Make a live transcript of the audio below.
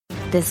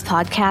This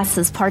podcast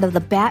is part of the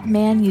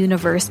Batman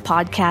Universe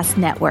Podcast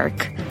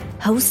Network,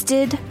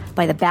 hosted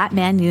by the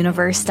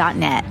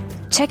BatmanUniverse.net.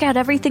 Check out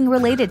everything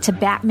related to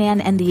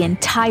Batman and the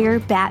entire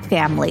Bat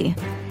family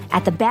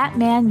at the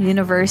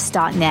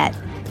BatmanUniverse.net,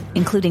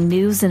 including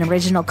news and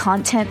original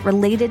content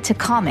related to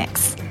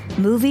comics,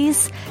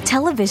 movies,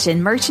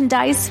 television,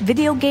 merchandise,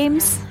 video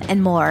games,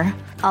 and more.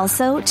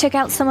 Also, check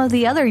out some of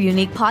the other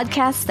unique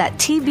podcasts that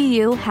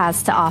TBU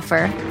has to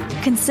offer.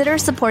 Consider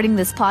supporting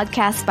this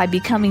podcast by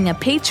becoming a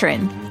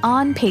patron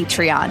on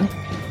Patreon.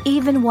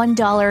 Even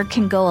 $1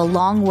 can go a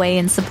long way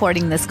in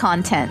supporting this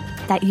content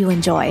that you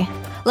enjoy.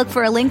 Look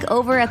for a link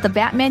over at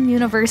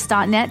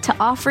thebatmanuniverse.net to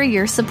offer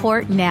your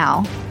support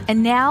now.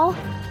 And now,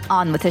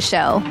 on with the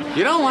show.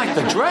 You don't like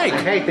the Drake?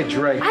 I hate the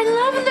Drake. I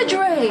love the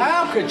Drake.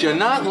 How could you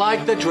not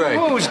like the Drake?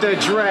 Who's the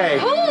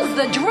Drake? Who's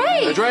the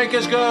Drake? The Drake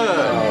is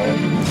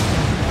good.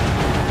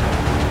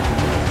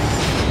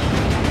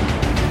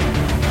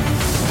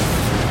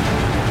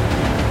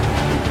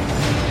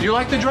 Do you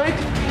like the Drake?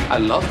 I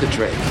love the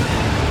Drake.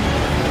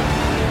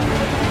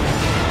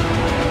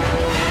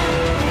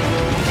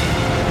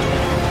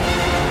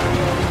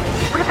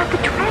 What about the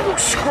Drake?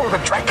 Screw the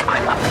Drake.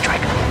 I love the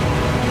Drake.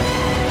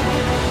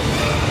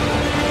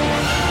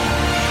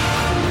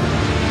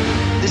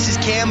 This is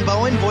Cam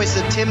Bowen, voice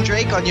of Tim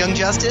Drake on Young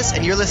Justice,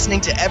 and you're listening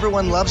to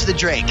Everyone Loves the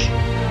Drake.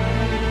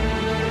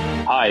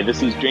 Hi,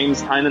 this is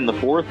James Tynan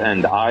IV,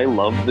 and I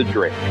love the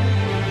Drake.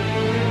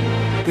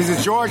 This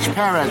is George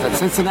Perez at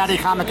Cincinnati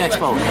Comic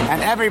Expo,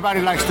 and everybody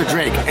likes the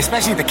Drake,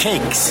 especially the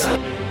cakes.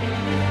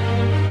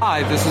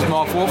 Hi, this is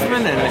Mark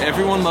Wolfman, and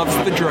everyone loves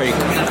the Drake.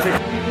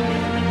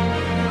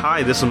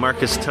 Hi, this is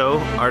Marcus Toe,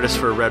 artist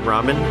for Red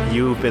Robin.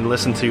 You've been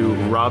listening to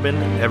Robin,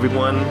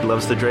 Everyone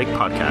Loves the Drake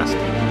podcast.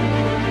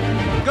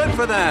 Good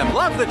for them.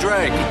 Love the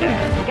Drake.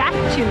 Got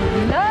to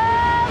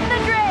love the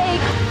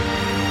Drake.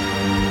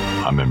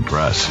 I'm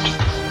impressed.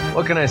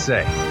 What can I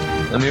say?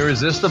 I'm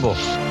irresistible.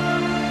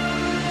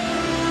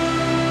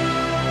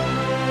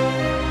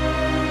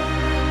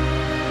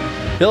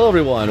 Hello,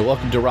 everyone.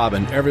 Welcome to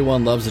Robin,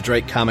 Everyone Loves the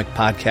Drake comic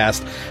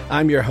podcast.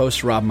 I'm your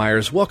host, Rob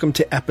Myers. Welcome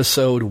to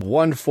episode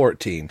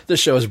 114. This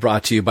show is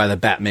brought to you by the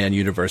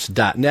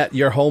BatmanUniverse.net,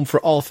 your home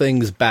for all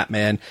things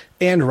Batman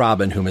and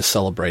Robin, whom is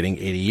celebrating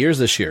 80 years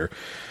this year.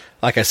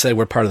 Like I said,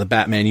 we're part of the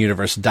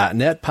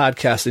BatmanUniverse.net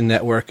podcasting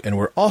network, and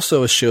we're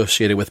also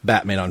associated with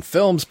Batman on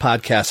Films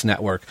podcast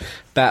network,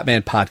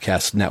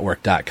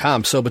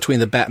 BatmanPodcastNetwork.com. So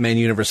between the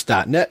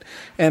BatmanUniverse.net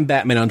and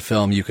Batman on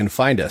Film, you can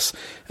find us.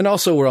 And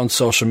also, we're on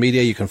social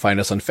media. You can find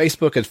us on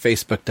Facebook at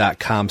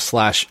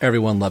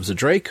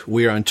Facebook.com/EveryoneLovesADrake.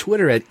 We are on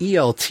Twitter at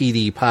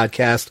ELTD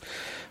Podcast.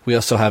 We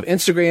also have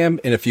Instagram,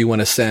 and if you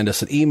want to send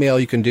us an email,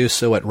 you can do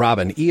so at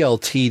Robin,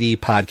 ELTD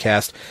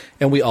Podcast.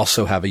 And we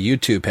also have a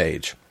YouTube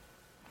page.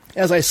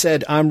 As I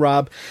said, I'm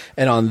Rob,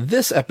 and on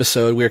this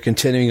episode, we are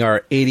continuing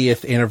our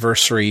 80th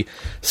anniversary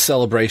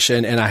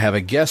celebration, and I have a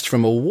guest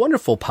from a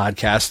wonderful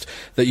podcast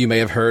that you may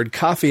have heard,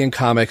 Coffee and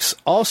Comics,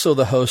 also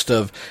the host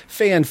of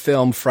Fan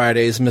Film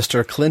Fridays,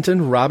 Mr.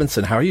 Clinton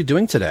Robinson. How are you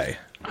doing today?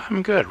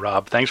 I'm good,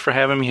 Rob. Thanks for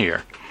having me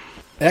here.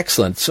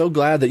 Excellent. So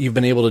glad that you've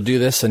been able to do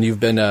this, and you've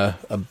been a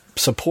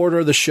supporter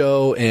of the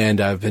show,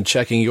 and I've been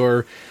checking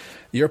your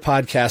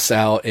podcasts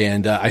out,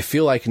 and I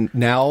feel like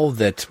now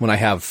that when I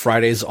have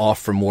Fridays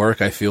off from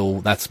work, I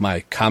feel that's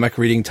my comic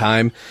reading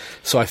time.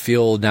 So I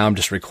feel now I'm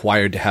just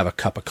required to have a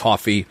cup of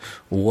coffee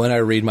when I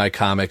read my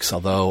comics,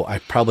 although I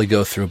probably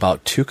go through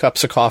about 2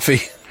 cups of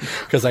coffee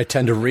because I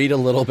tend to read a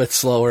little bit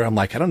slower. I'm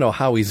like, I don't know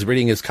how he's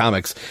reading his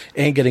comics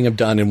and getting them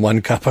done in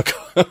one cup of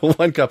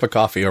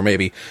coffee, or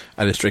maybe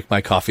I just drink my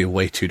coffee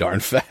way too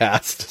darn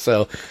fast.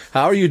 So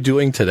how are you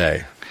doing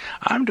today?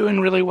 I'm doing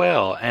really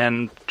well,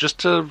 and just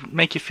to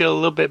make you feel a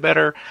little bit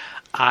better,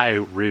 I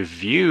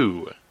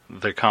review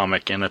the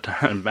comic in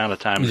amount of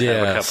time to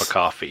have a cup of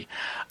coffee.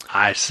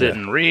 I sit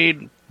and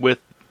read with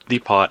the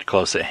pot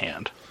close at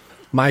hand.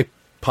 My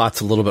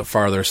pot's a little bit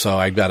farther, so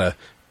I've got to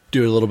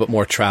do a little bit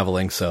more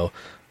traveling, so,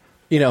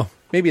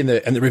 maybe in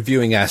the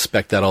reviewing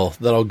aspect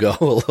that'll go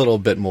a little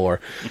bit more.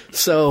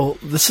 So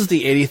this is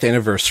the 80th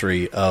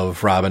anniversary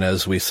of Robin,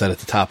 as we said at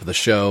the top of the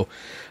show.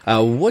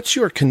 What's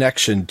your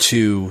connection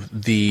to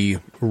the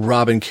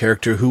Robin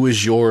character? Who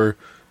was your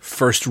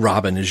first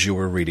Robin as you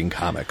were reading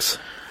comics?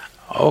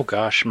 Oh,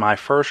 gosh. My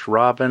first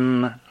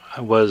Robin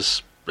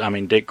was,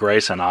 Dick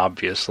Grayson,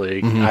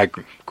 obviously. Mm-hmm. I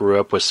grew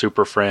up with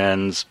Super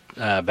Friends,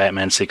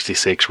 Batman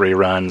 66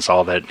 reruns,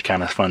 all that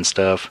kind of fun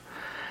stuff.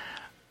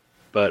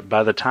 But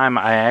by the time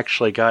I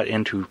actually got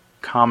into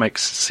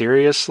comics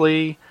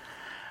seriously,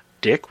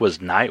 Dick was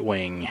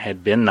Nightwing,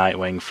 had been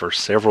Nightwing for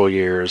several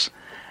years,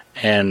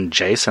 and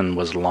Jason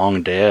was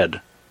long dead.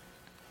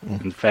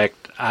 In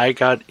fact, I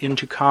got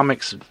into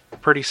comics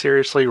pretty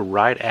seriously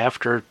right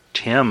after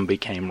Tim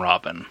became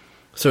Robin.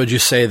 So would you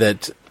say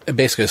that,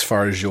 basically as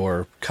far as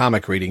your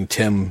comic reading,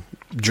 Tim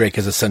Drake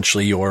is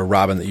essentially your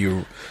Robin that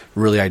you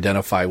really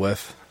identify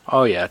with?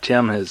 Oh yeah,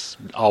 Tim has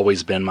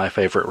always been my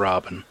favorite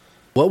Robin.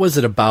 What was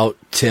it about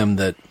Tim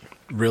that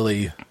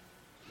really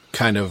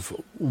kind of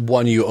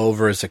won you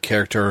over as a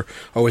character,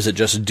 or was it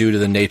just due to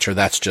the nature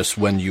that's just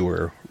when you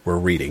were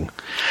reading?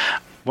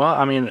 Well,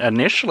 I mean,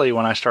 initially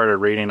when I started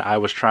reading, I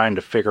was trying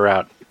to figure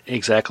out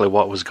exactly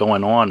what was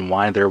going on,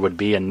 why there would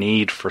be a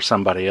need for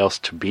somebody else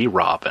to be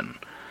Robin.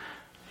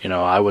 You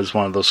know, I was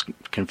one of those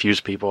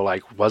confused people,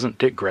 like, wasn't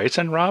Dick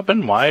Grayson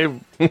Robin? Why,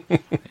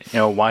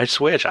 why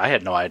switch? I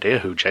had no idea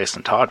who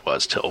Jason Todd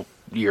was till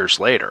years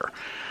later.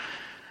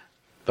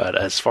 But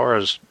as far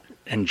as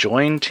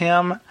enjoying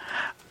Tim,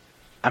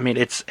 I mean,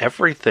 it's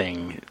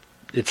everything.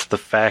 It's the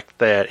fact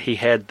that he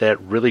had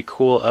that really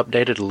cool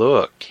updated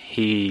look.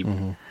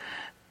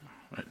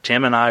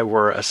 Tim and I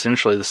were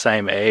essentially the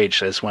same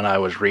age as when I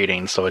was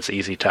reading, so it's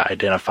easy to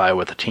identify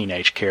with a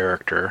teenage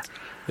character.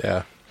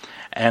 Yeah.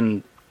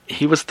 And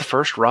he was the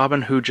first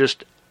Robin who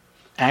just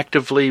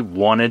actively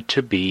wanted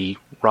to be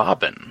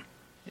Robin.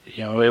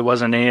 You know, it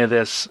wasn't any of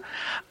this,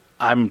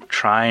 I'm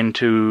trying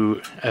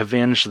to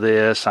avenge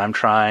this, I'm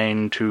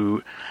trying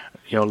to,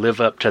 live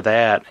up to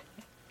that.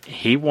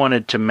 He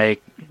wanted to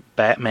make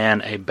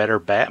Batman a better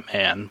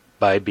Batman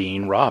by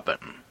being Robin.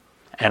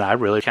 And I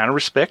really kind of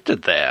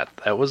respected that.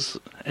 That was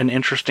an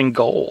interesting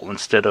goal,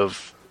 instead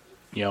of,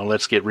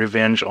 let's get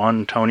revenge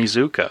on Tony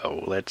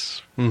Zuko.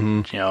 Let's,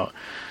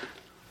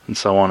 and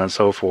so on and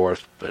so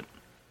forth. But,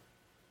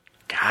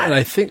 God. And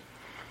I think,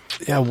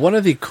 one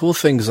of the cool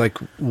things, like,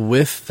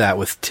 with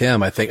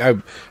Tim, I think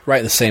I'm right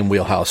in the same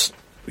wheelhouse,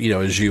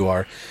 as you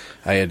are.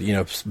 I had,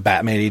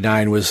 Batman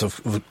 89 was,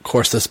 of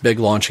course, this big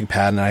launching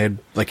pad, and I had,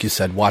 like you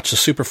said, watched the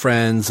Super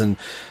Friends, and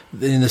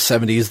in the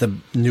 70s, the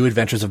New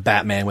Adventures of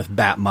Batman with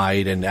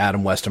Batmite and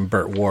Adam West and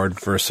Burt Ward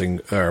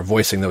voicing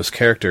those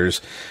characters.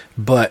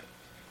 But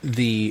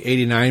the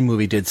 89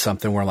 movie did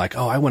something where, like,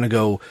 I want to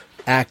go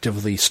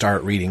actively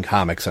start reading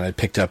comics, and I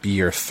picked up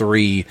year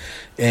 3,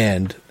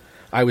 and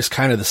I was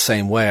kind of the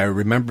same way. I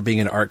remember being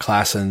in art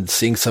class and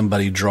seeing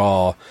somebody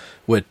draw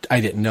what I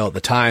didn't know at the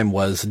time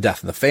was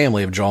Death in the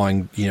Family, of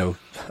drawing,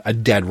 a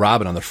dead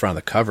Robin on the front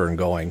of the cover and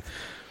going,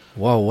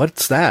 whoa,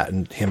 what's that?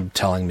 And him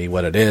telling me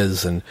what it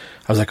is. And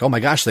I was like, oh my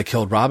gosh, they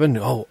killed Robin?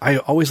 Oh, I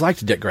always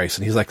liked Dick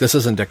Grayson. He's like, this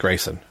isn't Dick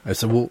Grayson. I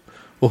said, well,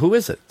 who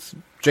is it? It's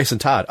Jason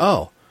Todd.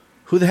 Oh,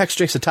 who the heck's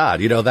Jason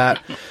Todd?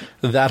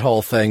 That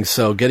whole thing.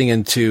 So getting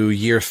into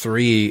year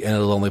 3 in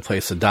A Lonely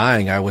Place of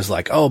Dying, I was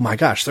like, oh my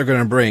gosh, they're going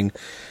to bring,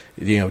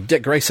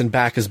 Dick Grayson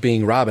back as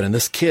being Robin, and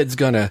this kid's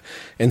going to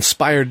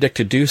inspire Dick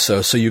to do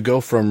so. So you go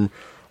from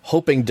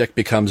hoping Dick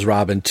becomes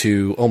Robin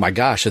to, oh my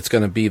gosh, it's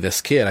going to be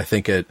this kid. I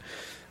think it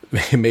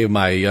maybe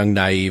my young,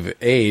 naive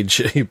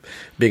age,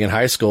 being in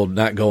high school,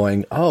 not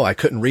going, oh, I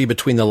couldn't read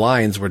between the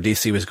lines, where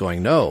DC was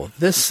going, no,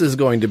 this is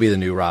going to be the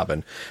new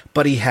Robin.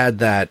 But he had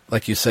that,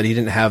 like you said, he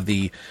didn't have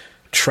the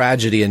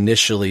tragedy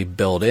initially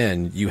built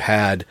in. You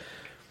had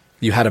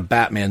a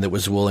Batman that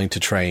was willing to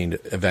train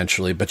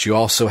eventually, but you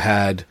also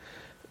had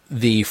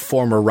the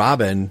former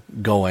Robin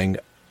going,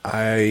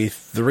 the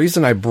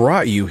reason I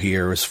brought you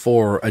here is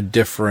for a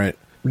different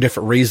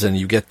reason.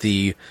 You get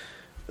the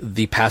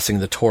passing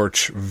the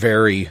torch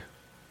very,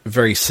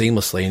 very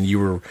seamlessly, and you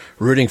were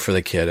rooting for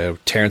the kid.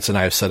 Terrence and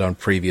I have said on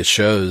previous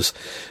shows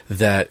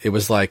that it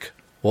was like,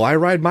 well, I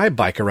ride my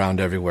bike around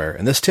everywhere,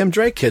 and this Tim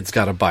Drake kid's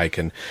got a bike,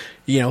 and,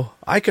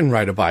 I can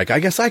ride a bike. I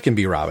guess I can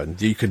be Robin.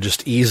 You could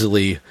just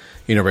easily,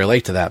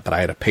 relate to that, but I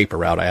had a paper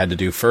route I had to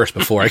do first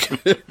before I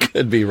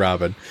could be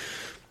Robin.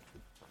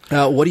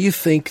 What do you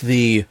think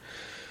the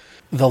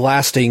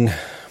lasting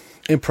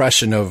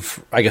impression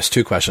of, I guess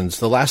 2 questions,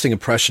 the lasting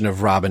impression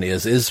of Robin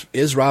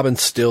is Robin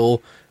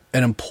still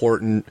an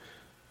important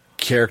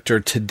character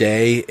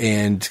today,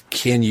 and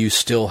can you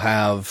still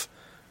have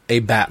a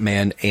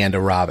Batman and a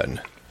Robin?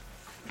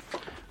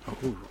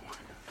 Ooh.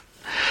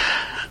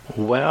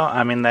 Well,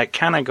 I mean, that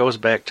kind of goes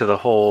back to the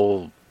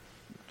whole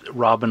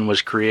Robin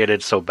was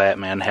created so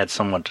Batman had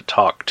someone to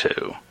talk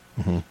to.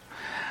 Mm-hmm.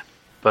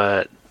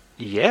 But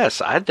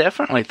yes, I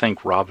definitely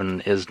think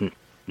Robin is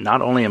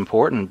not only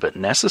important, but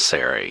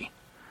necessary.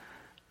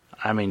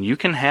 I mean, you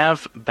can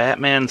have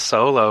Batman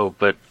solo,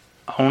 but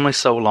only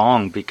so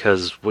long,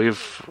 because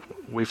we've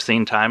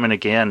seen time and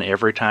again,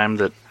 every time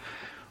that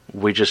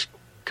we just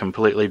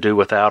completely do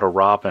without a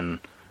Robin,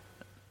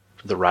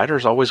 the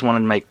writers always want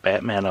to make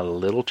Batman a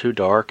little too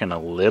dark and a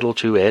little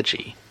too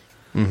edgy.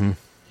 Mm-hmm.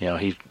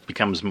 He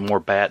becomes more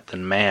Bat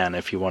than man,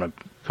 if you want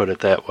to put it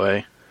that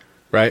way.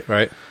 Right,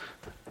 right.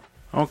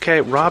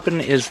 Okay,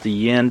 Robin is the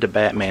yin to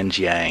Batman's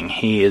yang.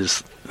 He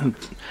is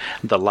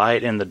the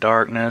light in the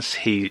darkness.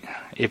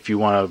 If you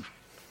want to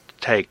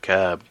take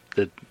the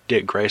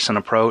Dick Grayson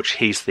approach,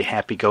 he's the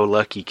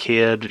happy-go-lucky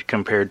kid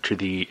compared to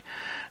the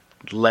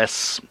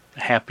less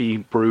happy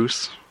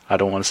Bruce. I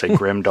don't want to say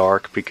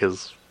grimdark,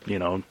 because,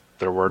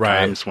 there were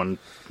times when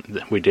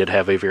we did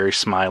have a very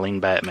smiling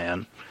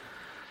Batman.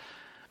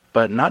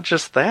 But not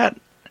just that.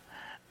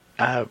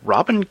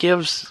 Robin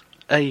gives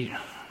a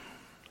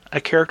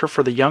character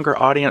for the younger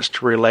audience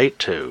to relate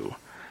to.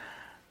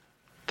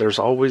 There's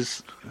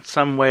always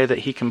some way that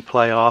he can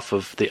play off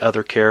of the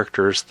other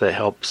characters that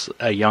helps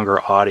a younger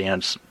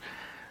audience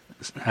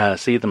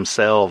see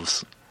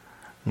themselves.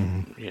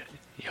 Mm-hmm.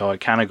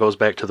 it kind of goes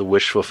back to the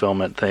wish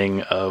fulfillment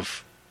thing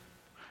of,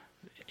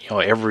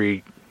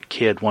 every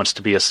kid wants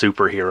to be a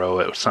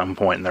superhero at some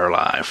point in their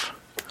life.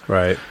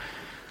 Right.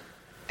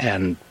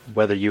 And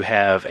whether you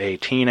have a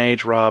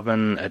teenage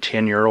Robin, a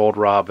 10-year-old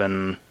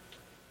Robin,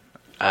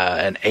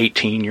 an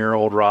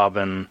 18-year-old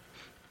Robin,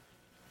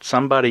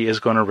 somebody is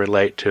going to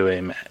relate to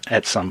him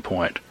at some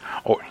point.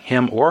 Or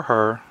him or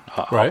her.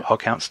 Right. I'll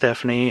count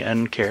Stephanie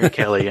and Carrie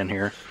Kelly in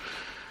here.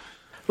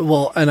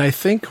 Well, and I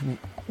think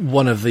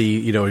one of the,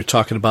 you're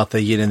talking about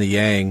the yin and the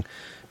yang.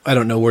 I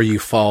don't know where you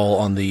fall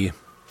on the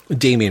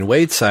Damian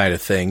Wade side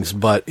of things,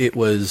 but it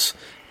was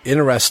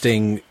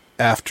interesting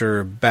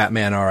after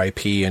Batman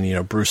R.I.P.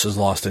 and, Bruce is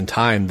Lost in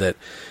Time that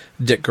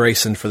Dick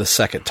Grayson for the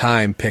second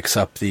time picks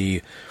up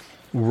the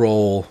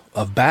role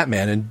of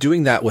Batman, and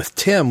doing that with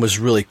Tim was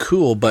really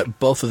cool, but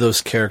both of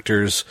those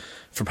characters,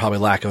 for probably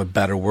lack of a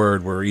better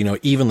word, were,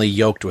 evenly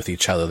yoked with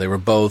each other. They were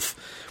both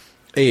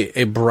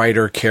a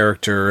brighter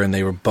character, and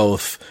they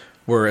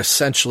were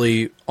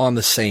essentially on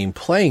the same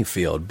playing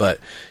field. But,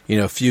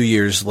 a few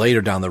years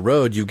later down the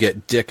road, you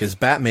get Dick as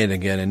Batman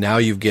again, and now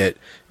you get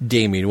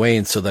Damian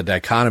Wayne. So the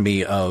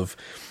dichotomy of,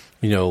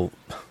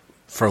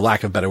 for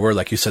lack of a better word,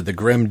 like you said, the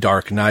grim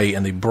Dark Knight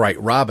and the bright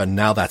Robin,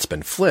 now that's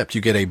been flipped.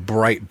 You get a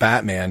bright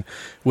Batman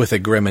with a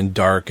grim and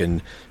dark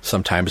and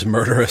sometimes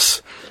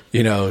murderous,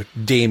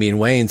 Damian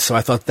Wayne. So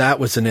I thought that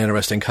was an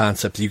interesting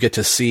concept. You get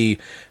to see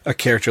a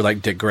character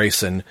like Dick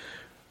Grayson,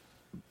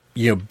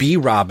 be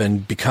Robin,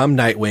 become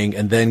Nightwing,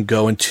 and then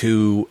go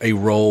into a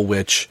role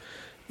which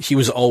he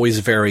was always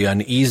very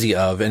uneasy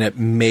of, and it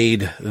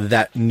made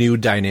that new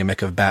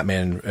dynamic of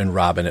Batman and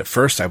Robin. At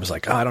first, I was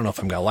like, I don't know if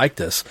I'm going to like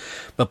this.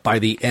 But by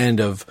the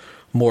end of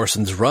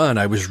Morrison's run,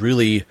 I was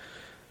really,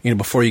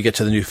 before you get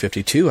to the New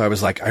 52, I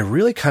was like, I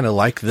really kind of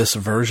like this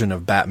version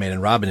of Batman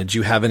and Robin. Did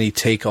you have any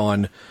take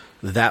on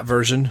that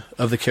version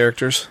of the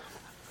characters?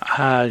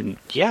 Yeah,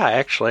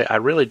 actually, I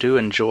really do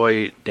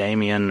enjoy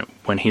Damian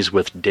when he's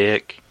with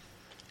Dick,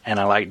 and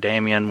I like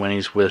Damian when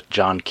he's with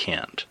John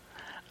Kent.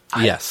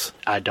 Yes.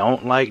 I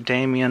don't like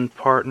Damian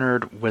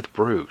partnered with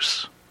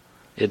Bruce.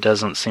 It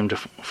doesn't seem to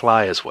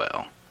fly as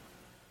well.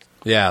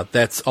 Yeah,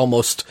 that's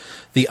almost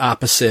the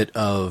opposite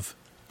of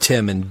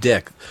Tim and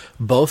Dick.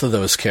 Both of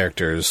those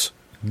characters,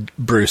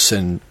 Bruce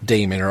and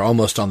Damian, are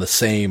almost on the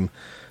same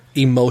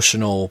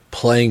emotional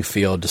playing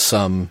field to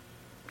some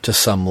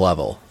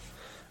level.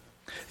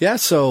 Yeah,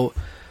 so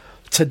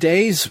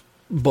today's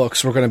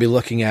books we're going to be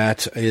looking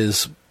at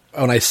is,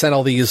 when I sent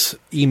all these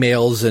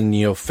emails and,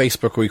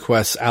 Facebook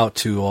requests out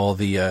to all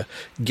the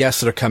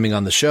guests that are coming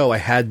on the show, I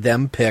had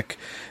them pick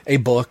a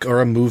book or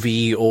a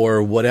movie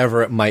or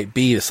whatever it might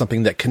be,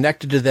 something that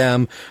connected to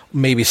them,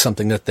 maybe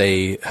something that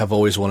they have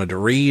always wanted to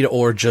read,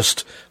 or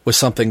just was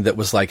something that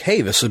was like,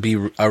 hey, this would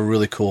be a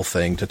really cool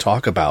thing to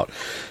talk about.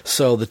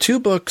 So the two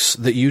books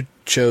that you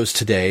chose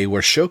today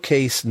were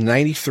Showcase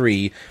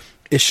 93,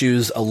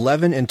 issues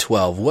 11 and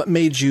 12. What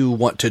made you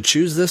want to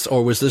choose this,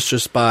 or was this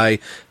just by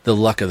the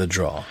luck of the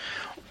draw?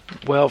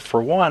 Well,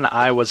 for one,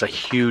 I was a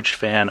huge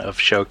fan of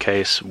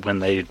Showcase when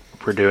they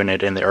were doing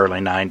it in the early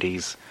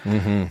 90s.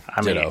 Mm-hmm.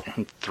 I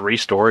mean, 3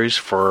 stories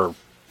for,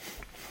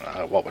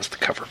 what was the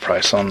cover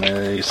price on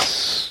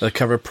these? The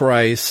cover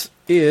price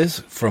is,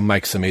 from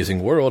Mike's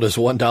Amazing World, is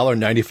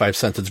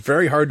 $1.95. It's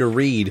very hard to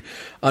read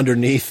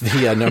underneath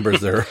the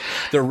numbers.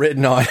 They're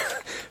written on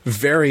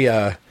very...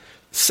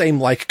 same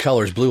like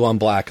colors, blue on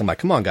black. I'm like,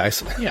 come on,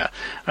 guys. Yeah.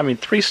 I mean,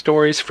 3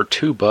 stories for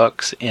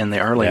 $2 in the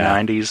early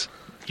 90s.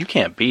 You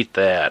can't beat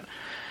that.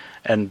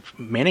 And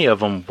many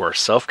of them were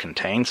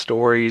self-contained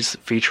stories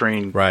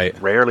featuring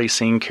rarely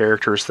seen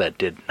characters that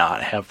did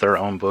not have their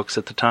own books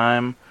at the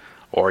time,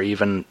 or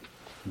even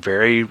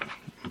very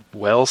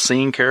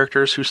well-seen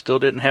characters who still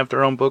didn't have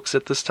their own books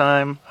at this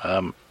time.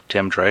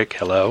 Tim Drake,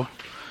 hello.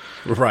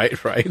 Right.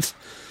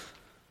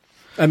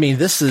 I mean,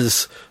 this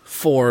is...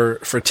 For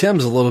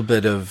Tim's a little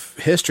bit of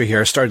history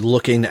here. I started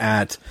looking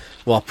at,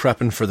 while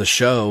prepping for the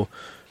show,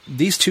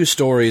 these 2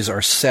 stories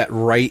are set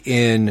right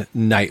in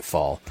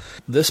Nightfall.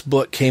 This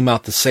book came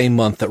out the same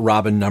month that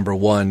Robin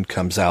 #1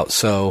 comes out.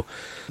 So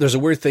there's a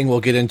weird thing,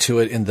 we'll get into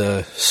it in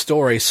the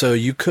story. So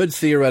you could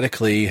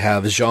theoretically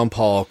have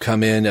Jean-Paul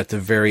come in at the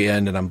very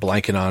end, and I'm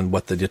blanking on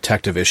what the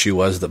detective issue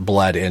was that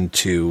bled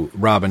into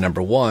Robin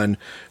 #1,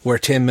 where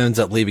Tim ends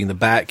up leaving the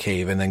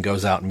Batcave and then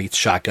goes out and meets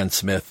Shotgun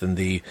Smith and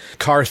the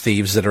car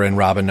thieves that are in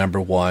Robin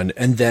 #1.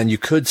 And then you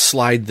could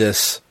slide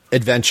this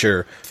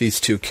adventure, these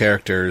 2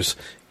 characters,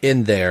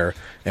 in there,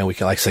 and we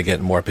can, like I said, get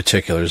more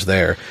particulars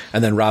there.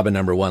 And then Robin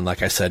 #1,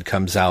 like I said,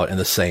 comes out in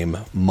the same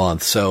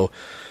month. So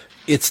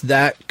it's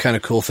that kind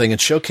of cool thing.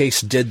 And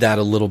Showcase did that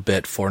a little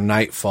bit for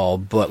Nightfall,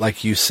 but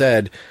like you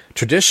said,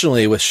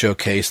 traditionally with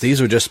Showcase, these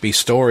would just be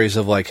stories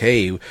of like,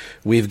 hey,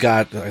 we've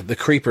got the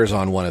Creeper's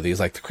on one of these.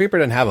 Like, the Creeper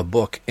didn't have a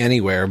book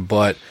anywhere,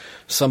 but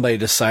somebody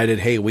decided,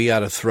 hey, we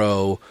got to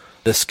throw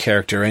this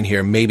character in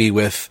here, maybe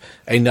with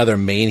another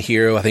main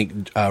hero. I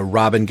think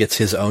Robin gets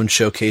his own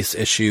showcase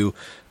issue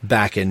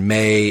back in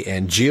May,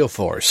 and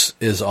Geoforce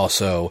is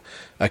also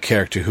a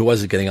character who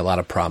wasn't getting a lot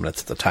of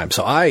prominence at the time.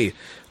 So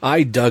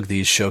I dug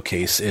these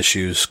showcase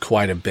issues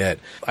quite a bit.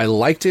 I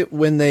liked it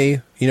when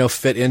they,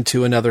 fit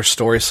into another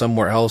story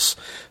somewhere else.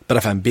 But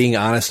if I'm being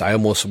honest, I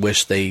almost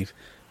wish they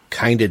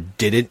kind of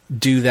didn't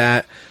do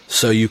that,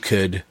 so you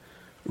could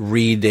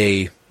read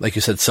a, like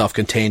you said,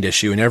 self-contained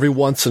issue, and every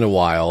once in a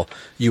while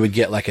you would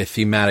get like a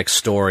thematic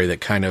story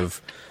that kind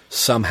of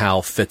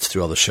somehow fits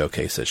through all the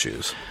showcase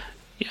issues.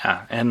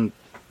 Yeah, and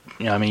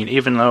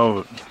even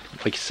though,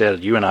 like you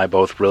said, you and I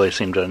both really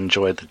seem to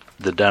enjoy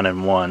the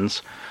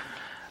done-in-ones,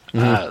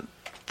 the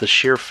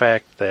sheer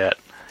fact that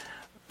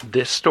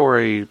this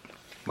story,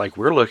 like,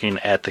 we're looking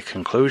at the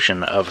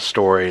conclusion of a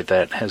story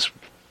that has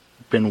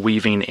been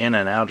weaving in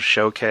and out of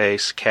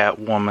Showcase,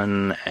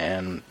 Catwoman,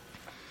 and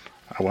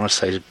I want to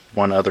say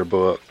one other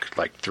book,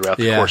 like, throughout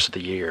the course of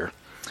the year.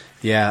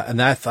 Yeah,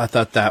 and I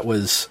thought that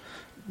was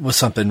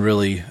something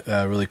really,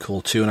 really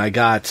cool too. And I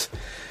got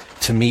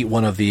to meet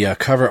one of the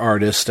cover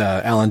artists,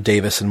 Alan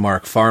Davis and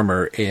Mark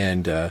Farmer,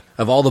 and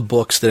of all the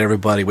books that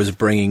everybody was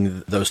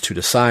bringing those two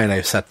to sign,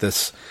 I set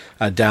this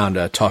down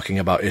talking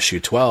about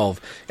issue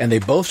 12, and they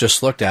both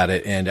just looked at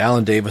it, and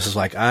Alan Davis is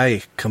like,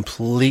 I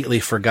completely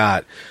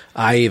forgot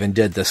I even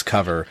did this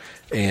cover,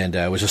 and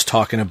was just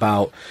talking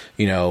about,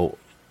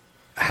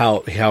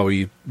 how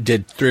he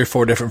did 3 or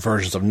 4 different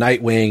versions of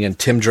Nightwing, and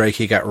Tim Drake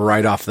he got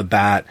right off the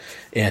bat,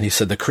 and he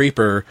said the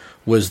Creeper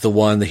was the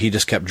one that he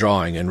just kept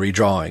drawing and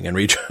redrawing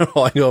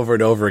over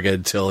and over again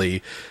until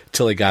he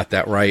got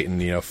that right.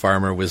 And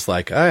Farmer was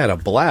like, I had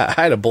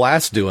a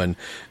blast doing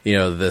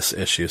this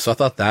issue. So I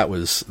thought that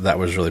was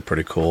really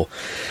pretty cool,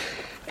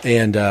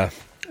 and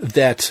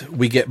that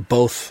we get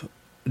both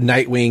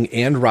Nightwing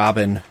and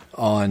Robin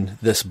on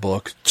this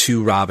book,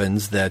 2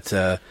 Robins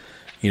that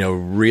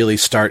really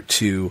start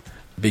to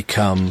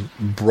become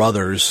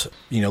brothers,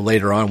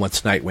 later on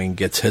once Nightwing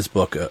gets his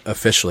book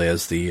officially,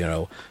 as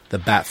the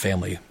Bat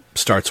family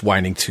starts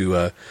winding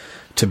to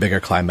bigger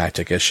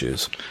climactic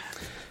issues.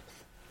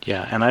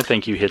 Yeah, and I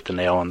think you hit the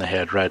nail on the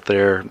head right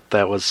there.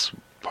 That was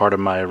part of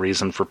my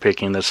reason for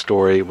picking this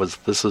story.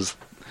 This is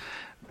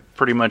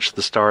pretty much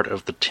the start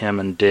of the Tim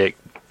and Dick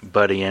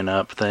buddying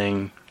up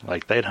thing.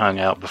 Like, they'd hung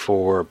out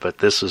before, but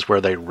this is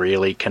where they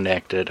really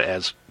connected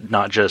as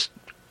not just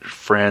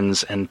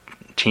friends and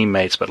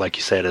teammates, but like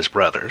you said, as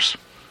brothers.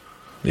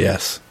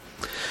 Yes.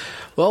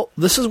 Well,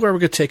 this is where we're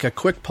going to take a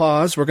quick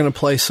pause. We're going to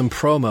play some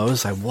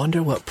promos. I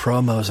wonder what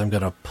promos I'm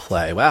going to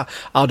play. Well,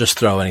 I'll just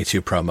throw any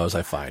 2 promos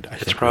I find.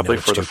 It's probably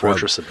for the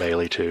Fortress of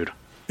Baileytude.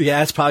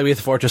 Yeah, it's probably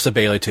the Fortress of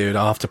Baileytude.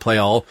 I'll have to play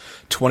all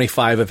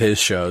 25 of his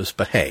shows,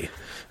 but hey,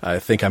 I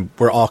think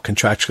we're all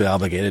contractually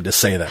obligated to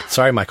say that.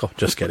 Sorry, Michael.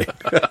 Just kidding.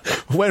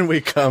 When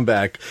we come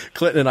back,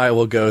 Clinton and I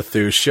will go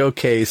through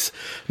Showcase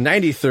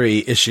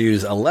 93,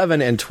 issues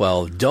 11 and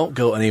 12. Don't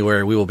go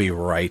anywhere. We will be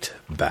right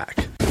back.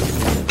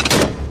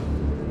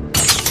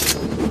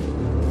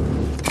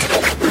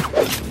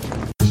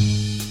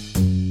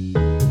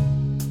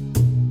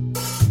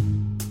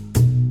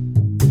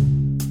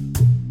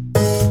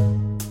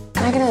 Can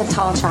I get a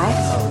tall chai?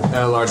 And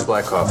a large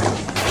black coffee.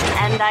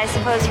 And I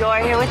suppose you're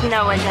here with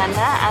no agenda,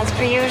 as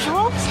per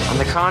usual? On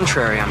the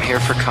contrary, I'm here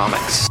for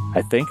comics.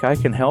 I think I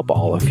can help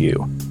all of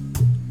you.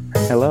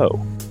 Hello,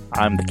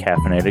 I'm the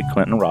caffeinated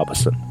Clinton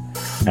Robinson,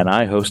 and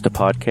I host a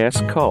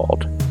podcast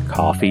called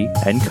Coffee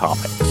and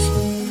Comics.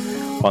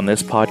 On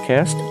this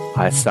podcast,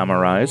 I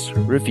summarize,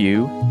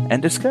 review,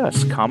 and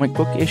discuss comic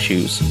book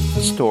issues,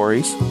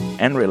 stories,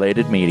 and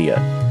related media,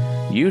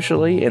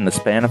 usually in the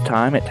span of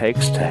time it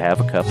takes to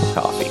have a cup of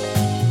coffee.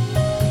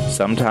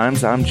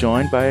 Sometimes I'm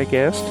joined by a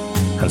guest,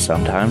 and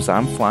sometimes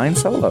I'm flying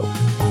solo.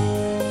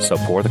 So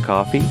pour the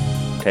coffee,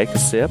 take a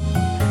sip,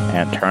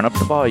 and turn up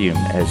the volume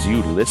as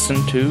you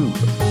listen to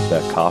the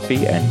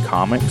Coffee and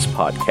Comics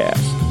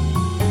Podcast.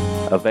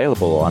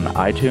 Available on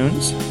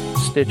iTunes,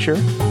 Stitcher,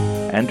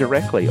 and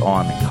directly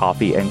on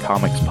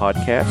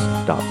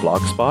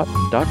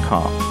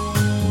coffeeandcomicspodcast.blogspot.com.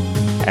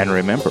 And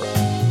remember,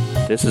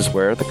 this is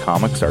where the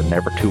comics are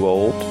never too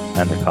old,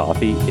 and the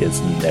coffee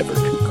is never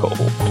too cold.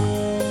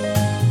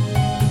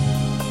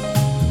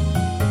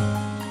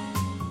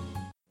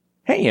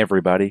 Hey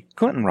everybody,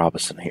 Clinton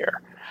Robinson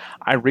here.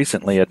 I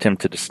recently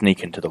attempted to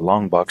sneak into the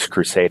Longbox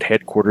Crusade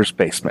headquarters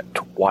basement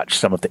to watch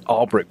some of the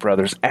Albrecht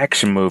Brothers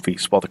action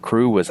movies while the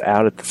crew was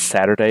out at the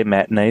Saturday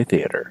matinee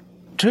theater.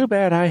 Too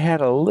bad I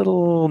had a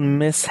little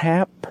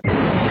mishap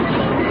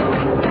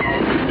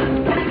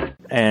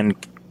and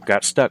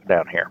got stuck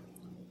down here,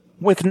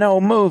 with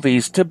no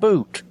movies to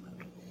boot.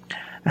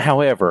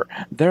 However,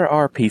 there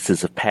are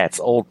pieces of Pat's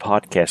old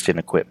podcasting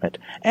equipment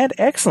and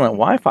excellent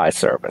Wi-Fi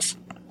service.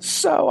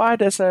 So I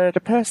decided to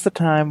pass the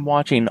time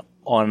watching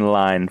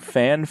online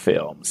fan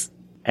films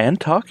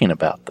and talking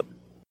about them.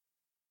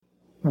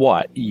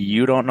 What,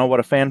 you don't know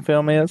what a fan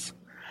film is?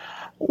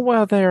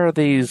 Well, there are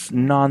these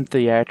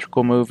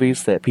non-theatrical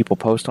movies that people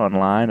post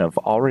online of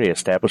already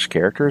established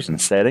characters and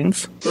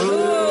settings.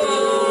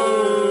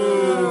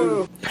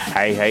 I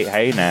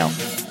Hey now.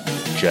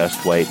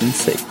 Just wait and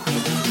see.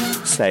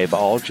 Save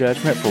all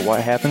judgment for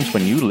what happens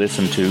when you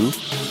listen to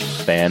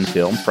Fan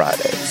Film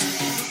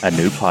Fridays, a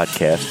new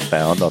podcast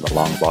found on the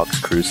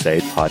Longbox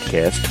Crusade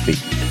podcast feed.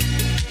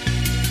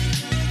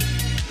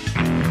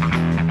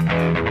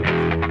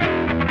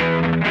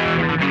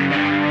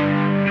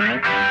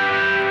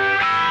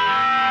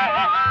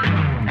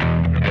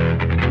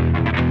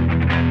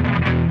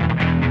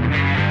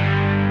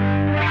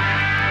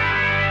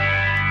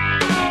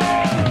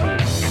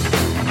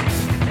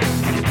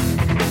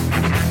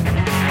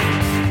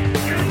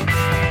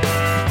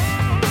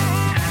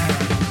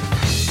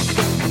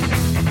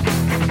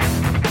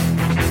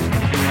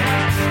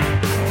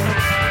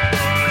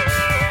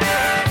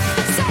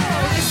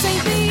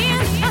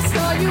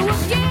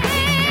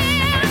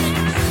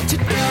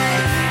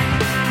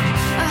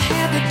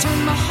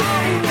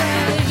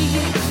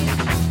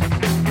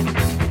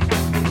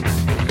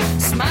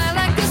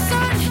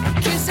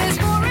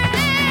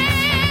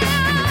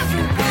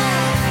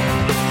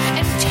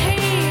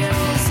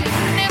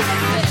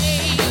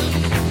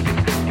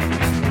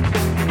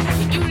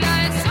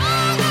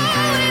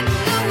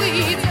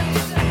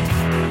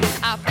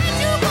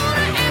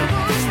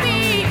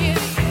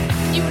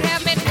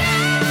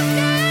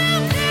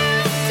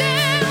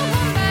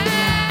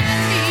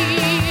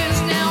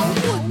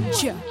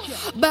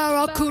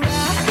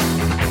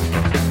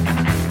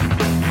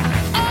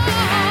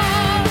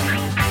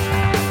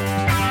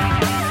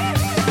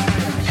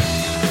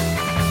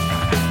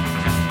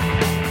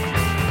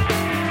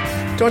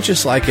 Don't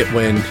just like it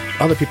when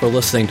other people are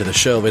listening to the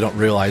show, they don't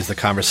realize the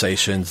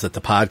conversations that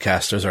the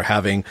podcasters are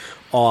having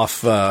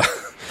off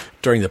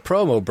during the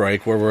promo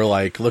break, where we're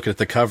like looking at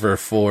the cover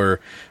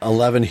for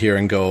 11 here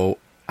and go,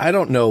 I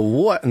don't know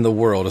what in the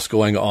world is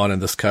going on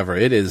in this cover.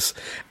 It is,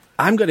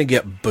 I'm going to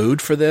get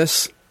booed for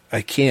this.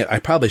 I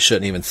probably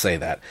shouldn't even say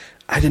that.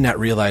 I did not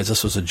realize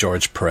this was a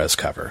George Perez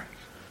cover.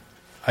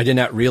 I did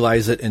not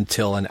realize it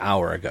until an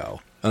hour ago.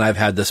 And I've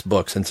had this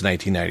book since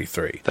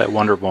 1993. That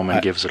Wonder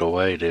Woman gives it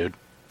away, dude.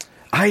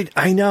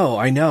 I know.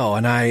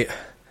 And I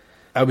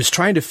was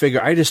trying to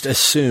figure, I just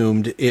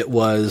assumed it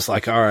was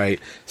like, all right,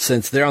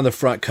 since they're on the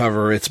front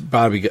cover, it's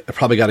probably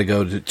got to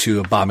go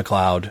to Bob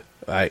McLeod.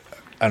 I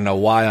don't know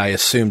why I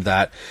assumed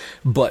that,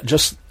 but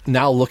just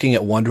now looking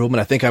at Wonder Woman,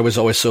 I think I was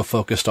always so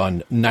focused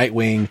on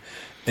Nightwing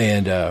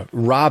and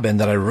Robin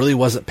that I really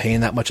wasn't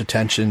paying that much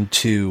attention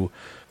to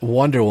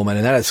Wonder Woman,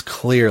 and that is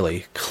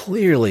clearly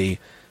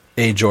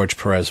a George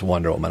Perez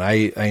Wonder Woman.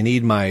 I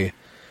need my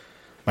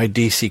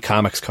DC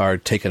Comics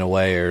card taken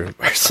away or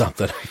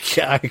something.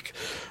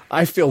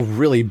 I feel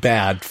really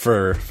bad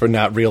for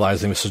not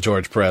realizing this is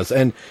George Perez.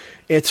 And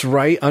it's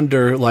right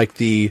under like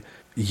the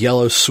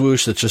yellow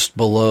swoosh that's just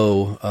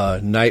below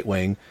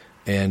Nightwing.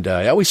 And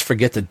I always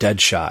forget that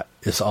Deadshot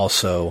is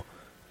also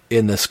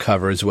in this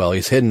cover as well.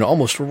 He's hidden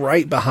almost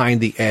right behind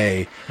the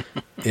A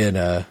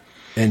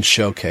in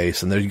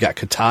Showcase. And there you got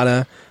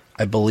Katana.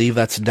 I believe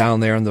that's down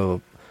there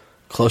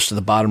close to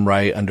the bottom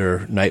right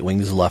under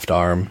Nightwing's left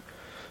arm.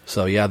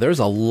 So yeah, there's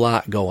a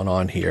lot going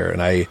on here,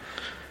 and I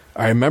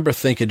remember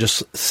thinking,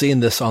 just seeing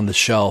this on the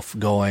shelf,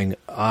 going,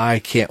 I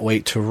can't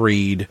wait to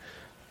read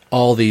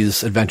all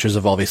these adventures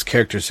of all these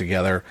characters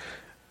together,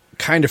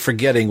 kind of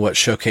forgetting what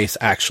Showcase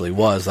actually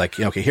was. Like,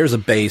 okay, here's a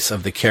base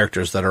of the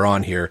characters that are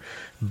on here,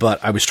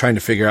 but I was trying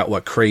to figure out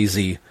what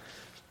crazy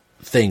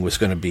thing was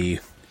going to be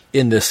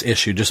in this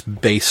issue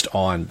just based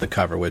on the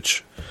cover,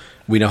 which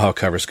we know how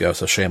covers go,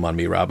 so shame on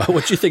me, Rob.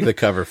 What do you think of the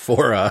cover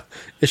for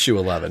issue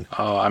 11?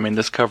 Oh, I mean,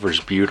 this cover is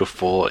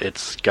beautiful.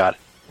 It's got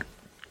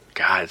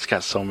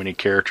so many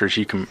characters.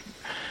 You can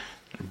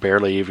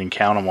barely even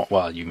count them all.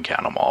 Well, you can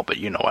count them all, but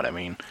you know what I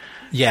mean.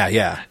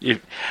 Yeah.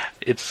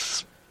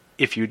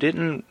 If you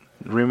didn't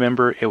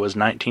remember it was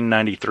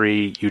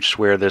 1993, you'd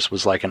swear this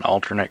was like an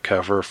alternate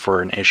cover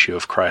for an issue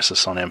of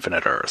Crisis on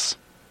Infinite Earths.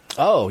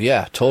 Oh,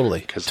 yeah,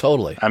 totally.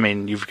 Totally. I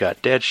mean, you've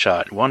got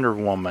Deadshot, Wonder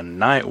Woman,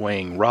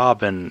 Nightwing,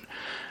 Robin,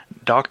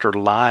 Dr.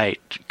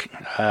 Light,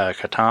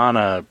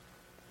 Katana,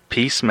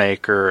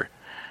 Peacemaker,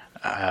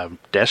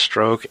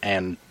 Deathstroke,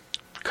 and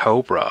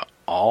Cobra,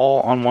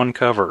 all on one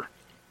cover.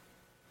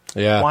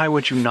 Yeah. Why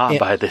would you not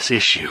buy this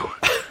issue?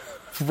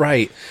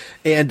 Right.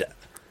 And,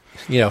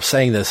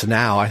 saying this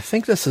now, I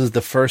think this is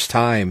the first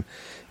time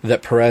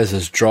that Perez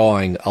is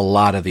drawing a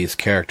lot of these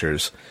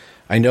characters.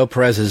 I know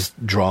Perez has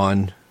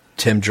drawn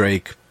Tim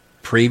Drake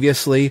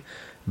previously,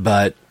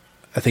 but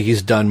I think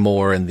he's done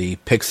more in the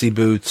Pixie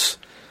Boots,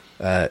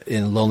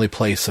 in Lonely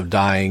Place of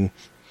Dying.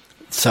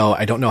 So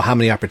I don't know how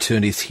many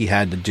opportunities he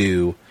had to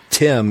do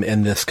Tim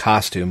in this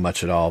costume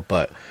much at all,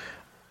 but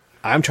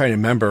I'm trying to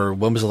remember,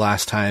 when was the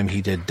last time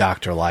he did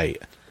Dr.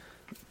 Light?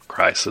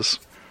 Crisis,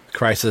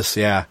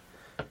 yeah.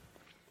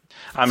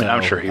 I mean,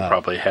 I'm sure he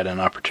probably had an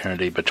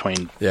opportunity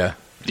between, then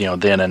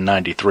and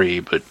 93,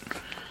 but...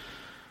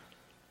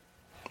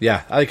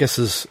 Yeah, I guess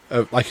is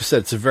like you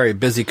said, it's a very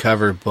busy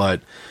cover,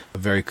 but a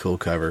very cool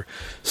cover.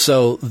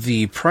 So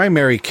the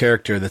primary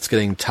character that's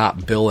getting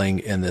top billing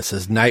in this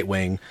is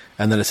Nightwing,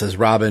 and then it says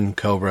Robin,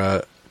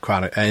 Cobra,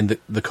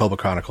 the Koba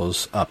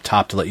Chronicles up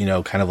top to let you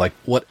know kind of like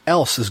what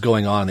else is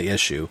going on in the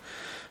issue.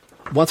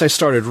 Once I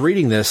started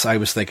reading this, I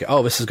was thinking,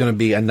 oh, this is going to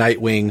be a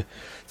Nightwing.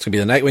 It's going to be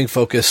the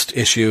Nightwing-focused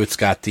issue. It's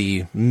got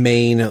the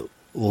main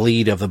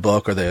lead of the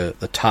book, or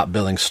the top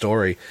billing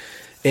story.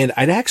 And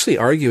I'd actually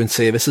argue and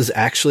say this is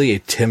actually a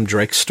Tim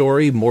Drake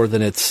story more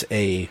than it's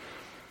a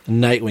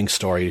Nightwing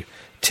story.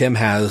 Tim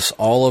has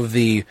all of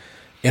the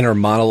inner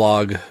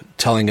monologue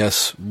telling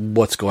us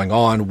what's going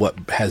on, what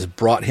has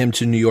brought him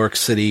to New York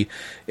City.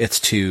 It's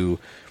to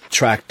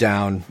track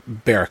down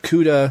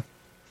Barracuda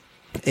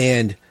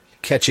and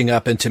catching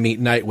up and to meet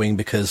Nightwing,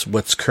 because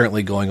what's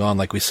currently going on,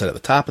 like we said at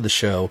the top of the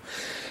show,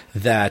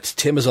 that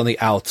Tim is on the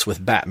outs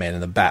with Batman,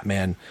 and the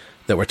Batman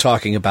that we're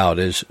talking about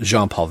is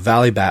Jean-Paul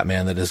Valley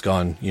Batman that has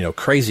gone,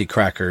 crazy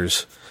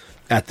crackers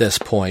at this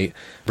point.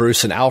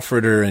 Bruce and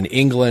Alfred are in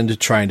England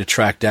trying to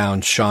track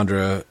down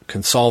Chandra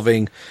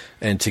Consolving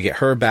and to get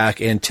her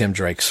back, and Tim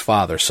Drake's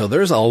father. So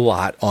there's a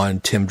lot on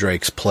Tim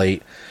Drake's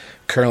plate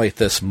currently at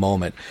this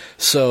moment.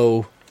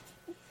 So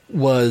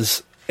I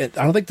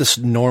don't think this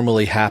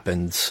normally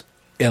happens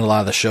in a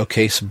lot of the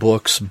Showcase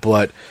books,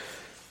 but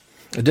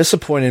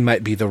disappointed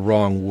might be the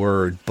wrong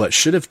word, but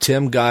should have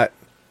Tim got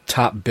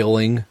top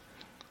billing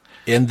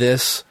in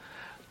this,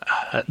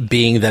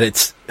 being that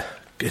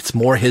it's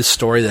more his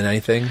story than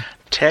anything?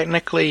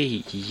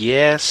 Technically,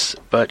 yes,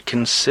 but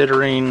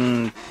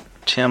considering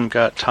Tim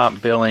got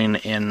top billing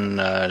in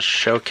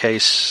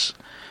Showcase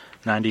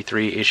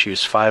 93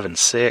 issues 5 and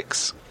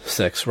 6.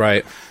 6,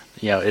 right.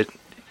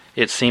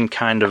 It seemed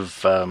kind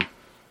of an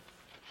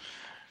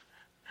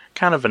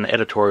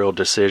editorial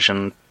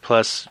decision.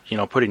 Plus,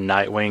 putting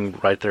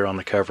Nightwing right there on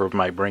the cover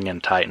might bring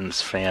in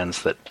Titans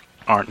fans that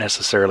aren't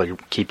necessarily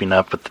keeping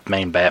up with the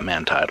main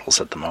Batman titles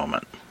at the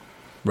moment.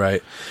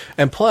 Right.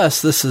 And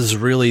plus, this is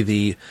really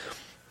the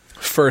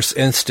first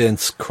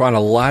instance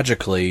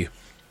chronologically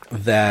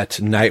that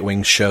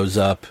Nightwing shows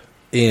up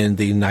in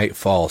the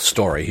Nightfall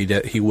story.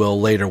 He will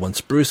later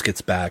once Bruce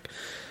gets back,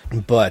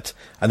 but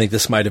I think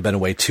this might have been a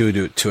way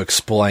to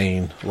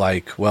explain,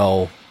 like,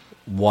 well,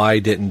 why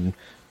didn't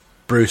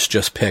Bruce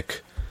just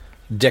pick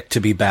Dick to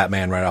be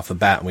Batman right off the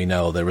bat? And we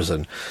know there was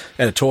an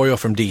editorial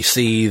from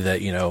DC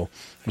that,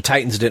 the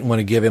Titans didn't want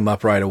to give him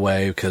up right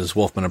away because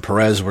Wolfman and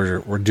Perez were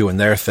doing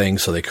their thing,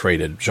 so they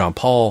created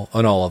Jean-Paul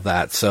and all of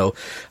that. So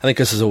I think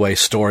this is a way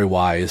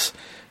story-wise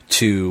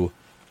to,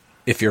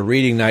 if you're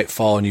reading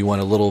Nightfall and you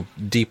want a little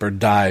deeper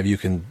dive, you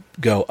can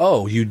go,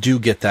 oh, you do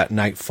get that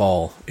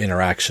Nightfall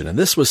interaction. And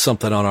this was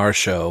something on our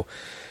show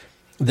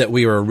that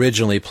we were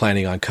originally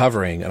planning on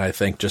covering, and I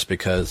think just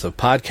because of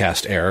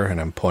podcast error, and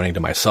I'm pointing to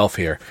myself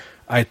here,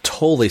 I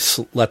totally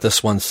let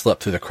this one slip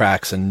through the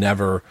cracks and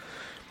never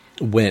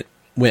went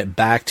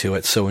back to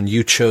it. So when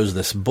you chose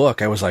this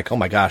book, I was like, oh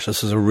my gosh,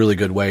 this is a really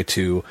good way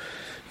to,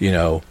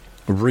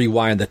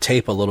 rewind the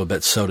tape a little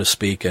bit, so to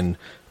speak, and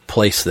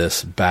place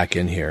this back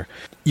in here.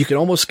 You can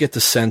almost get the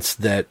sense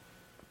that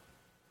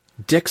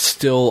Dick's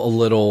still a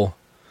little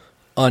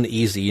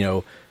uneasy.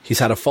 He's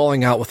had a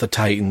falling out with the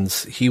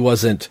Titans. He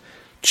wasn't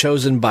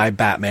chosen by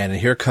Batman, and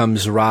here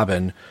comes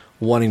Robin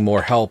wanting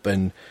more help,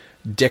 and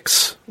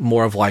Dick's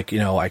more of like,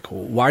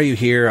 why are you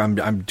here?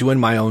 I'm doing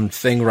my own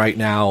thing right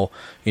now.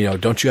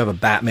 Don't you have a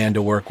Batman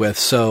to work with?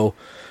 So,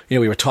 we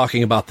were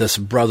talking about this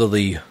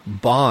brotherly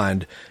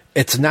bond.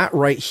 It's not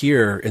right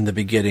here in the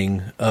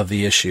beginning of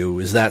the issue.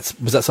 Was that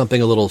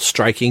something a little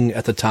striking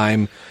at the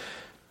time?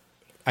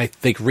 I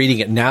think reading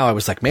it now, I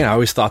was like, man, I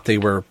always thought they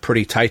were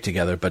pretty tight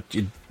together, but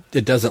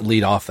it doesn't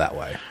lead off that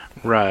way.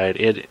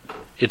 Right.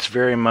 It's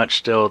very much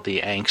still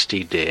the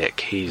angsty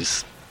Dick.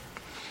 He's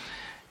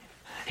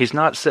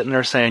not sitting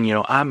there saying,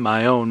 I'm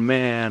my own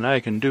man.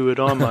 I can do it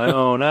on my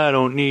own. I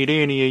don't need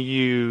any of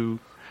you.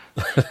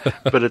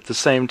 But at the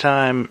same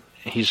time,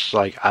 he's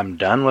like, I'm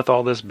done with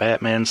all this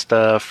Batman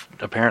stuff.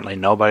 Apparently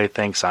nobody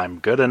thinks I'm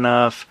good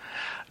enough.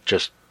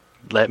 Just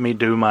let me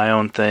do my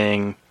own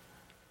thing.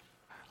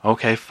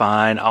 Okay,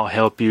 fine, I'll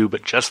help you,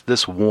 but just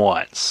this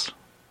once.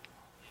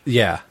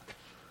 Yeah.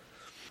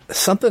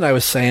 Something I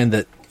was saying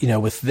that,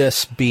 with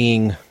this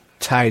being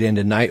tied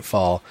into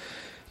Nightfall,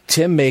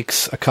 Tim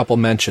makes a couple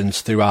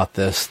mentions throughout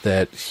this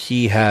that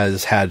he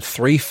has had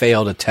 3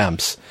 failed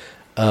attempts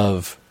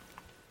of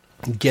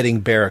getting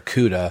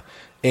Barracuda,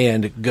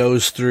 and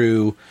goes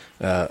through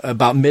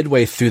about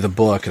midway through the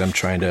book, and I'm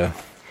trying to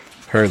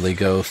hurriedly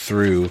go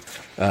through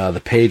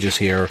the pages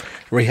here,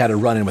 where he had a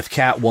run-in with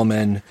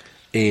Catwoman,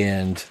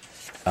 and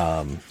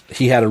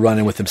he had a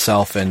run-in with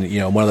himself, and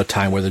one other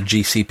time where the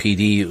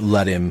GCPD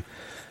let him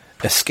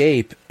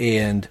escape,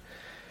 and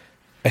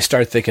I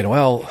started thinking,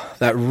 well,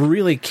 that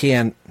really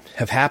can't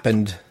have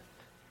happened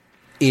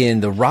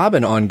in the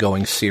Robin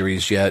ongoing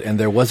series yet, and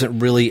there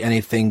wasn't really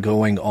anything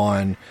going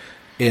on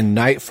in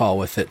Nightfall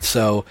with it.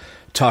 So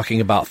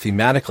talking about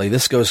thematically,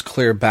 this goes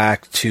clear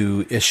back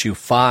to issue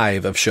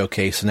 5 of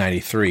Showcase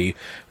 93,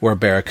 where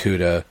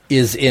Barracuda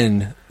is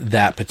in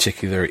that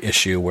particular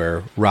issue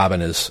where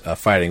Robin is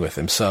fighting with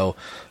him. So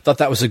I thought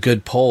that was a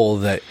good poll,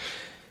 that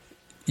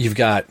you've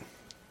got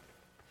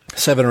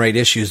 7 or 8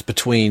 issues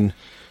between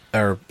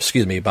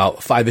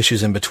about 5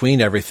 issues in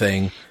between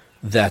everything,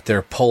 that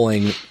they're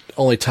pulling,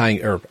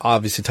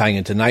 obviously tying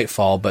into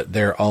Nightfall, but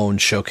their own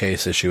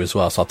showcase issue as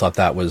well. So I thought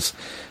that was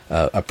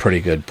a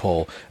pretty good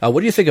pull. What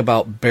do you think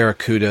about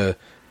Barracuda,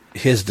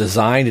 his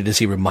design? Does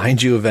he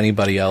remind you of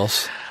anybody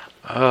else?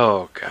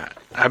 Oh,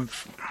 God.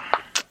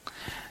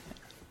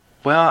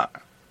 Well,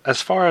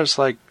 as far as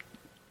like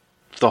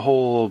the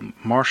whole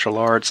martial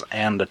arts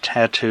and the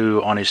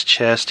tattoo on his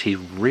chest, he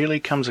really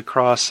comes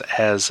across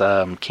as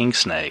King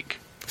Snake.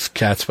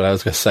 That's what I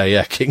was going to say.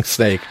 Yeah, King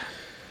Snake.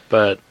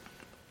 But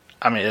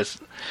I mean,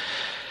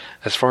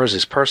 as far as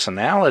his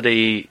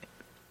personality,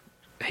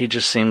 he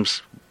just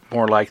seems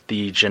more like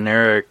the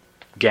generic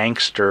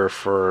gangster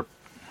for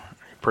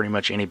pretty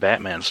much any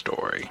Batman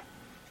story.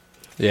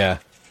 Yeah.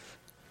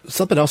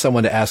 Something else I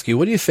wanted to ask you,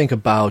 what do you think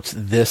about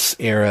this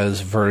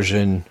era's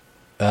version,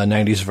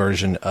 90s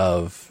version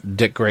of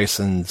Dick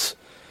Grayson's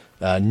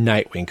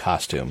Nightwing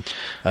costume?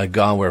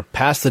 We're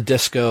past the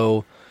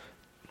disco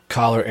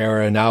collar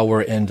era, now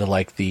we're into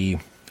like the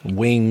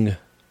wing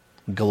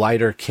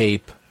glider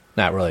cape,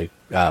 not really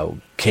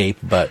cape,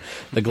 but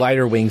the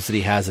glider wings that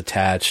he has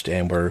attached,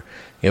 and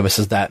this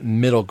is that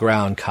middle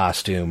ground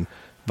costume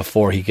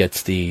before he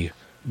gets the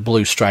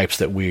blue stripes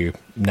that we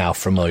now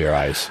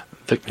familiarize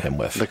him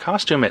with. The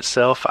costume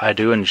itself, I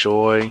do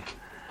enjoy.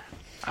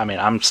 I mean,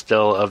 I'm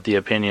still of the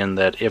opinion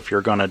that if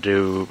you're going to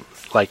do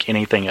like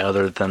anything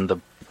other than the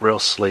real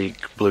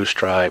sleek blue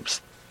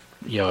stripes,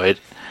 it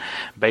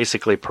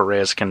basically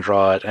Perez can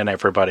draw it and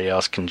everybody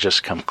else can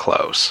just come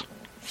close.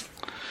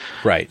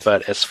 Right.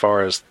 But as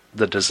far as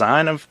the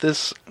design of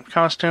this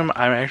costume,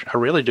 I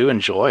really do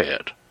enjoy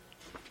it.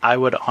 I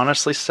would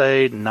honestly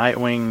say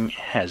Nightwing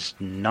has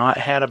not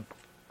had a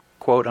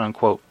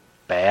quote-unquote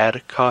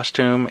bad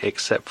costume,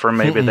 except for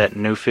maybe that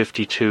New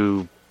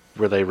 52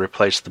 where they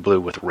replaced the blue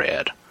with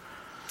red.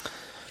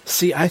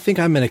 See, I think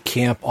I'm in a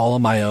camp all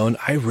on my own.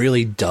 I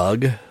really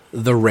dug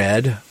the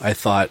red. I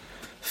thought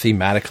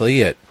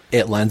thematically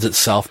it lends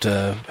itself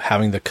to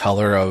having the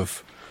color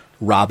of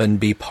Robin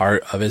be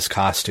part of his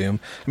costume.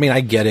 I mean, I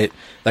get it.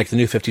 Like, the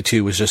New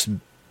 52 was just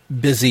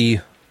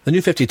busy. The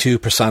New 52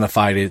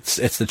 personified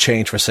it's the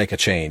change for sake of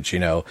change,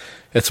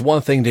 It's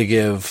one thing to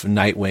give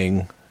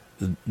Nightwing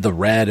the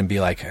red and be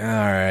like, all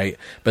right.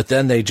 But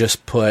then they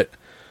just put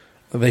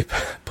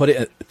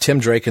it, Tim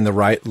Drake in the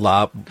right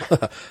Rob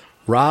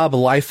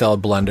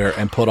Liefeld blender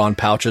and put on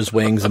pouches,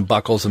 wings, and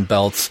buckles and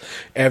belts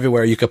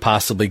everywhere you could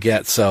possibly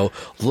get. So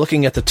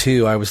looking at the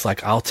two, I was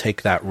like, I'll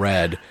take that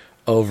red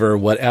over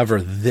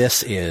whatever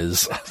this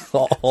is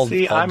all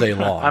day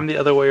long. I'm the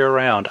other way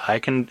around. I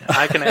can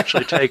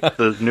actually take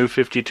the New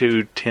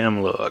 52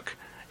 Tim look.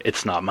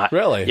 It's not my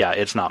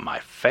it's not my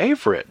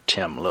favorite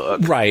Tim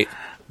look. Right.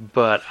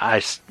 But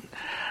I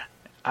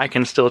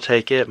can still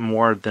take it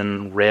more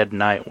than red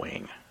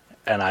Nightwing,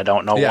 and I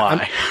don't know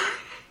why.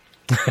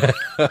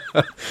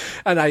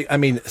 And I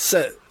mean,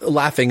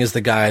 Laughing is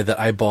the guy that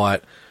I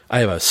bought. I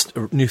have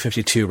a New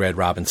 52 Red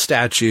Robin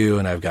statue,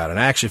 and I've got an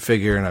action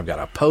figure, and I've got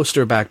a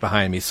poster back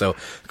behind me. So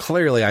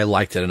clearly I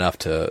liked it enough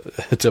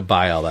to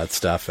buy all that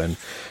stuff. And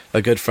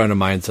a good friend of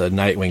mine's a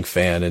Nightwing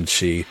fan, and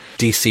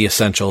DC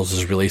Essentials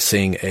is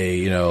releasing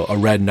a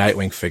red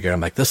Nightwing figure.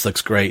 I'm like, this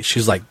looks great.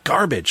 She's like,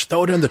 garbage,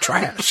 throw it in the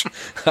trash.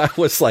 I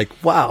was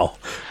like, wow,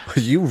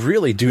 you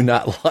really do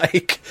not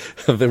like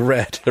the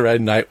red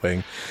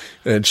Nightwing.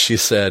 And she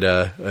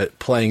said,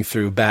 playing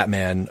through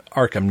Batman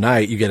Arkham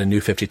Knight, you get a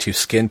New 52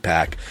 skin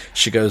pack.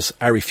 She goes,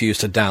 I refuse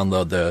to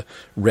download the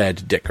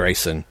red Dick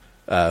Grayson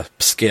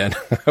skin.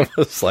 I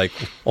was like,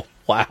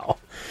 wow.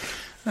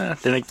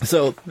 Then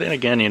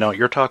again,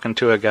 you're talking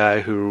to a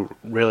guy who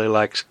really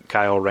likes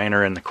Kyle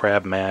Rayner in the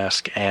crab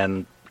mask,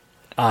 and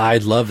I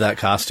love that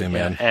costume,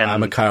 man. And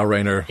I'm a Kyle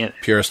Rayner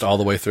purist all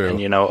the way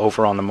through. And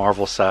over on the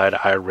Marvel side,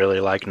 I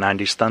really like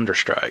 90s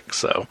Thunderstrike.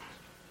 So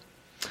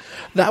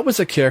that was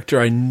a character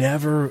I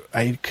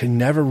could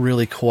never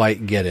really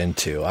quite get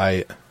into.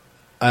 I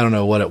don't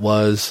know what it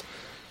was.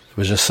 It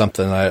was just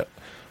something I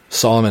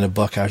saw him in a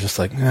book. I was just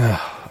like,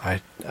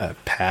 I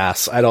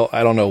pass. I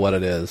don't know what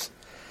it is.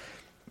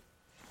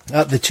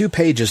 The 2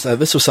 pages,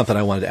 this was something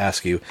I wanted to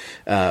ask you.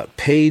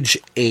 Page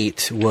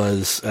 8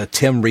 was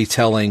Tim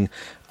retelling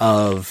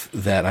of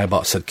that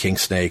I said King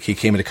Snake. He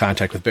came into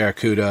contact with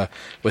Barracuda,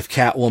 with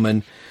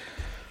Catwoman.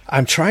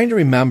 I'm trying to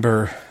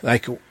remember,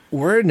 like,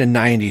 we're in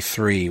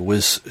 93.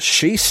 Was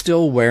she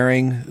still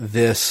wearing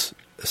this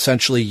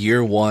essentially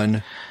year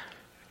one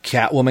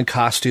Catwoman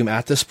costume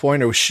at this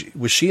point, or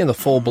was she in the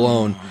full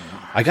blown?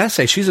 I gotta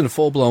say, she's in the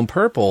full blown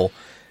purple,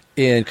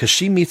 because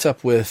she meets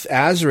up with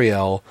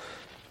Azrael,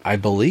 I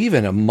believe,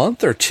 in a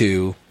month or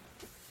two,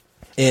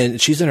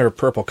 and she's in her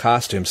purple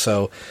costume.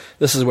 So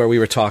this is where we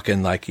were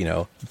talking, like,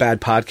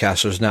 bad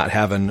podcasters not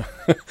having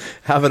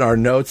having our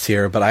notes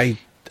here, but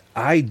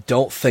I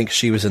don't think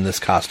she was in this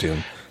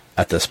costume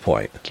at this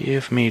point.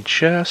 Give me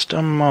just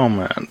a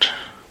moment,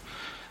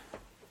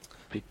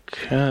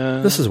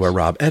 because this is where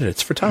Rob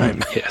edits for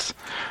time. Yes.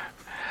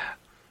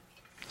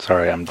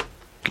 Sorry, I'm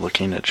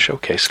looking at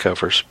showcase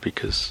covers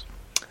because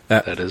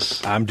that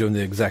is. I'm doing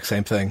the exact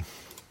same thing.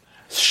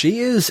 She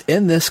is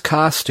in this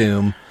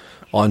costume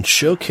on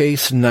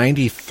Showcase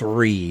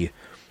 93,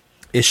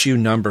 issue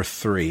number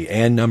 3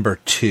 and number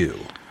 2.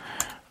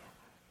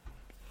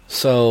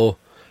 So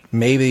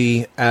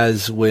maybe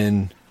as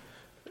when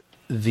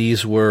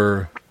these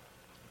were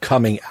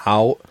coming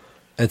out,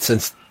 and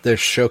since their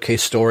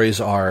Showcase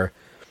stories are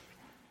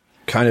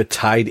kind of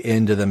tied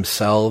into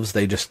themselves,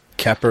 they just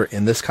kept her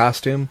in this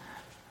costume?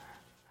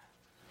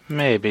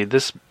 Maybe.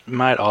 This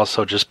might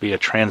also just be a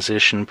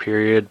transition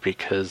period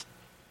because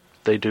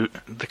the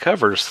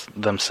covers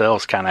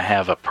themselves kind of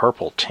have a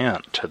purple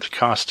tint to the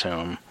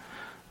costume,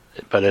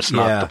 but it's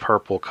not the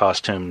purple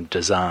costume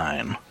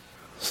design.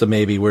 So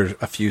maybe we're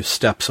a few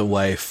steps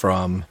away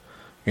from,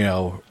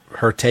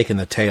 her taking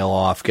the tail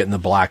off, getting the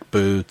black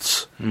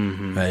boots,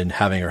 and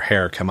having her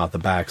hair come out the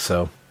back.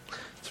 So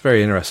it's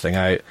very interesting.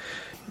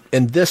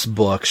 In this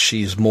book,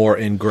 she's more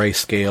in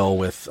grayscale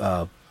with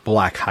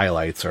black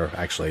highlights, or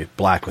actually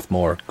black with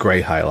more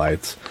gray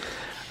highlights.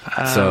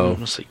 So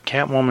let's see.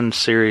 Catwoman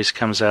series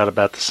comes out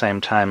about the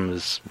same time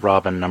as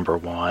Robin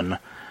 #1.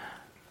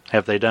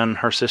 Have they done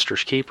Her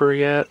Sister's Keeper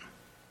yet?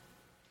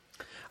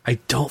 I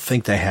don't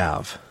think they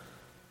have.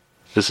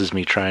 This is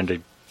me trying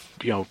to,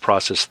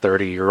 process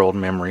 30-year-old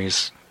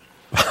memories.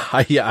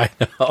 Yeah, I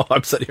know.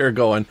 I'm sitting here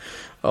going,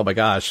 oh my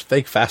gosh,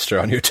 think faster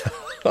on your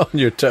on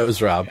your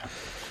toes, Rob. Yeah.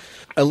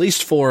 At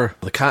least for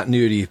the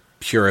continuity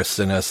purists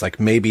in us, like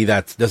maybe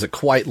that doesn't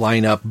quite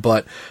line up,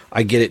 but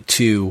I get it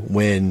too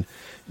when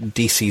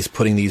DC's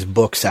putting these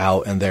books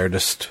out and they're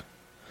just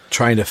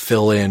trying to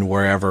fill in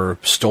wherever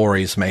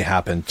stories may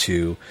happen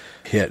to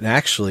hit. And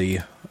actually,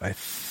 I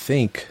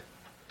think,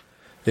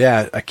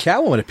 a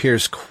Catwoman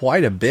appears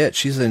quite a bit.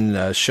 She's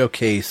in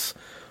Showcase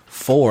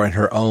 4 in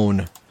her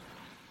own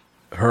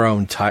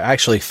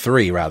actually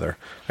 3 rather.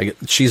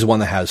 She's the one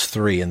that has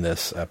 3 in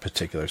this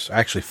particular.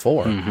 Actually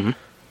 4. Mm-hmm.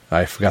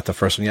 I forgot the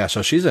first one. Yeah,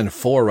 so she's in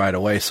 4 right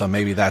away. So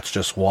maybe that's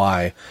just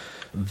why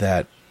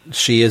that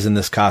she is in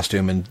this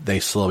costume, and they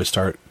slowly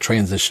start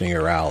transitioning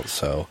her out.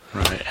 So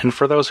right. And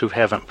for those who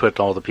haven't put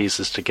all the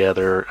pieces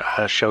together,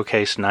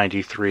 Showcase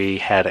 93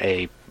 had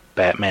a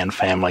Batman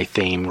family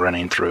theme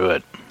running through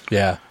it.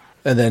 Yeah.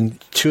 And then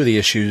 2 of the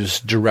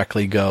issues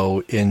directly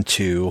go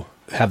into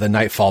have the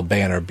Nightfall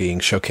banner being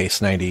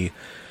Showcase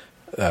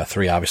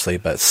 93, obviously,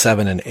 but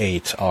 7 and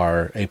 8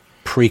 are a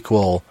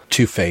prequel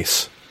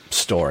Two-Face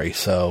story.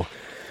 So,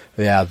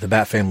 yeah, the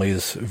Bat family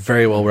is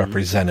very well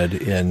represented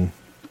in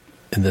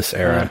this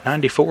era.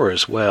 94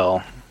 as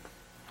well.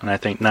 And I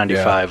think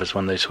 95 is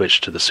when they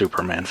switched to the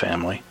Superman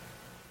family.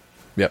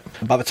 Yep.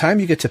 By the time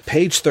you get to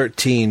page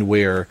 13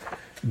 where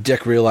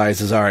Dick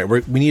realizes, all right,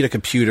 we need a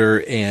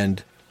computer,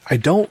 and I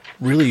don't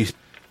really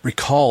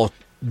recall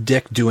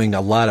Dick doing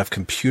a lot of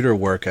computer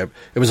work. It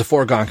was a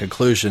foregone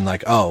conclusion,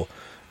 like, oh,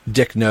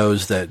 Dick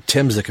knows that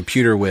Tim's a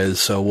computer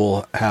whiz, so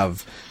we'll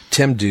have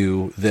Tim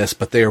do this,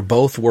 but they are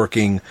both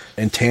working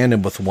in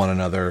tandem with one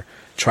another,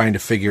 trying to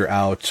figure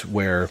out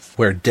where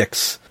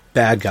Dick's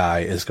bad guy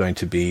is going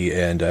to be,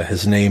 and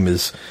his name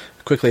is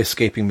quickly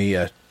escaping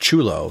me,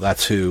 Chulo.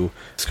 That's who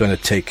is going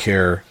to take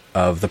care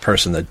of the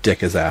person that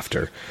Dick is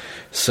after.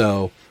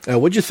 So,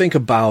 what'd you think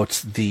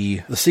about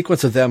the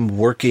sequence of them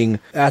working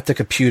at the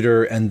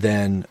computer and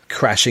then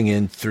crashing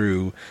in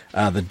through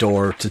the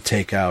door to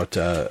take out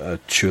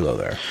Chulo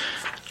there?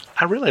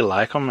 I really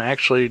like them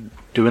actually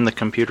doing the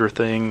computer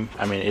thing.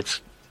 I mean,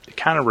 it's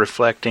kind of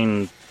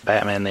reflecting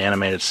Batman the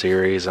Animated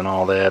Series and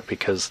all that,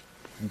 because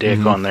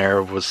Dick on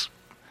there was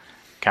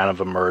kind of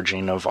a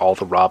merging of all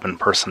the Robin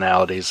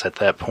personalities at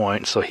that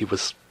point, so he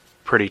was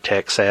pretty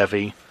tech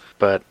savvy.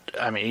 But,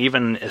 I mean,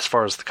 even as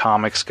far as the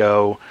comics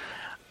go,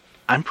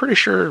 I'm pretty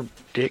sure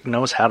Dick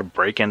knows how to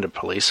break into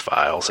police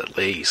files, at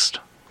least.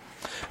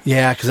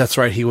 Yeah, because that's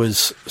right. He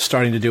was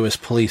starting to do his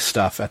police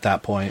stuff at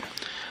that point.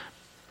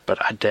 But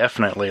I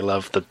definitely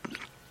love the,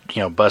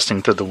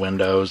 busting through the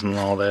windows and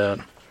all that.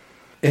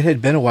 It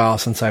had been a while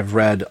since I've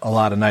read a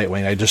lot of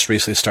Nightwing. I just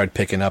recently started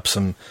picking up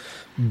some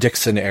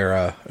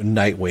Dixon-era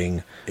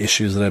Nightwing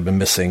issues that I've been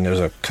missing. There's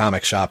a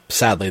comic shop,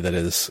 sadly, that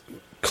is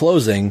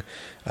closing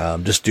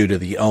just due to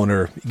the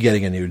owner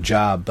getting a new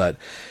job, but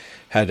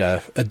had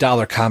a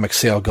dollar comic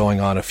sale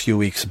going on a few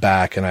weeks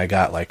back, and I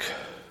got like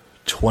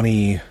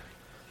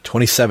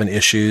 27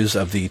 issues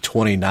of the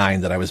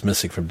 29 that I was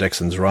missing from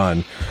Dixon's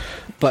run.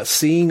 But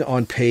seeing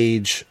on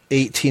page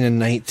 18 and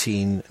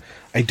 19,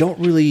 I don't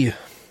really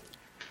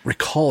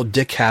recall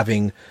Dick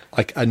having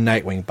like a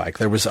Nightwing bike.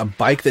 There was a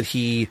bike that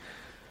he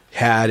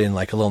had in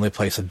like A Lonely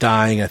Place of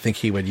Dying. I think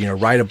he would,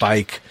 ride a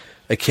bike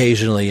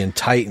occasionally in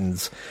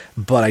Titans,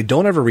 but I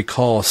don't ever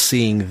recall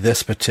seeing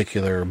this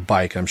particular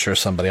bike. I'm sure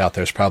somebody out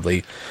there is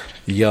probably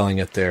yelling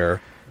at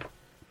their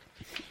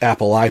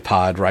Apple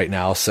iPod right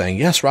now saying,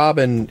 yes,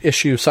 Robin,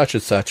 issue such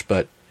and such,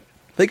 but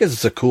I think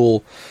it's a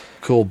cool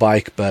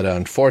bike, but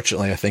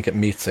unfortunately I think it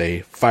meets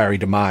a fiery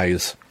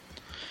demise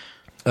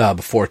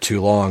before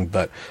too long.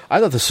 But I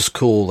thought this was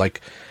cool.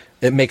 Like,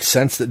 it makes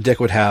sense that Dick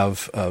would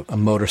have a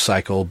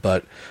motorcycle,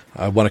 but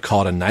I want to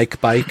call it a Nike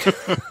bike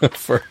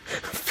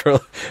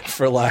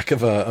for lack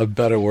of a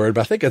better word.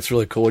 But I think it's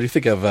really cool. What do you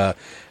think of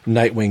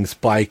Nightwing's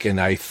bike? And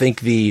I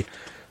think the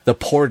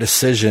poor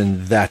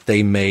decision that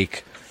they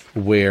make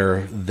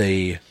where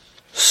they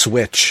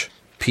switch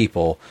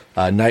people.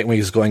 Nightwing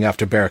is going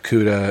after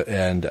Barracuda,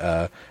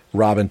 and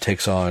Robin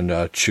takes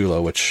on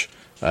Chulo, which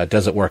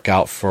doesn't work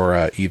out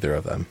for either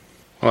of them.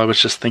 Well, I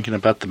was just thinking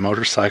about the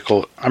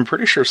motorcycle. I'm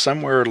pretty sure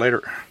somewhere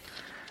later,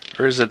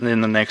 or is it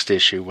in the next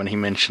issue, when he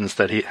mentions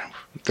that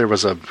there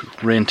was a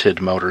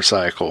rented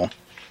motorcycle.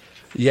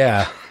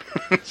 Yeah.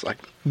 It's like,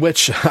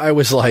 which I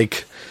was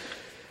like,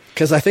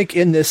 because I think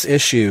in this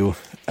issue,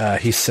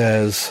 he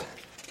says,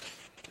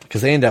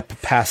 because they end up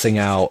passing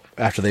out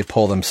after they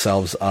pull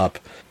themselves up.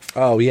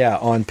 Oh, yeah,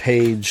 on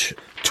page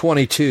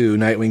 22,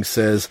 Nightwing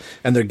says,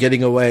 and they're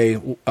getting away,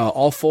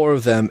 all four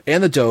of them,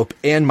 and the dope,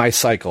 and my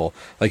cycle.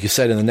 Like you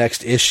said, in the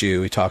next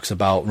issue, he talks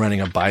about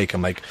renting a bike.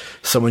 I'm like,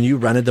 so when you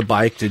rented the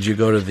bike, did you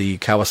go to the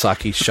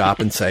Kawasaki shop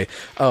and say,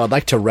 oh, I'd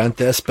like to rent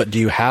this, but do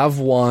you have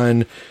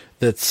one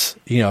that's,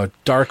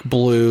 dark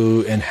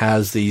blue and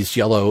has these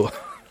yellow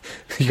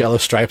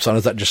stripes on?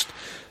 Is that just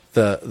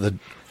the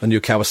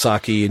new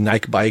Kawasaki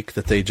Nike bike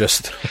that they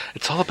just...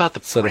 It's all about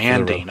the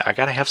branding. I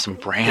got to have some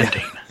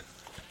branding.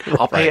 Yeah.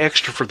 I'll pay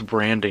extra for the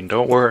branding.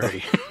 Don't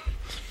worry.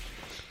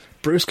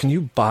 Bruce, can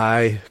you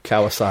buy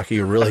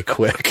Kawasaki really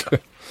quick?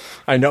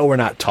 I know we're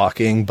not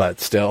talking,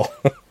 but still.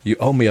 You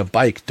owe me a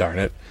bike, darn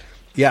it.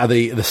 Yeah,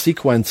 the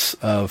sequence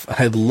of...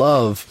 I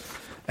love...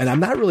 And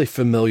I'm not really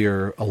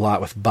familiar a lot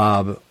with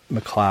Bob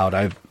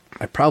McLeod.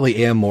 I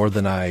probably am more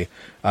than I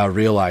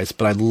realize,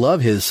 but I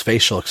love his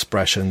facial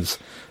expressions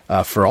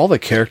for all the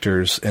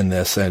characters in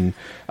this. And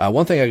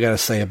one thing I got to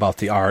say about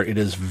the art, it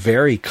is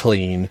very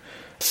clean.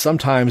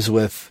 Sometimes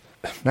with,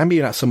 maybe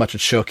not so much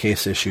at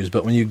showcase issues,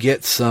 but when you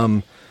get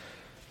some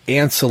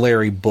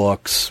ancillary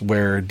books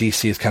where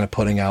DC is kind of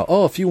putting out,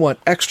 if you want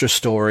extra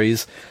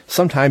stories,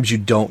 sometimes you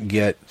don't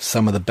get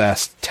some of the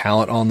best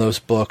talent on those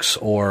books,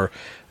 or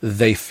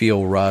they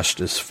feel rushed.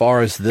 As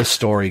far as this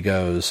story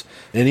goes,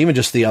 and even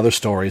just the other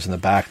stories in the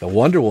back, the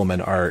Wonder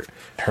Woman art,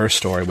 her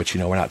story, which,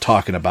 we're not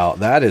talking about,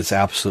 that is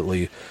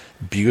absolutely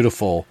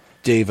beautiful.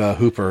 Dave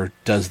Hooper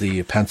does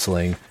the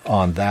penciling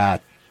on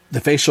that. The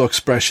facial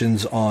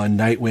expressions on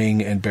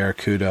Nightwing and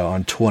Barracuda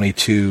on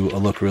 22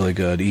 look really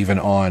good, even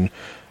on,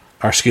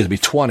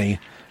 20,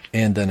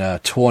 and then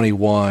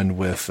 21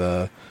 with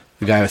the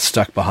guy that's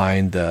stuck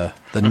behind the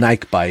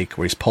Nike bike,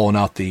 where he's pulling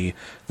out the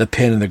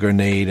pin and the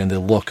grenade, and the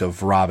look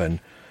of Robin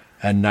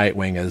and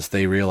Nightwing as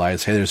they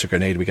realize, hey, there's a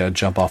grenade, we got to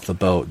jump off the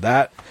boat.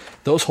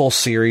 Those whole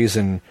series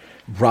and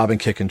Robin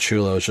kicking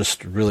Chulo is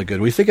just really good.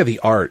 What do you think of the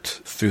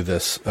art through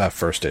this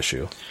first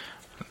issue?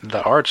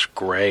 The art's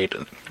great.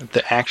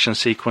 The action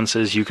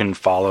sequences you can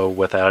follow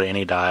without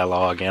any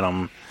dialogue in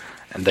them,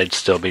 and they'd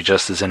still be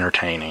just as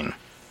entertaining.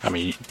 I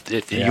mean,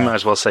 you might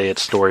as well say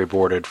it's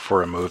storyboarded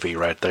for a movie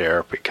right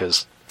there,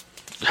 because,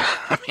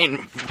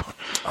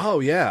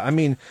 Oh,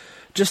 yeah.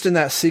 Just in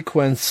that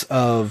sequence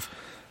of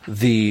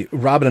the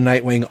Robin and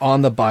Nightwing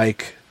on the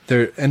bike,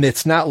 and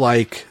it's not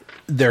like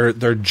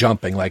they're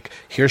jumping. Like,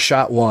 here's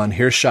shot 1,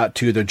 here's shot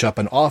 2, they're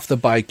jumping off the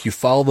bike, you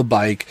follow the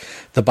bike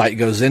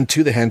goes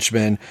into the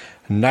henchman,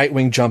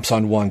 Nightwing jumps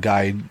on one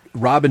guy,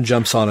 Robin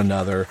jumps on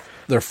another,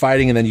 they're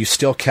fighting, and then you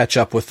still catch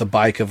up with the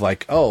bike of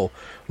like, oh,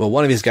 well,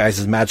 one of these guys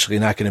is magically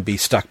not going to be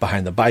stuck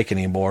behind the bike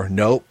anymore.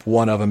 Nope,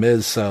 one of them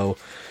is. So,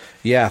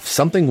 yeah, if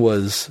something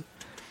was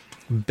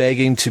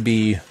begging to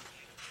be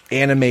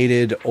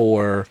animated,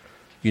 or,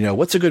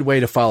 what's a good way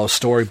to follow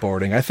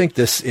storyboarding? I think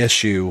this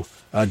issue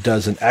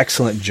does an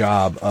excellent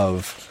job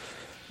of,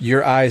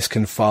 your eyes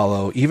can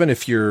follow, even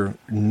if you're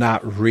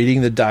not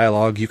reading the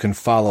dialogue, you can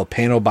follow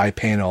panel by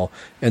panel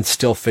and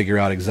still figure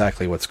out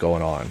exactly what's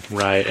going on.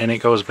 Right, and it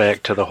goes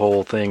back to the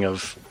whole thing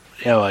of,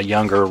 a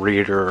younger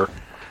reader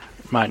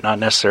might not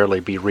necessarily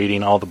be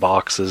reading all the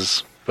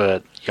boxes,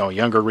 but,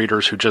 younger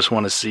readers who just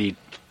want to see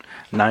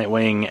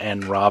Nightwing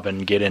and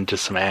Robin get into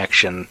some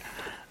action,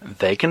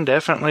 they can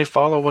definitely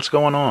follow what's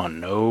going on.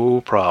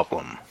 No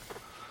problem.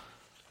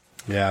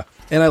 Yeah.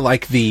 And I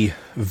like the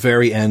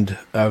very end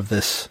of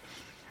this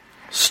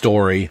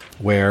story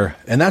where,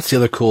 and that's the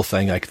other cool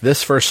thing, like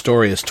this first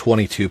story is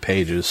 22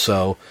 pages,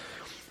 so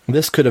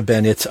this could have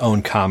been its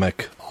own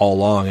comic all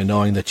along, and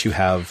knowing that you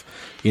have,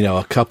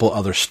 a couple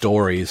other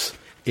stories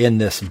in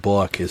this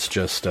book is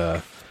just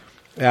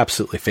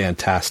absolutely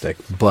fantastic.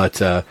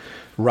 But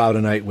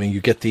Robin and Nightwing, you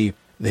get they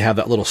have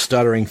that little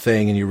stuttering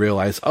thing, and you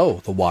realize,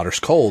 oh, the water's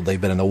cold. They've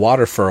been in the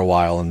water for a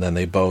while, and then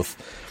they both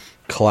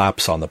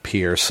collapse on the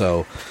pier.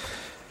 So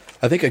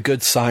I think a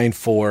good sign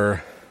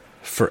for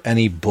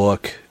any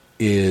book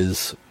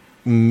is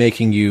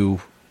making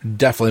you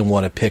definitely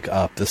want to pick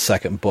up the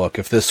second book.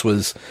 If this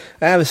was,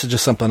 this is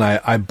just something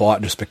I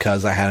bought just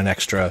because I had an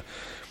extra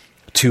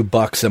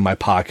 $2 in my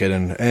pocket,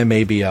 and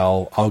maybe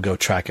I'll go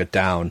track it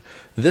down.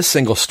 This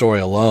single story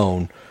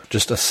alone,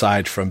 just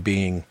aside from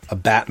being a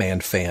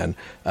Batman fan,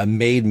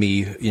 made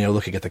me,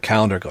 looking at the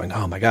calendar going,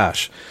 oh my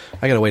gosh,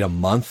 I got to wait a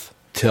month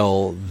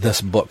till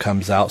this book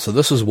comes out. So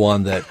this is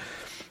one that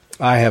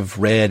I have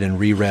read and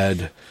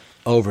reread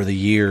over the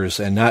years,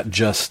 and not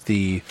just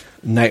the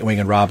Nightwing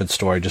and Robin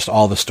story, just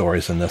all the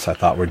stories in this I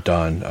thought were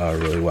done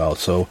really well.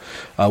 So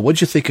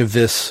what'd you think of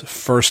this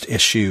first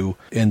issue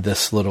in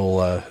this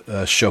little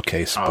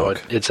showcase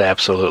book? It's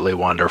absolutely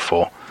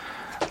wonderful.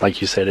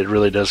 Like you said, it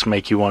really does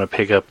make you want to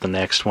pick up the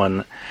next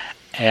one.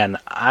 And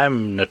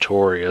I'm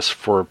notorious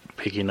for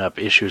picking up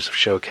issues of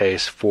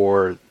Showcase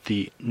for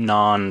the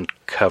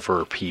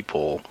non-cover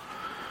people.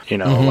 You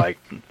know, like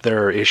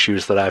there are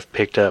issues that I've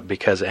picked up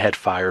because it had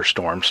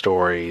Firestorm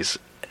stories.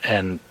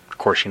 And, of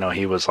course, you know,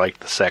 he was like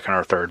the second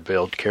or third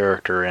build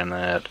character in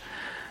it.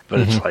 But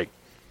it's like,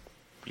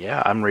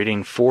 yeah, I'm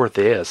reading for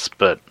this,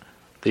 but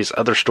these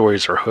other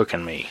stories are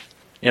hooking me.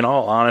 In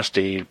all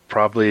honesty,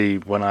 probably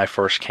when I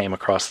first came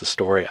across the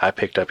story, I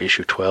picked up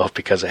issue 12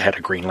 because it had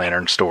a Green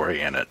Lantern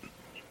story in it.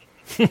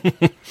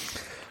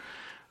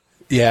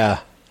 Yeah.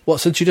 Well,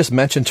 since you just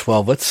mentioned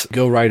 12, let's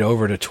go right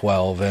over to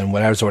 12 and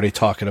when I was already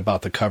talking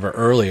about the cover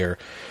earlier.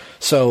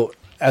 So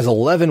as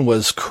 11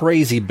 was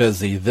crazy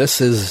busy,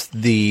 this is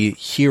the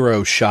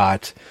hero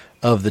shot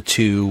of the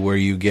two where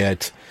you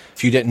get,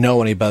 if you didn't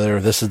know any better,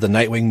 this is the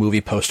Nightwing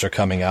movie poster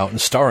coming out and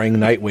starring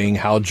Nightwing,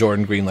 Hal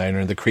Jordan, Green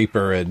Lantern, the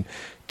Creeper, and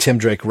Tim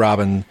Drake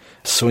Robin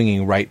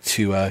swinging right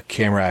to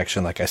camera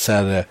action. Like I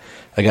said,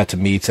 I got to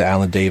meet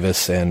Alan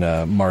Davis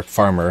and Mark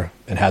Farmer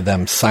and had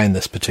them sign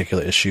this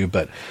particular issue.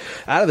 But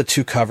out of the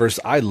two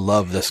covers, I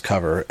love this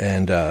cover.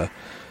 And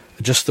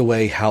just the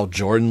way Hal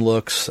Jordan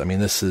looks. I mean,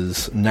 this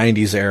is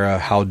 90s era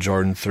Hal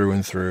Jordan through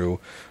and through.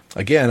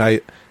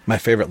 Again, my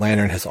favorite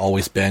Lantern has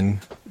always been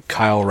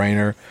Kyle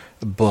Rayner.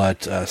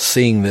 But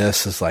seeing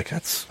this is like,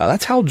 that's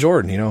Hal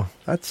Jordan, you know.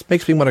 That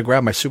makes me want to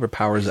grab my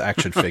Superpowers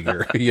action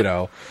figure, you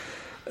know.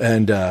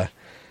 And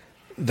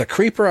the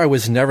Creeper I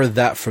was never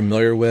that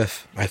familiar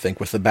with, I think,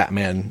 with the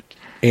Batman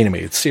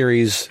animated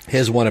series,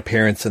 his one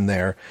appearance in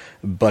there.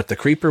 But the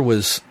Creeper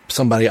was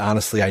somebody,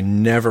 honestly, I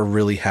never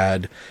really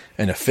had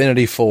an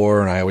affinity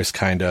for, and I always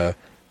kind of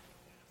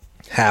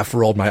half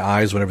rolled my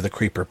eyes whenever the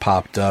Creeper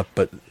popped up.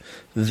 But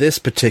this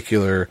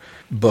particular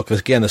book,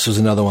 again, this was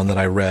another one that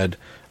I read,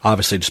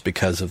 obviously just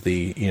because of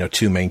the, you know,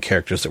 two main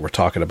characters that we're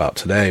talking about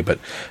today. But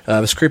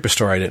this Creeper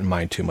story I didn't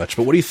mind too much.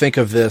 But what do you think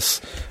of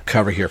this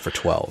cover here for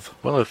 12?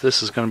 Well, if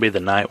this is going to be the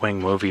Nightwing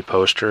movie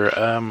poster,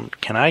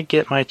 can I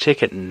get my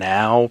ticket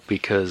now?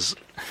 Because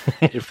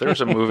if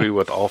there's a movie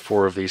with all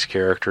four of these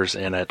characters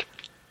in it,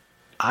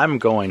 I'm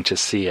going to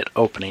see it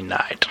opening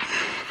night.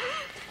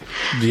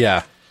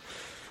 Yeah.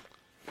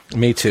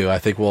 Me too. I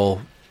think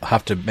we'll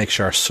have to make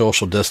sure our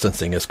social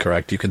distancing is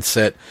correct. You can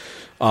sit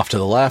off to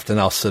the left, and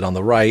I'll sit on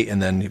the right, and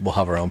then we'll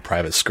have our own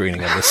private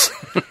screening of this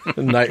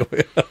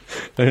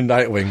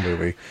Nightwing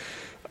movie.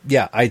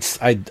 Yeah, I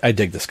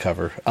dig this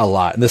cover a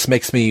lot, and this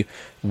makes me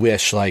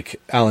wish like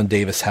Alan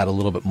Davis had a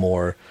little bit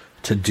more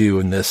to do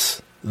in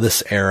this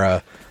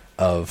era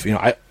of, you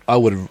know, I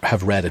would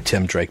have read a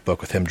Tim Drake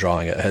book with him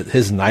drawing it.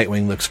 His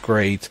Nightwing looks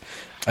great.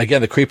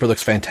 Again, the Creeper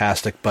looks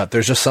fantastic, but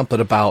there's just something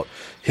about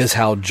his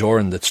Hal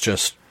Jordan that's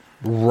just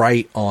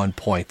right on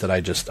point that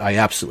I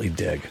absolutely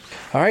dig.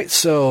 All right,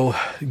 so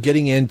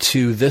getting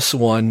into this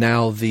one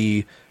now,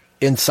 the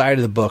inside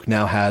of the book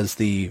now has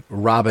the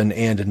Robin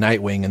and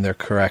Nightwing in their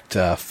correct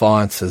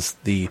fonts, as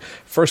the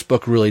first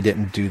book really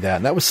didn't do that.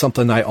 And that was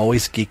something I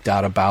always geeked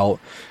out about,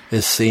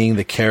 is seeing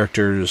the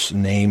characters'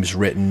 names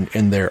written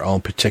in their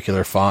own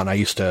particular font. I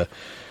used to,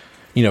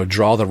 you know,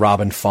 draw the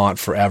Robin font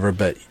forever,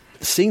 but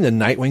seeing the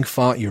Nightwing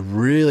font, you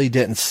really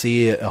didn't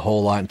see it a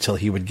whole lot until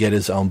he would get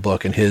his own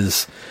book, and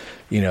his,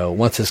 you know,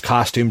 once his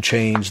costume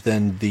changed,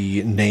 then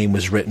the name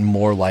was written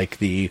more like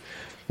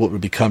what would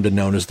become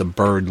known as the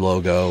Bird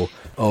logo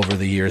over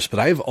the years. But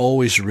I've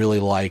always really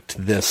liked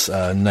this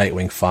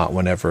Nightwing font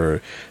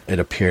whenever it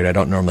appeared. I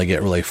don't normally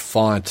get really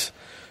font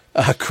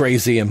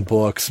crazy in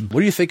books.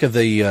 What do you think of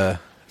the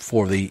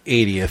for the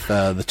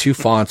 80th, the two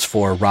fonts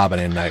for Robin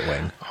and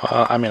Nightwing?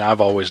 I mean,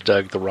 I've always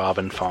dug the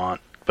Robin font,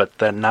 but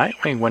the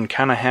Nightwing one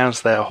kind of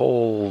has that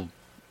whole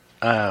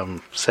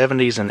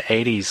 70s and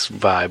 80s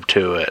vibe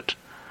to it.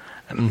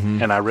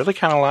 And I really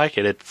kind of like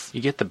it.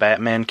 You get the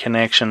Batman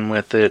connection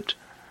with it,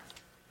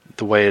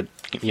 the way it,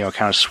 you know,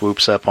 kind of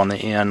swoops up on the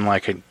end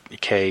like a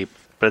cape.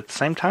 But at the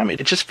same time,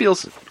 it just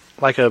feels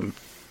like an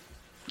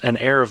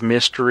air of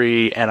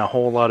mystery and a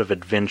whole lot of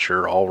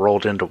adventure all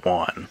rolled into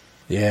one.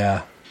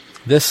 Yeah.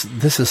 This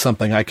is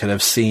something I could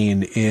have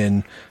seen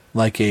in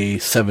like a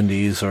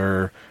 70s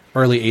or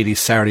early 80s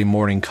Saturday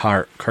morning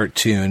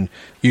cartoon.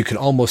 You could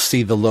almost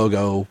see the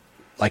logo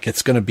like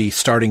it's going to be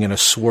starting in a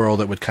swirl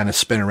that would kind of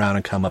spin around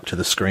and come up to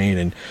the screen.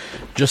 And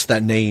just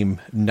that name,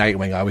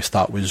 Nightwing, I always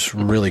thought was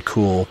really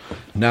cool.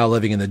 Now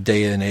living in the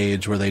day and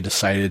age where they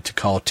decided to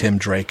call Tim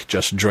Drake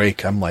just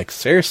Drake, I'm like,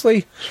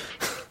 seriously?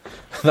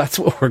 That's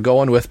what we're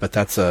going with, but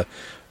that's a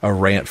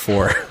rant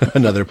for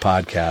another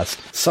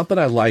podcast. Something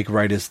I like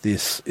right as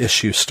this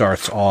issue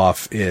starts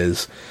off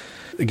is,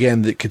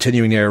 again, the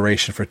continuing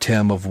narration for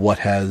Tim of what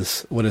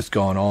has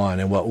gone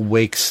on and what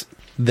wakes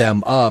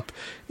them up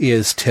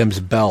is Tim's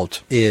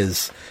belt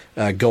is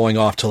going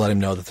off to let him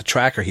know that the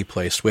tracker he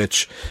placed,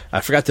 which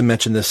I forgot to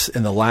mention this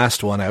in the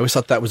last one. I always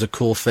thought that was a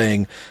cool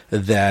thing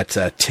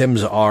that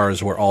Tim's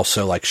R's were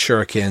also like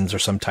shurikens or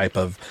some type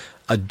of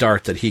a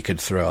dart that he could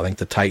throw. I think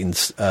the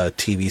Titans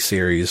TV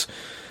series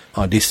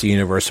on DC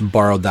Universe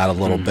borrowed that a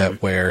little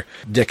bit, where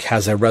Dick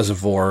has a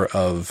reservoir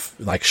of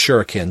like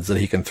shurikens that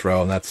he can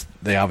throw, and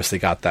they obviously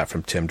got that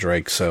from Tim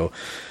Drake. So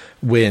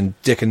when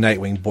Dick and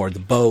Nightwing board the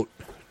boat,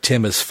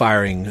 Tim is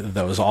firing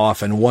those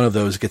off, and one of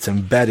those gets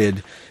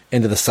embedded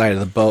into the side of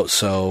the boat.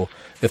 So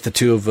if the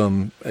two of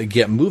them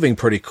get moving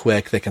pretty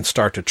quick, they can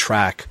start to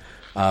track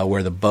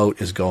where the boat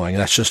is going.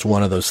 And that's just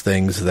one of those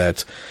things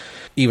that,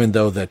 even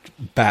though that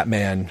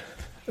Batman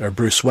or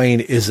Bruce Wayne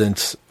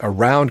isn't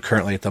around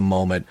currently at the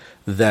moment,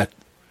 that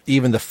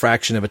even the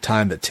fraction of a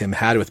time that Tim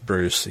had with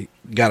Bruce, he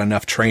got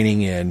enough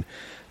training in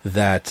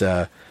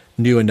that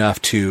knew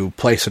enough to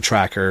place a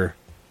tracker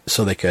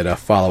so they could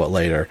follow it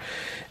later.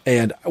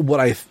 And what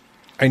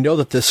I know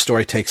that this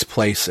story takes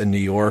place in New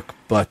York,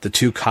 but the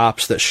two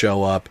cops that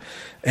show up,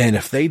 and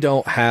if they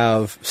don't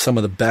have some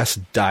of the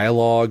best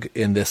dialogue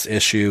in this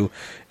issue,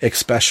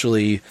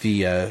 especially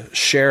the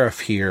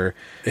sheriff here,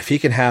 if he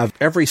can have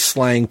every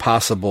slang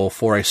possible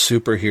for a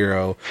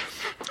superhero,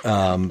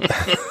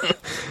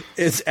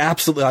 it's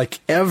absolutely like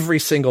every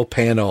single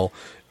panel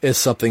is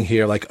something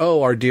here like,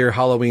 oh, our dear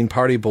Halloween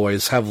party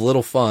boys have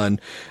little fun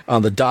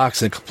on the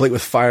docks and complete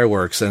with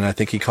fireworks. And I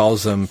think he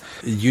calls them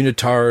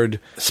unitard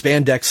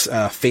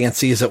spandex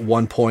fancies at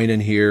one point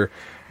in here.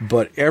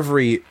 But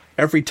every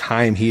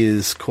time he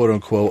is quote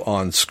unquote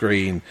on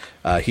screen,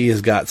 he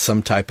has got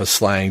some type of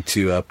slang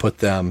to put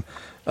them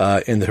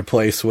in their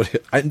place.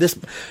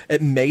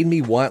 It made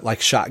me want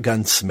like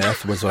Shotgun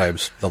Smith was what I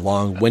was the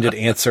long-winded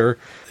answer.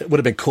 It would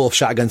have been cool if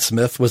Shotgun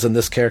Smith was in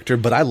this character,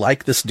 but I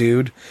like this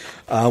dude.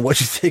 What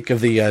do you think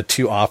of the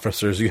two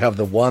officers? You have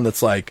the one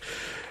that's like,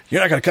 you're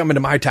not going to come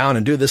into my town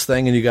and do this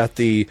thing, and you got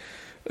the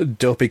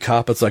dopey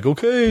cop that's like,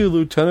 okay,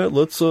 Lieutenant,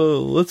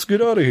 let's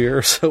get out of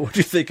here. So what do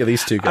you think of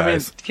these two guys? I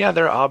mean, yeah,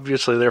 they're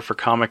obviously there for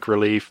comic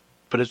relief,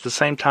 but at the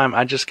same time,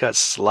 I just got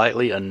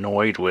slightly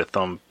annoyed with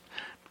them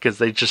because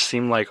they just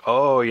seem like,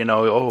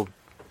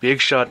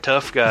 big shot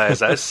tough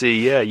guys. I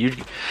see. Yeah,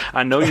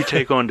 I know you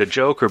take on the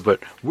Joker,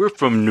 but we're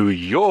from New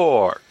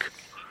York.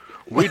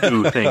 We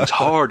do things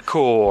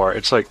hardcore.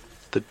 It's like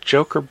the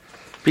Joker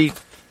beat,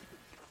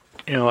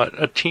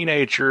 a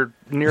teenager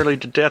nearly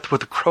to death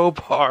with a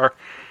crowbar.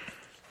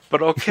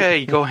 But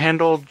okay, go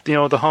handle,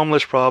 the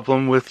homeless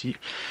problem with,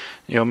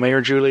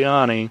 Mayor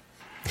Giuliani.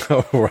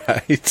 Oh,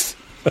 right.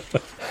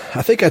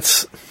 I think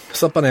that's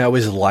something I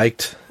always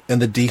liked in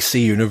the DC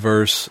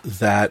universe,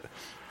 that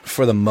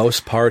for the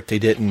most part they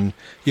didn't.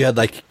 You had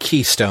like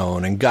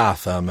Keystone and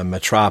Gotham and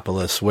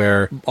Metropolis,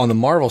 where on the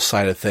Marvel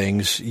side of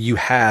things you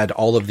had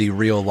all of the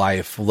real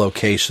life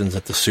locations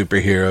that the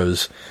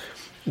superheroes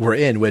were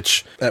in,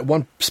 which at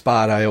one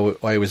spot I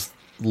always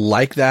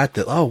like that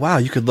oh wow,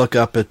 you could look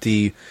up at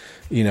the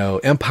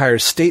Empire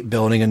State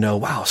Building and know,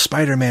 wow,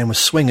 Spider-Man was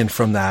swinging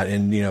from that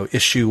in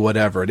issue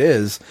whatever it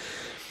is.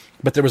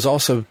 But there was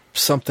also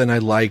something I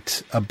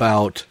liked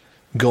about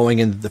going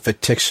into the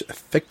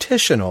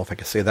fictional, if I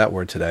can say that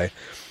word today,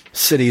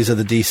 cities of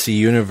the DC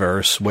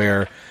universe,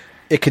 where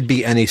it could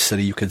be any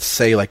city. You could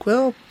say like,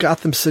 well,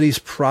 Gotham City's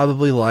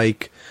probably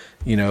like,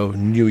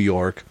 New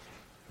York.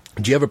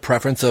 Do you have a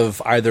preference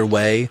of either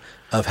way,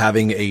 of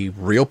having a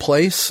real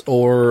place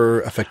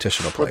or a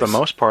fictional place? For the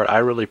most part, I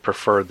really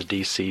prefer the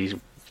DC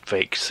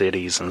fake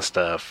cities and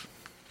stuff.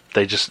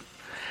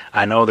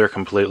 I know they're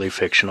completely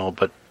fictional,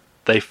 but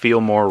they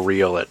feel more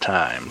real at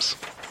times.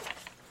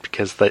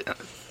 Because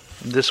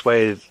this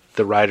way,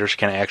 the writers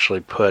can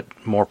actually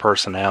put more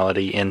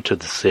personality into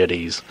the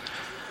cities.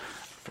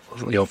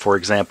 For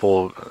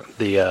example,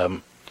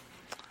 the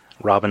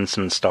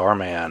Robinson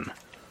Starman,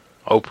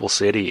 Opal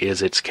City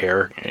is its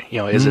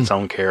its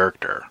own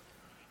character.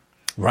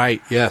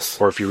 Right, yes.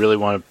 Or if you really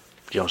want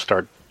to,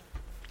 start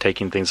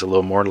taking things a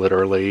little more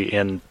literally,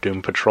 in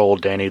Doom Patrol,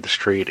 Danny the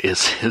Street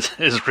is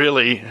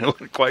really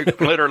quite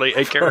literally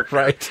a character.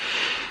 Right.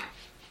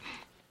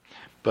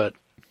 But,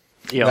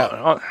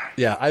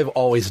 I've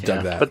always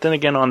dug that. But then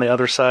again, on the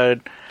other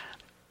side,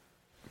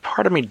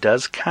 part of me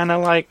does kind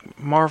of like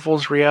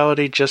Marvel's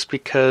reality, just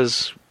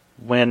because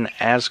when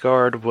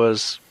Asgard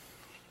was,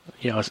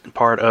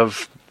 part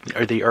of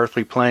the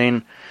earthly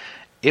plane,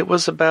 it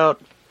was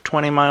about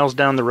 20 miles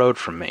down the road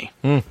from me.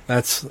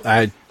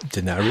 I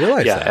did not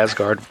realize that. Yeah,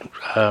 Asgard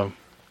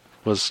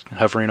was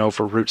hovering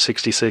over Route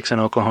 66 in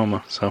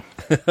Oklahoma. So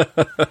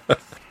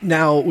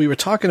now, we were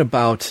talking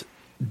about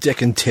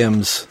Dick and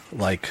Tim's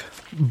like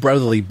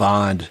brotherly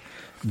bond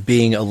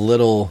being a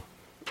little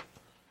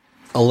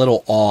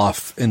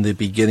off in the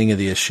beginning of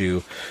the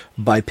issue.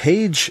 By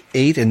page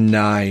 8 and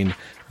 9,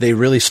 they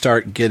really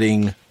start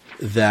getting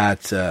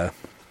that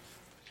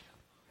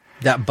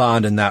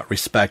bond in that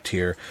respect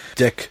here.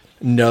 Dick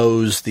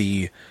knows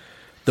the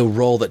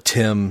role that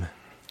Tim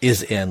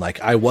is in.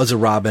 Like, I was a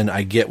Robin,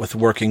 I get with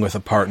working with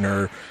a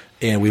partner,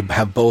 and we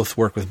have both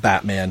worked with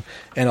Batman.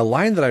 And a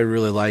line that I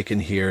really like in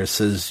here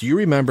says, "You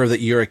remember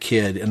that you're a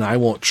kid, and I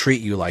won't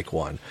treat you like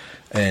one."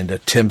 And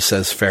Tim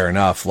says, "Fair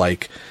enough.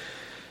 Like,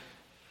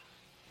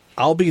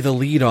 I'll be the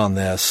lead on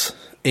this,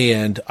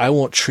 and I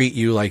won't treat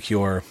you like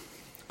you're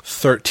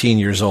 13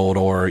 years old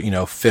or,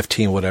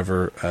 15,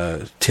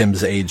 whatever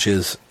Tim's age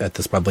is at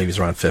this. I believe he's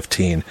around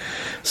 15.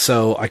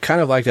 So I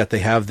kind of like that they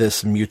have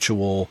this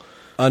mutual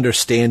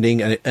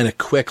understanding and a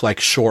quick, like,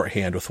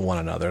 shorthand with one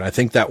another. And I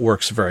think that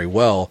works very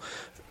well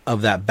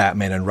of that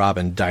Batman and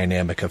Robin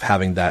dynamic of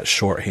having that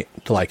shorthand,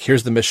 like,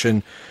 here's the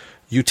mission,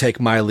 you take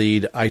my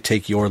lead, I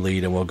take your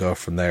lead, and we'll go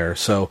from there.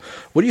 So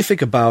what do you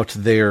think about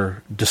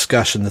their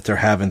discussion that they're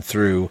having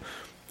through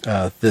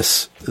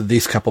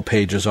these couple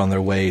pages on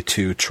their way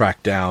to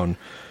track down,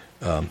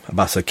 about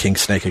to say King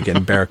Snake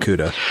again,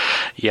 Barracuda?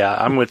 Yeah,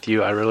 I'm with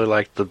you. I really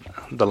like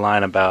the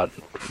line about,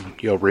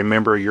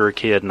 remember you're a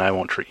kid and I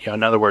won't treat you.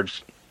 In other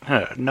words,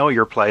 know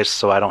your place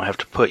so I don't have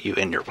to put you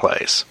in your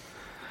place.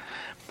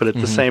 But at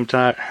the same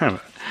time,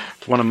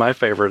 it's one of my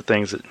favorite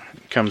things that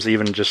comes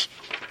even just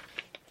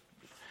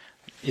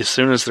as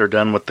soon as they're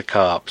done with the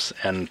cops,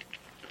 and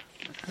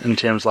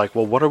Tim's like,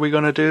 well, what are we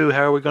going to do?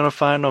 How are we going to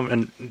find them?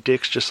 And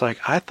Dick's just like,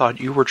 I thought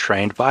you were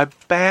trained by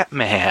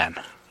Batman.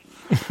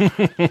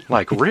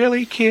 Like,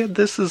 really, kid?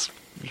 This is,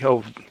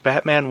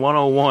 Batman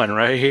 101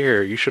 right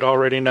here. You should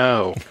already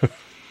know.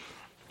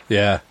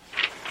 Yeah.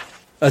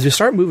 As we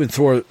start moving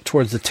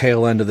towards the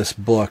tail end of this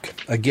book,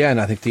 again,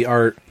 I think the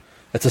art,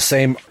 it's the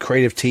same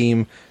creative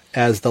team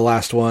as the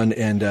last one,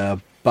 and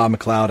Bob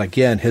McLeod,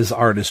 again, his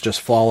art is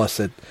just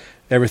flawless.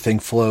 Everything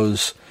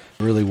flows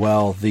really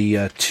well.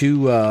 The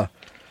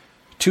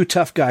two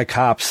tough guy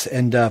cops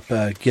end up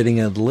getting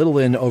a little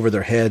in over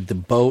their head. The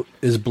boat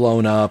is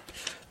blown up.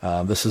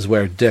 This is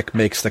where Dick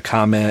makes the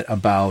comment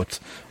about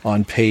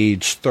on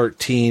page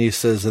 13. He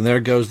says, and there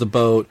goes the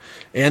boat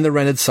and the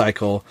rented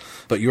cycle.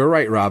 But you're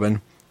right,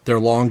 Robin. They're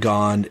long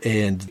gone,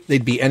 and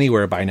they'd be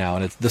anywhere by now.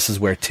 And this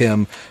is where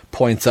Tim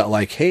points out,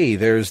 like, hey,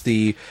 there's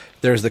the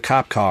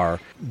cop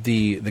car.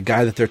 The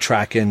guy that they're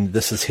tracking,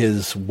 this is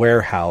his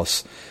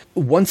warehouse.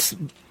 Once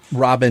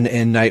Robin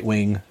and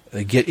Nightwing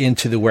get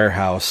into the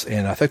warehouse,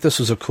 and I think this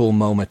was a cool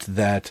moment,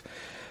 that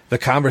the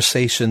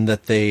conversation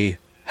that they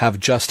have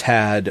just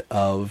had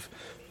of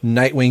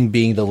Nightwing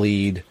being the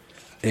lead,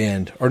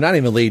 or not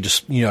even the lead,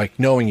 just, like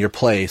knowing your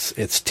place.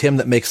 It's Tim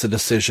that makes the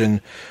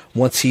decision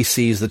once he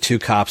sees the two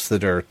cops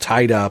that are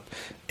tied up,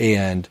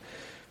 and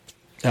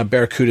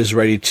Barracuda's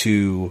ready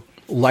to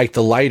light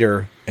the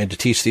lighter and to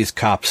teach these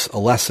cops a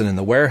lesson in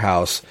the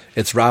warehouse.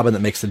 It's Robin that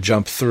makes the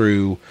jump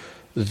through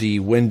the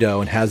window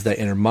and has that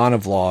inner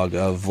monologue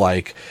of,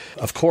 like,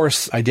 of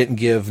course I didn't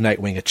give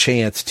Nightwing a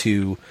chance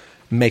to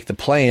make the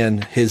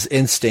plan. His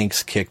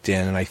instincts kicked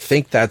in. And I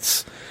think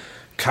that's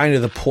kind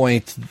of the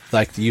point,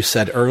 like you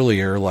said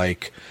earlier,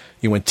 like,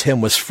 when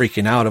Tim was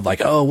freaking out of,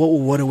 like, oh,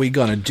 what are we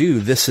going to do?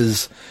 This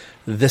is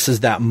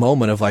that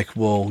moment of, like,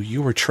 well,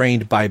 you were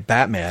trained by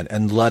Batman,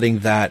 and letting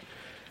that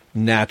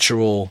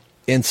natural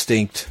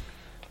instinct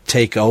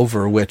take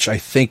over, which I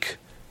think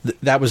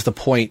that was the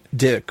point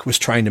Dick was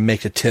trying to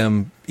make to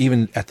Tim,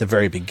 even at the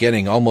very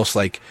beginning, almost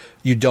like,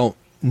 you don't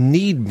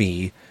need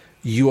me.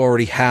 You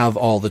already have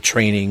all the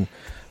training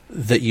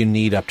that you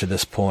need up to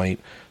this point.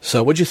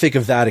 So what'd you think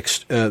of that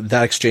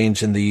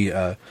exchange and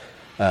the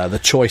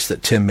choice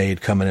that Tim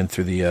made coming in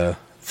through the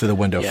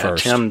window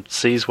first? Tim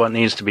sees what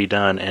needs to be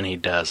done, and he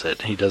does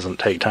it. He doesn't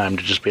take time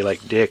to just be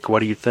like, Dick, what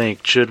do you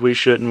think? Should we,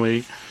 shouldn't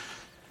we?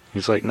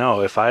 He's like, no,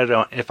 if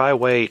I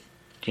wait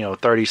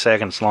 30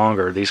 seconds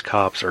longer, these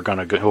cops are going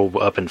to go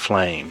up in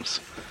flames.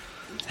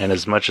 And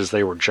as much as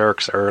they were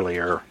jerks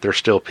earlier, they're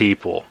still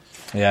people.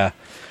 Yeah.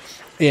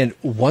 And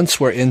once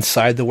we're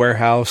inside the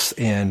warehouse,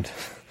 and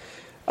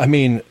I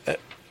mean,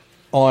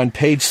 on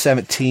page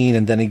 17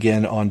 and then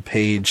again on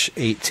page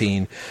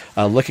 18,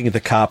 looking at the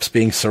cops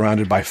being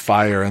surrounded by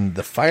fire, and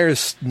the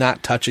fire's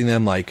not touching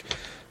them. Like,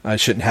 I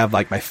shouldn't have,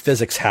 like, my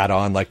physics hat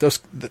on. Like,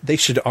 they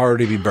should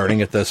already be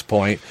burning at this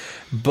point.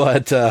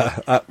 But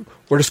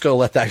we're just going to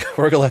let that.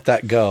 We're going to let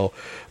that go.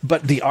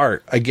 But the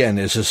art, again,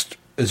 is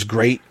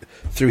great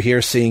through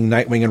here. Seeing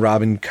Nightwing and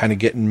Robin kind of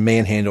getting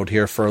manhandled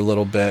here for a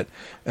little bit,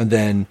 and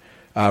then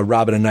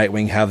Robin and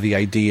Nightwing have the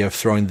idea of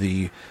throwing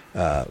the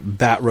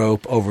bat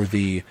rope over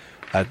the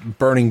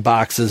burning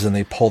boxes, and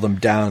they pull them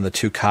down. And the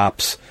two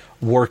cops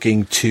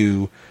working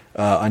to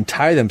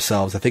untie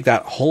themselves. I think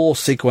that whole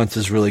sequence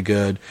is really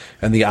good,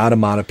 and the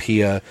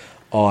onomatopoeia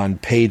on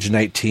page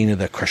 19 of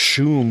the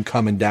Krashoom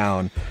coming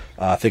down,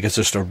 I think it's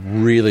just a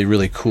really,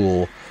 really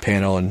cool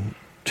panel, and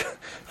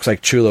looks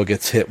like Chulo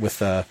gets hit with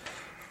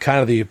kind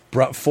of the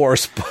brunt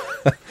force,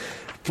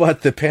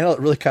 but the panel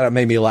that really kind of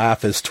made me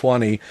laugh is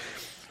 20.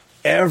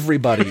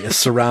 Everybody is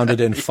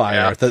surrounded in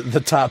fire. Yeah. The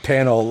top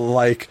panel,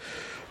 like,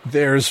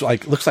 there's,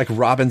 like, looks like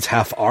Robin's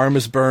half arm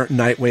is burnt,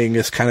 Nightwing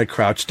is kind of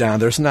crouched down.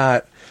 There's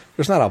not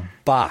a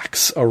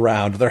box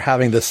around. They're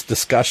having this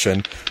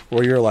discussion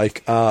where you're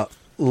like,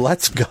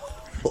 let's go.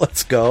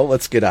 let's go.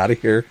 Let's get out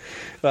of here.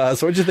 So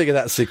what did you think of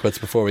that sequence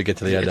before we get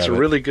to the end of it? It's a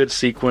really good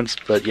sequence,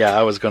 but yeah,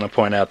 I was going to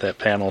point out that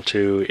panel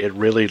too. It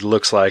really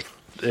looks like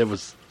it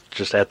was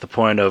just at the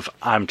point of,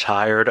 I'm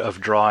tired of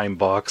drawing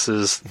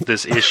boxes.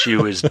 This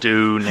issue is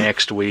due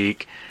next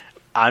week.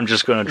 I'm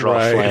just going to draw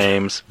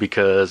flames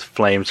because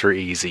flames are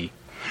easy.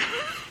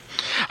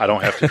 I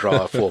don't have to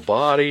draw a full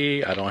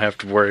body. I don't have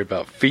to worry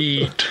about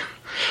feet.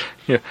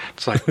 Yeah,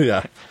 it's like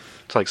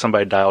it's like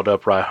somebody dialed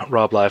up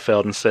Rob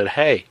Liefeld and said,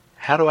 "Hey,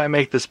 how do I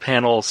make this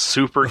panel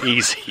super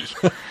easy?"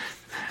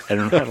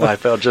 And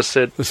Liefeld just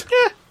said,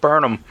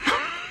 "Burn them."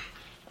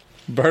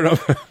 Burn them.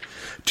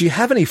 Do you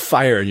have any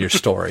fire in your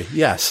story?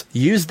 Yes,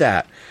 use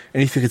that.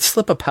 And if you could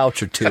slip a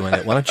pouch or two in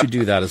it, why don't you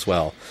do that as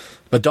well?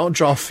 But don't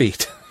draw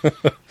feet.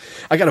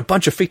 I got a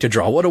bunch of feet to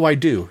draw. What do I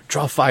do?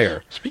 Draw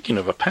fire. Speaking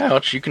of a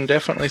pouch, you can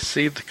definitely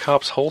see the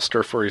cop's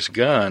holster for his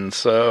gun.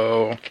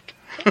 So,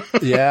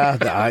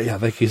 I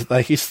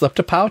think he slipped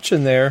a pouch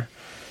in there.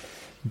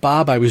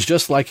 Bob, I was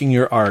just liking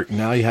your art.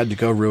 Now you had to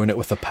go ruin it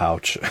with a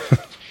pouch.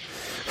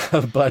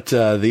 But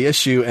the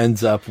issue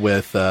ends up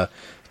with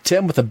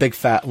Tim with a big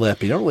fat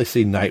lip. You don't really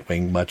see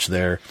Nightwing much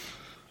there,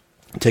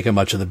 taking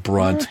much of the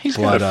brunt.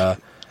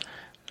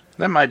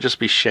 That might just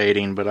be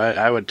shading, but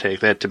I would take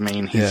that to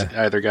mean he's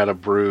either got a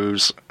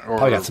bruise or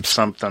got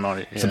something on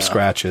it. Some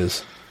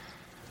scratches.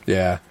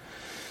 Yeah.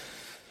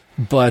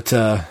 But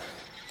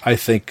I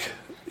think,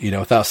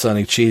 without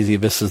sounding cheesy,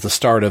 this is the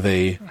start of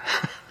a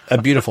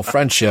beautiful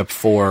friendship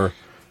for...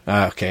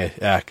 I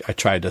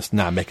tried to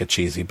not make it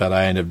cheesy, but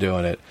I ended up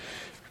doing it.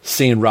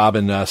 Seeing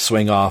Robin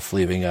swing off,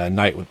 leaving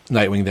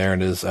Nightwing there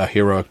in his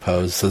heroic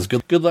pose. Says,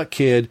 good luck,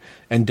 kid,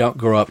 and don't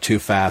grow up too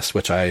fast,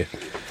 which I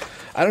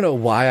don't know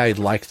why I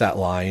like that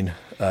line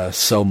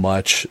so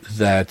much,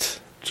 that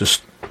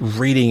just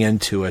reading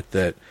into it,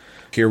 that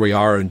here we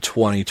are in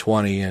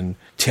 2020 and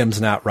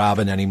Tim's not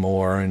Robin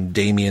anymore and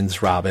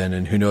Damian's Robin,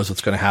 and who knows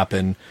what's going to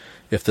happen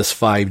if this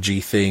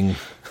 5G thing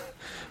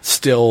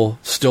still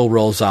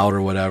rolls out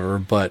or whatever.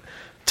 But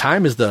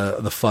time is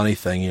the funny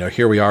thing.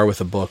 Here we are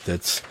with a book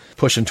that's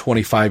pushing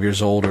 25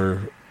 years old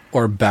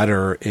or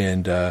better,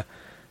 and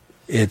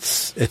it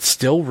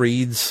still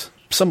reads...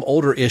 Some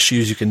older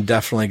issues you can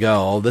definitely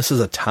go, this is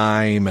a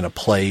time and a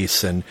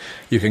place, and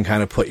you can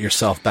kind of put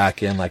yourself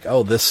back in like,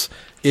 this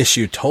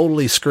issue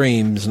totally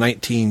screams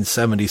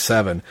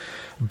 1977.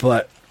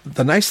 But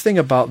the nice thing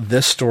about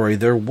this story,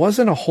 there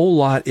wasn't a whole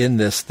lot in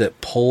this that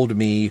pulled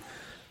me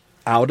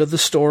out of the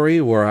story,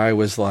 where I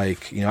was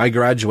like, I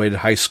graduated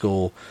high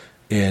school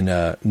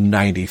in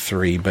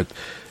 93, but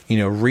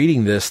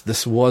reading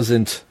this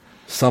wasn't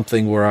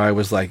something where I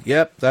was like,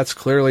 yep, that's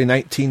clearly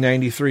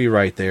 1993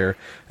 right there,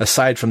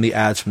 aside from the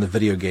ads from the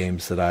video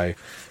games that I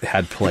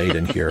had played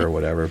in here or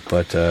whatever.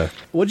 But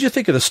what did you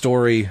think of the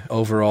story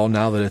overall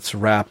now that it's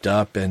wrapped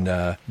up, and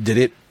did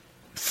it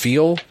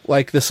feel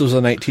like this was a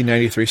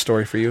 1993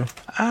 story for you?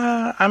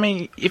 I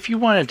mean, if you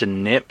wanted to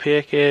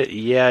nitpick it,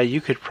 yeah,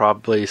 you could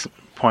probably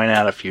point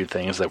out a few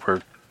things that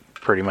were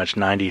pretty much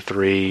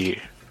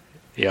 93,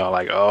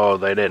 like,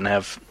 they didn't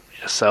have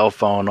a cell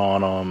phone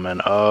on them,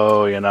 and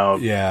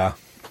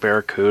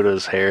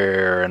Barracuda's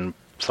hair and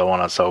so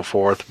on and so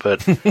forth.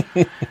 But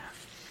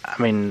I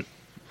mean,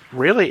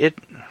 really,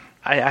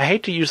 I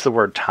hate to use the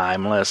word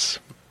timeless,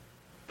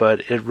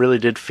 but it really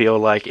did feel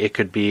like it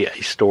could be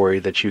a story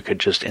that you could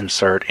just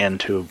insert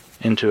into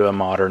a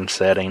modern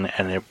setting,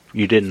 and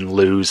you didn't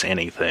lose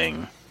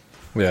anything.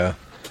 Yeah,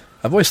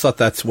 I've always thought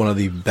that's one of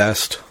the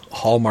best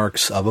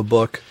hallmarks of a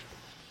book,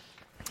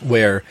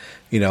 where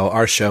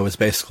our show is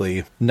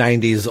basically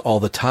 90s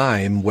all the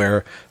time,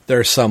 where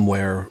there's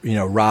somewhere,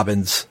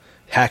 Robin's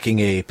hacking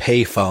a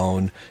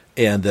payphone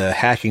and the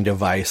hacking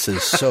device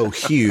is so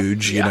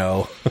huge,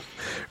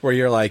 where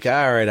you're like,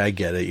 all right, I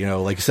get it.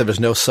 Like you said,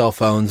 there's no cell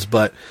phones,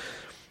 but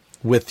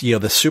with, the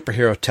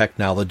superhero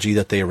technology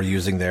that they were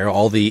using there,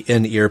 all the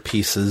in-ear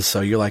pieces.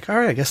 So you're like, all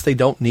right, I guess they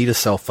don't need a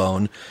cell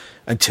phone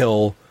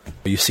until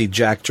you see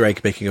Jack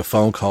Drake making a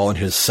phone call on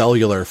his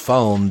cellular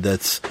phone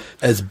that's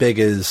as big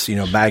as,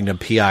 Magnum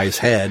P.I.'s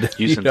head.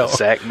 Using the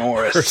Zach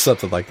Morris. Or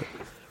something like that.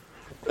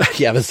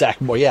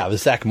 the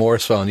Zach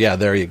Morris phone. Yeah,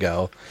 there you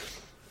go.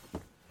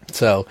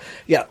 So,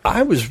 yeah,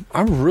 I'm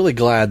really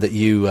glad that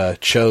you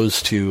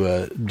chose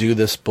to do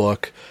this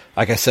book.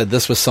 Like I said,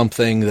 this was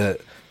something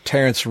that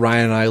Terrence,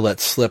 Ryan, and I let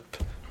slip,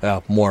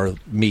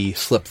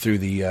 slip through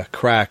the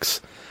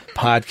cracks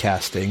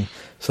podcasting.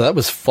 So that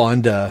was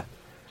fun to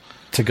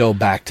go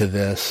back to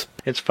this.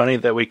 It's funny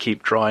that we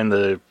keep drawing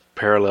the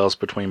parallels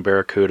between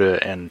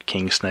Barracuda and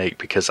King Snake,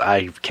 because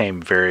I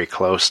came very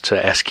close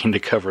to asking to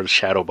cover the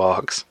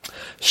Shadowbox.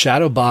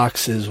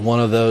 Shadowbox is one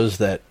of those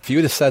that, if you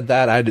would have said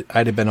that,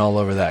 I'd have been all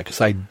over that,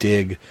 because I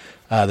dig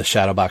the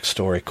Shadowbox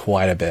story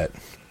quite a bit.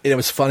 And it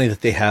was funny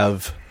that they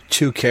have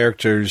two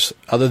characters,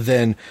 other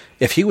than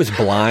if he was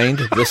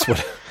blind,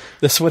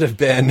 this would have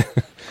been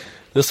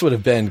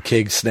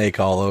King Snake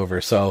all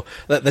over. So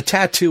the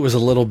tattoo was a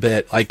little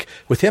bit like,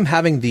 with him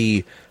having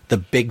the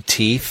big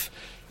teeth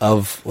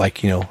of,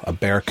 like, a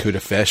barracuda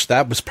fish,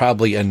 that was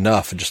probably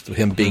enough, just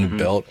him being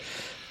built.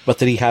 but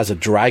that he has a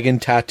dragon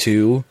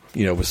tattoo,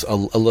 was a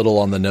little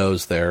on the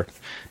nose there.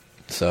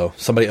 So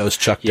somebody owes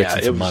Chuck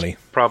Dixon some money.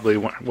 Probably,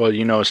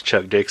 as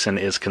Chuck Dixon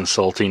is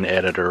consulting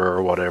editor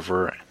or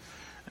whatever.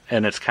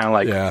 And it's kind of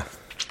like,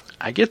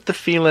 I get the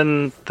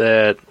feeling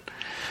that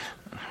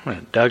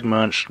Doug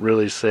Munch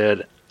really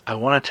said, I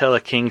want to tell a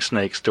King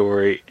Snake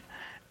story.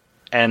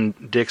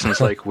 And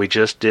Dixon's like, we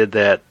just did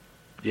that,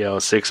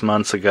 6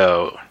 months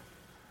ago.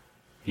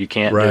 You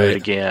can't do it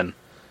again.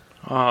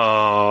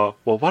 Oh,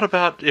 well, what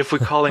about if we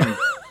call him,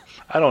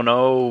 I don't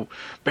know,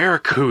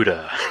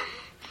 Barracuda?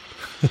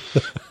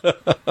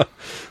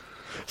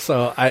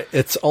 So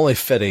it's only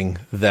fitting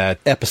that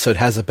episode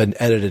hasn't been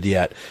edited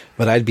yet,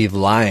 but I'd be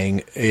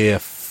lying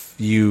if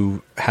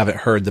you haven't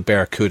heard the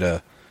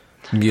Barracuda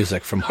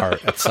music from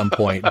Heart at some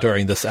point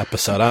during this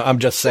episode. I'm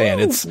just saying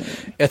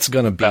it's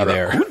going to be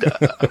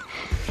Barracuda.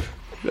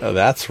 There.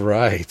 That's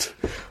right.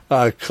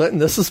 Clinton,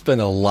 this has been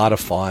a lot of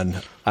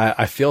fun.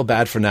 I feel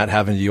bad for not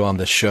having you on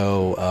the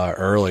show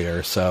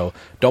earlier, so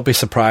don't be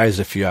surprised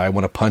if I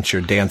want to punch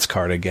your dance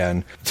card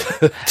again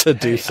to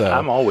do so.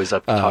 I'm always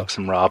up to talk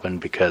some Robin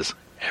because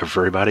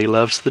everybody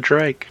loves the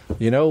Drake.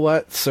 You know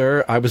what,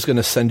 sir? I was going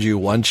to send you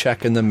 1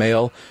 check in the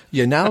mail.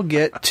 You now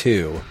get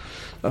 2,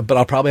 but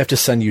I'll probably have to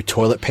send you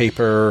toilet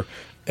paper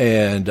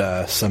and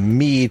some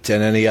meat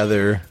and any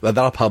other.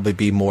 That'll probably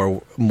be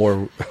more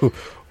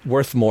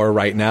worth more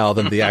right now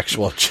than the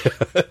actual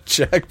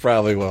check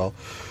probably will.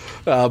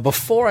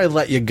 Before I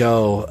let you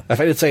go,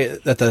 if I did say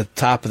at the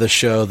top of the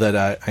show that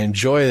I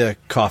enjoy the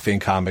Coffee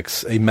and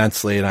Comics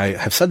immensely, and I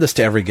have said this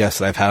to every guest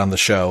that I've had on the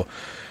show,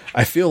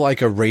 I feel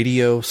like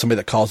somebody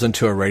that calls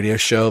into a radio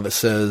show that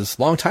says,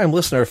 long-time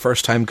listener,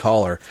 first-time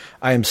caller.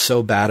 I am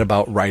so bad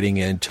about writing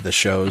into the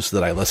shows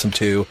that I listen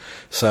to.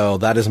 So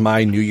that is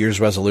my New Year's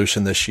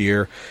resolution this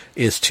year,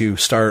 is to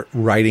start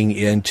writing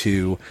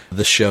into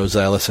the shows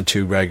that I listen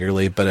to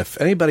regularly. But if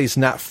anybody's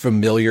not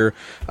familiar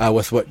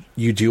with what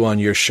you do on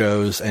your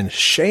shows, and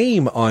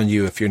shame on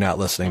you if you're not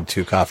listening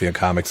to Coffee and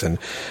Comics and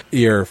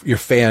your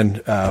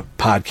fan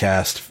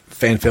podcast,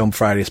 Fan Film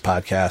Fridays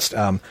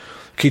podcast,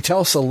 can you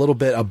tell us a little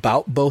bit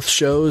about both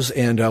shows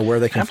and where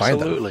they can find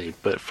them? Absolutely.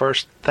 But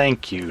first,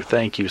 thank you,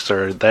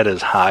 sir. That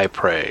is high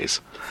praise.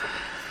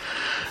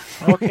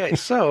 Okay,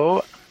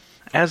 so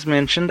as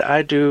mentioned,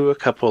 I do a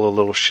couple of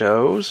little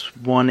shows.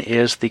 One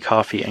is the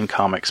Coffee and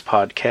Comics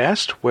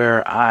podcast,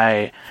 where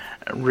I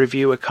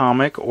review a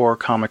comic or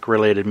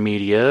comic-related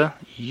media,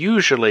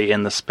 usually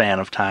in the span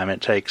of time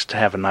it takes to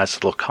have a nice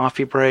little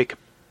coffee break.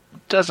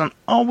 Doesn't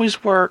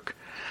always work,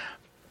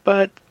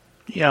 but,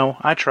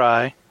 I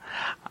try.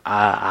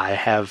 I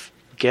have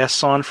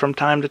guests on from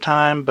time to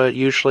time, but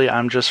usually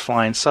I'm just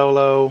flying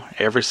solo.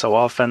 Every so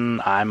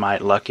often, I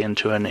might luck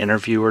into an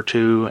interview or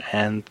two,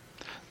 and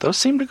those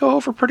seem to go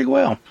over pretty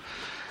well.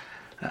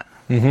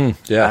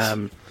 Yes.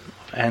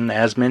 And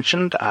as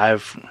mentioned,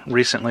 I've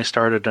recently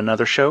started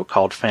another show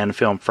called Fan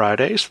Film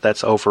Fridays.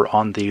 That's over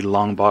on the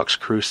Longbox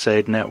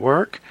Crusade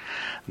Network.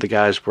 The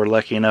guys were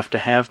lucky enough to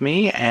have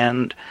me,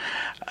 and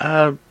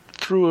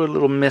through a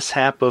little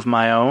mishap of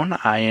my own,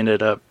 I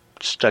ended up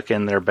stuck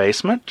in their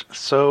basement,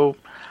 so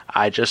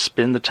I just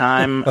spend the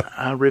time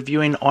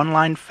reviewing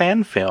online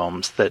fan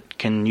films that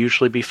can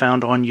usually be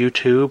found on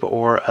YouTube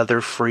or other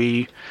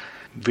free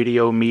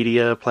video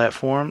media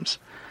platforms.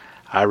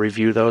 I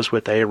review those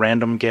with a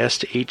random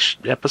guest each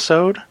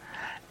episode,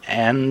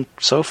 and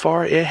so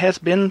far it has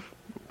been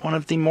one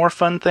of the more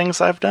fun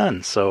things I've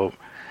done.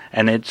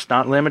 And it's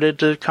not limited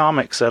to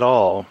comics at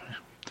all.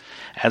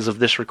 As of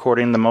this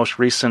recording, the most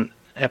recent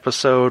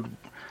episode,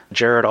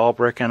 Jared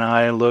Albrecht and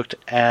I looked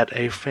at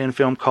a fan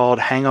film called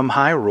Hang 'em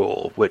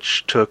Hyrule,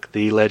 which took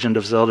the Legend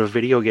of Zelda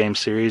video game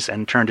series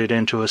and turned it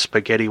into a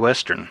spaghetti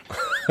western.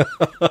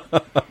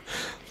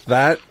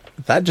 That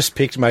just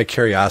piqued my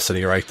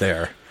curiosity right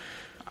there.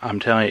 I'm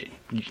telling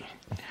you,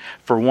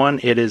 for one,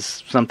 it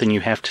is something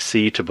you have to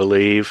see to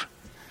believe,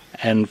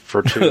 and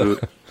for two,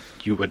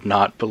 you would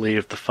not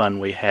believe the fun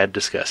we had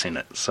discussing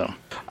it. So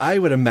I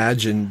would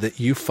imagine that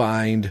you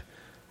find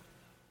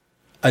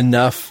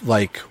enough,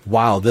 like,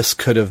 wow, this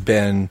could have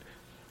been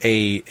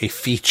a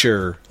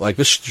feature, like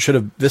this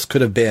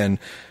could have been,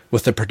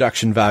 with the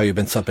production value,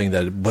 been something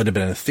that would have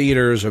been in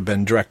theaters or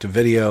been direct to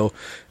video.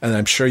 And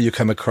I'm sure you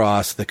come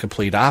across the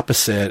complete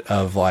opposite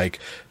of, like,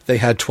 they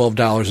had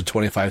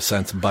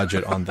 $12.25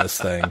 budget on this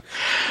thing.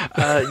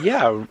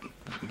 Yeah,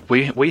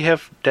 we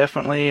have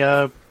definitely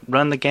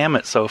run the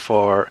gamut so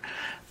far.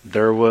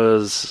 There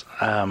was,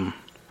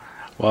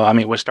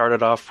 we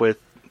started off with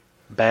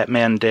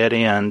Batman Dead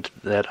End,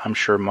 that I'm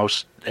sure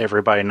most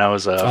everybody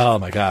knows of. Oh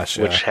my gosh!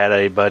 Yeah. Which had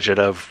a budget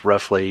of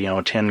roughly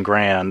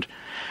 $10,000,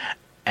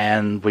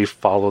 and we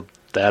followed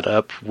that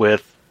up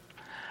with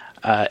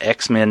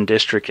X-Men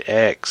District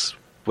X,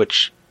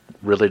 which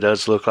really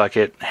does look like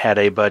it had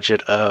a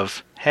budget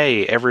of,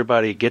 hey,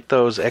 everybody, get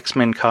those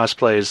X-Men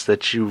cosplays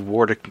that you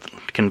wore to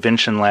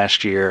convention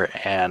last year,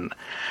 and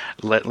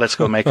let's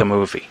go make a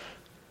movie.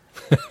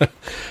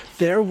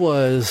 There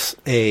was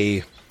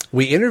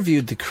we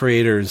interviewed the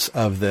creators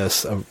of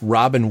this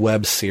Robin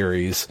Webb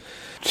series.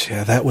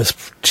 Yeah, that was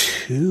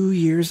 2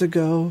 years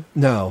ago.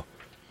 No.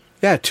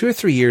 Yeah, 2 or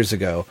 3 years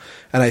ago.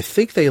 And I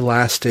think they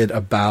lasted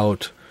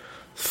about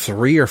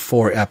 3 or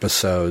 4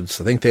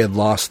 episodes. I think they had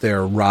lost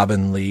their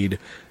Robin lead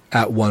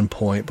at one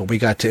point, but we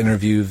got to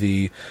interview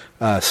the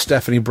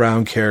Stephanie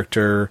Brown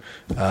character,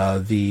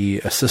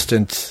 the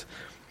assistant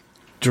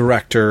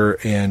director,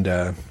 and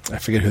I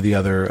forget who the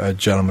other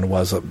gentleman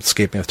was,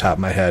 escaping off the top of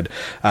my head.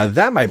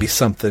 That might be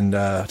something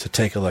to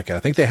take a look at. I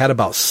think they had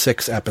about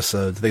 6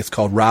 episodes. I think it's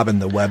called Robin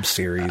the Web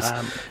Series,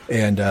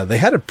 and they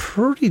had a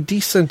pretty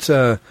decent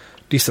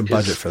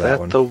budget for that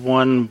one. Is that the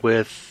one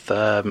with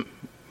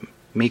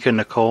Mika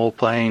Nicole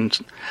playing?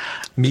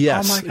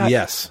 Yes, oh my God.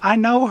 yes. I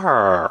know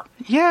her.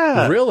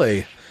 Yeah.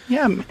 Really?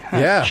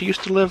 Yeah. She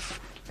used to live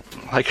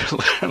like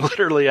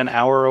literally an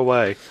hour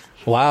away.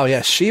 Wow,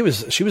 yeah, she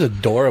was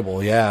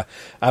adorable. Yeah,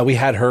 we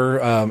had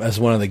her as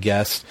one of the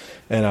guests,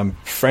 and I'm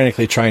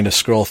frantically trying to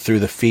scroll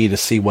through the feed to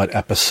see what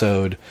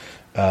episode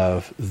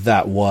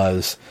that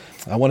was.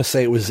 I want to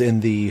say it was in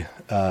the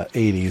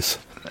 80s.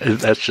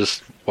 That's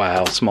just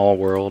wow, small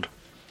world.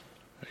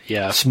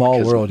 Yeah,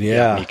 small world.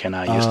 Yeah, Mika and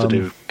I used to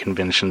do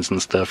conventions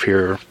and stuff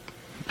here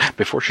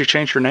before she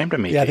changed her name to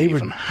Mika. Yeah, they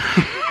were.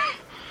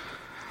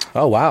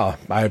 Oh wow,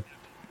 I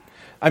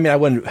mean, I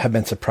wouldn't have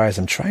been surprised.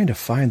 I'm trying to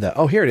find that.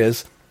 Oh, here it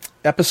is.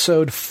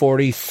 Episode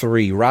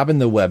 43, Robin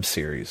the Web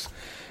Series.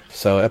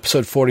 So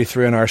episode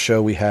 43 on our show,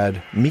 we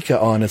had Mika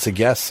on as a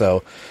guest.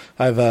 So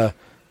I've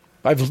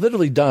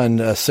literally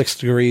done 6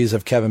 degrees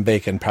of Kevin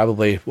Bacon,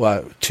 probably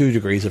 2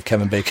 degrees of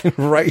Kevin Bacon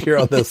right here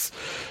on this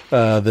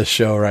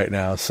show right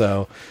now.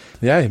 So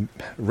yeah,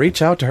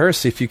 reach out to her,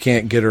 see if you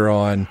can't get her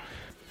on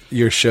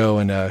your show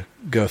and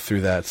go through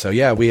that. So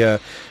yeah,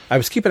 I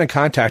was keeping in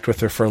contact with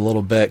her for a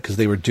little bit because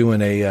they were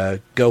doing a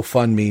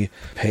GoFundMe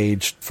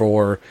page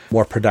for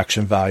more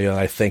production value, and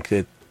I think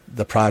that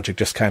the project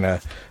just kind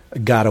of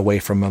got away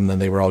from them. Then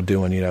they were all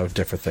doing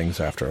different things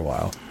after a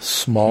while.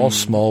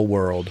 Small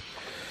world.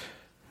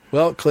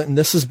 Well, Clinton,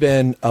 this has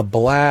been a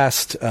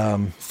blast.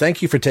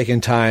 Thank you for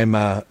taking time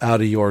out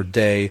of your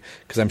day,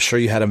 because I'm sure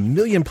you had a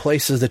million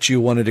places that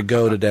you wanted to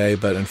go today,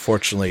 but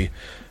unfortunately,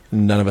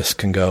 none of us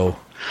can go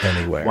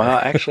anywhere. Well,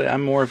 actually,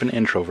 I'm more of an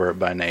introvert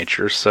by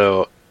nature,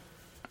 so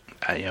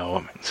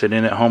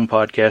sitting at home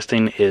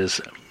podcasting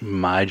is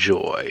my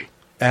joy.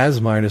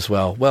 As mine as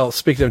well. Well,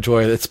 speaking of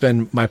joy, it's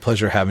been my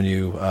pleasure having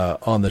you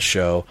on the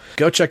show.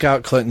 Go check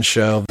out Clinton's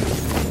show.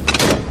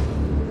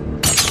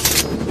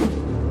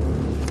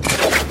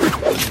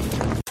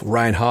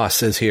 Ryan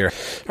Haas is here.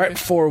 All right,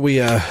 before we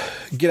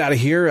get out of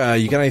here,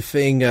 you got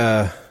anything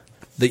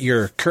that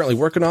you're currently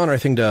working on, or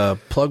anything to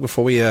plug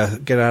before we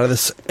get out of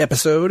this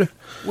episode?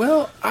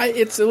 Well,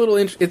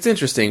 it's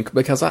interesting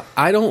because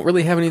I don't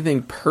really have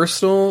anything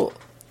personal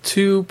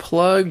to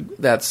plug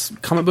that's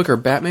comic book or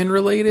Batman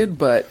related,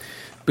 but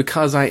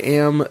because I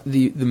am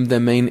the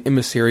main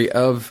emissary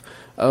of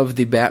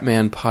the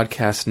Batman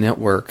Podcast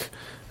Network,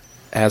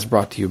 as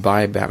brought to you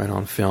by Batman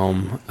on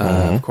Film,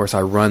 of course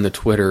I run the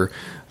Twitter,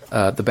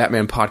 the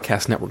Batman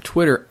Podcast Network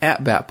Twitter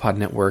at BatPod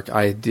Network.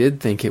 I did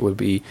think it would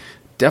be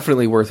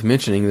definitely worth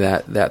mentioning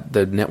that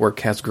the network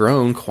has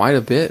grown quite a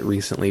bit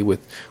recently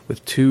with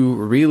 2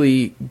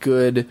 really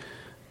good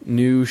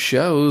new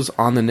shows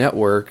on the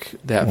network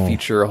that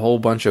feature a whole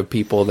bunch of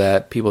people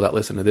that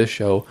listen to this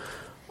show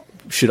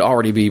should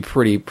already be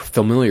pretty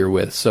familiar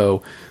with.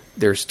 So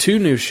there's 2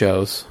 new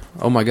shows.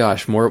 Oh my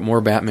gosh,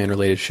 more Batman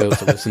related shows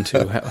to listen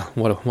to.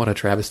 What a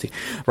travesty.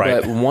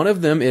 Right. But one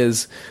of them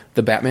is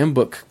the Batman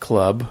Book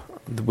Club,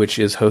 which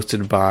is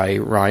hosted by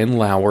Ryan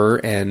Lauer,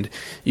 and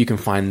you can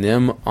find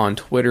them on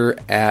Twitter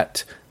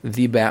at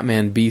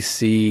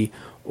TheBatmanBC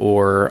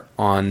or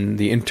on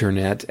the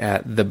internet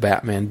at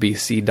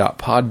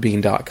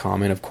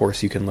thebatmanbc.podbean.com. And of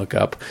course, you can look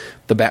up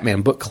the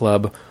Batman Book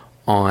Club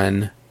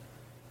online,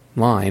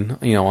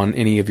 on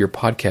any of your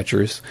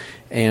podcatchers,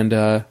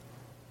 and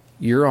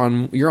you're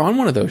on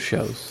one of those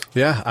shows.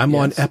 Yeah, I'm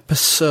on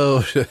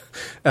episode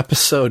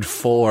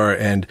 4,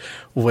 and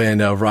when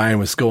Ryan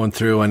was going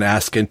through and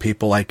asking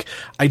people, like,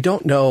 I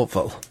don't know if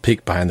I'll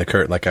peek behind the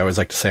curtain, like I always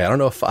like to say, I don't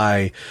know if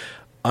I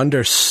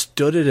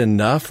understood it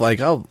enough. Like,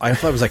 I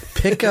thought it was like,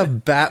 pick a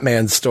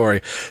Batman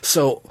story.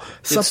 So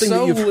something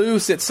it's so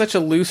loose. It's such a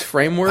loose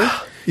framework.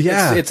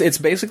 Yeah, it's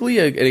basically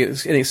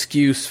an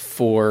excuse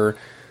for.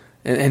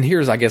 And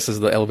here's, I guess, is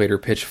the elevator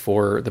pitch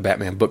for the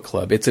Batman Book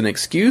Club. It's an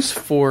excuse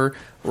for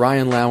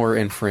Ryan Lauer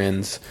and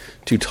friends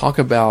to talk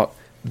about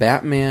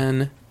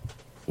Batman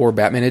or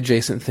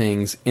Batman-adjacent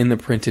things in the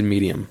printed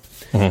medium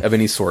of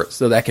any sort.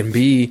 So that can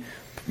be,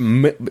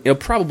 it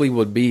probably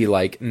would be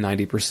like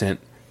 90%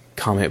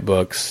 comic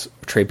books,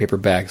 trade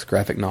paperbacks,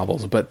 graphic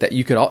novels, but that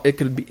it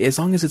could be, as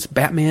long as it's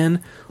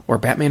Batman or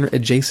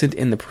Batman-adjacent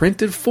in the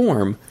printed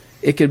form,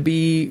 it could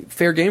be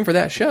fair game for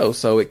that show.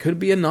 So it could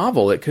be a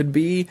novel, it could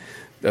be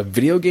a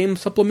video game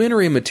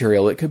supplementary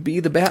material. It could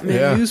be the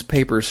Batman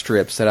newspaper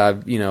strips that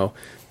I've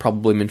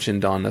probably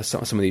mentioned on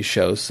some of these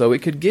shows. So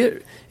it could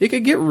get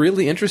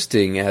really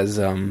interesting as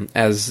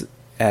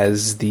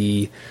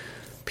the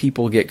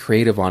people get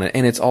creative on it,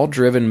 and it's all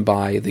driven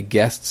by the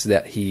guests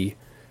that he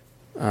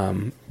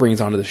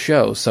brings onto the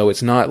show. So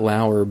it's not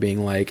Lauer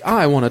being like,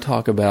 I want to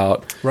talk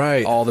about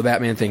all the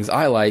Batman things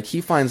I like.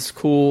 He finds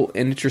cool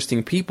and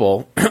interesting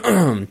people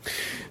to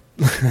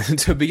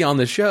be on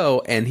the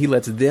show, and he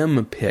lets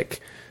them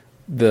pick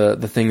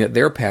the thing that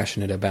they're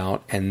passionate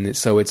about. And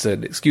so it's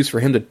an excuse for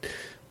him to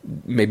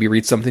maybe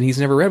read something he's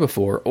never read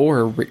before,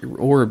 or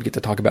get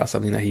to talk about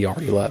something that he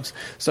already loves.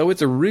 So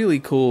it's a really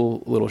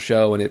cool little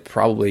show, and it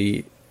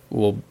probably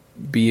will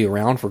be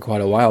around for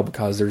quite a while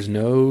because there's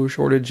no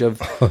shortage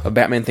of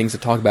Batman things to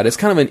talk about. It's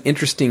kind of an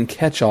interesting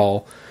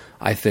catch-all,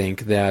 I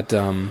think, that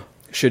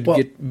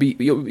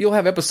you'll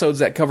have episodes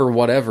that cover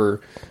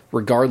whatever,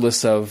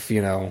 regardless of,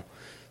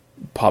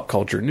 pop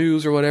culture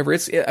news or whatever.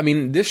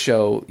 This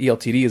show,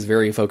 ELTD, is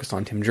very focused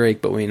on Tim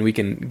Drake, but we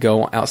can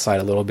go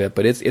outside a little bit.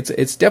 But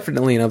it's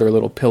definitely another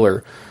little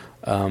pillar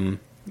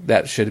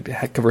that should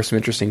cover some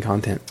interesting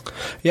content.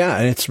 Yeah,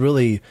 and it's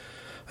really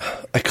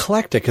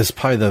eclectic is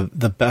probably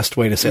the best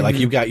way to say it. Like,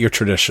 you've got your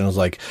traditionals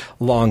like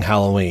Long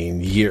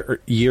Halloween,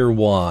 Year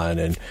One,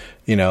 and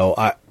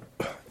I've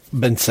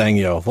been saying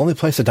The Only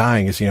Place of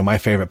Dying is my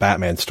favorite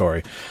Batman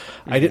story.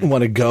 I didn't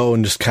want to go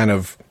and just kind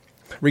of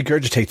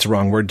regurgitate's the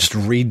wrong word, just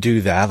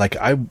redo that. Like,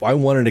 I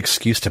want an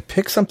excuse to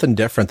pick something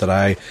different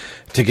to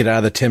get out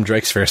of the Tim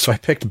Drake sphere. So I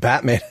picked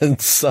Batman and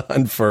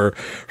Son for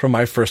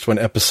my first one,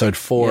 episode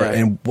 4. Yeah.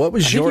 And what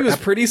was he was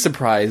pretty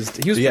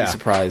surprised. He was pretty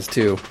surprised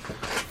too.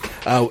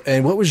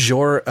 And what was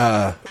your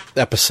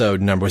episode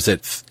number? Was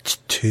it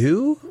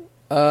 2?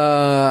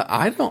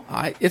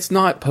 It's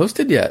not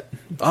posted yet.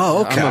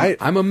 Oh, okay.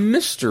 I'm a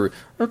mystery.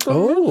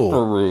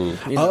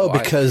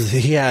 Because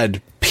he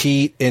had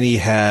Pete and he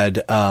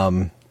had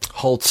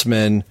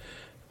Holtzman,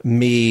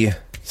 me.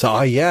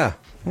 So, yeah.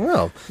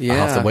 Well, I'll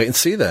have to wait and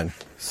see then.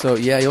 So,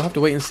 yeah, you'll have to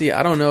wait and see.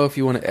 I don't know if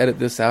you want to edit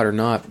this out or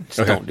not.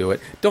 Just don't do it.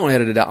 Don't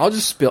edit it out. I'll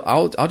just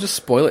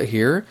spoil it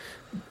here.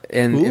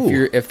 And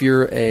if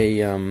you're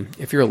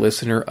a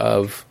listener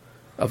of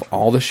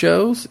all the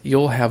shows,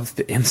 you'll have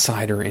the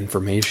insider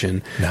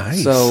information.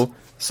 Nice. So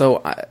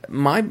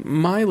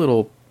my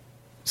little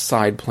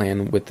side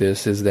plan with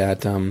this is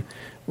that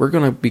we're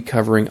going to be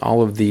covering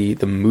all of the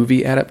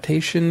movie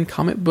adaptation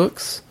comic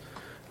books.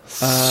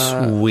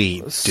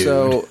 Sweet, dude.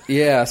 So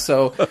yeah,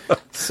 so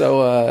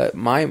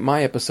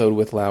my episode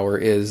with Lauer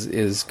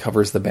is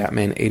covers the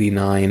Batman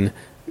 '89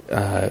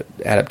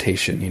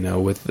 adaptation.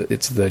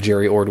 It's the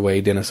Jerry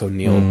Ordway, Dennis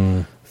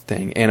O'Neil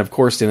thing, and of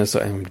course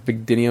I'm a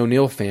big Denny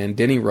O'Neil fan.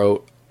 Denny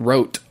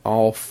wrote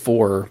all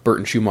 4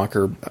 Burton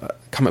Schumacher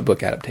comic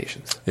book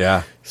adaptations.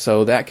 Yeah.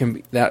 So that can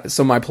be that.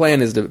 So my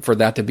plan is for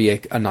that to be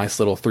a nice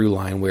little through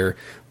line where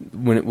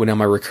when I'm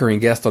a recurring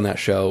guest on that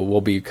show,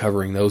 we'll be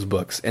covering those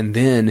books. And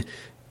then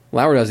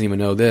Lauer doesn't even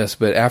know this,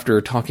 but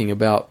after talking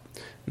about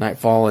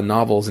Nightfall and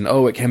novels and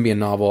it can be a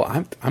novel,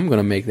 I'm going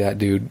to make that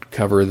dude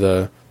cover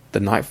the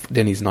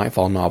Denny's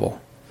Nightfall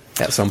novel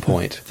at some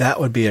point. That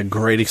would be a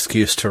great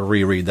excuse to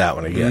reread that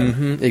one again.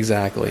 Mm-hmm,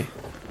 exactly.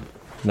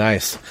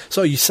 Nice.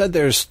 So you said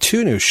there's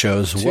 2 new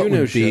shows. What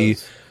would be?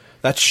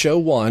 That's show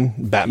 1,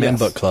 Batman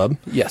Book Club.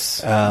 Yes.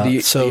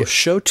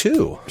 Show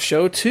 2.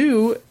 Show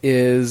 2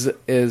 is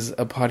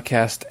a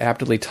podcast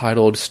aptly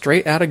titled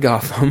 "Straight Outta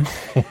Gotham,"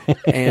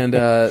 and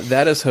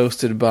that is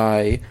hosted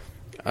by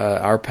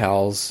our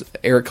pals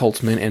Eric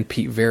Holtzman and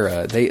Pete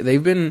Vera.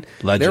 They've been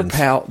legends.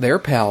 They're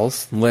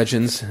pals,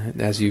 legends.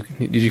 Did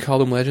you call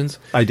them legends?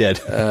 I did.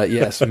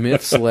 Yes,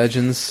 myths,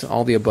 legends,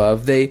 all the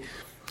above.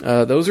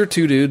 Those are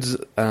 2 dudes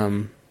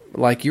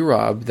like you,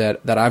 Rob,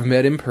 that I've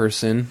met in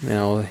person.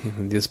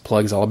 This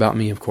plug's all about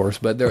me, of course,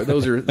 but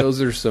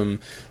those are some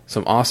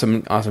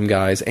awesome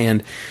guys,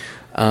 and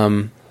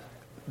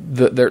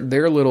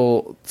their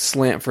little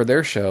slant for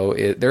their show,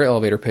 their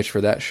elevator pitch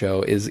for that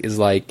show is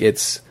like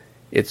it's.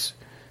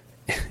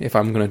 If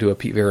I'm going to do a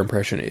Pete Vera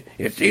impression,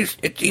 it's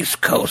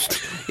East Coast.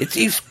 It's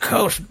East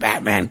Coast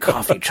Batman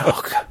coffee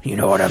talk. You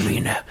know what I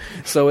mean?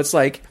 So it's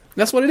like,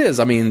 that's what it is.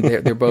 I mean,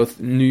 they're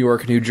both New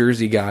York, New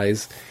Jersey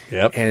guys.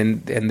 Yep.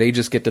 And they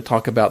just get to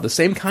talk about the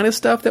same kind of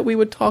stuff that we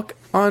would talk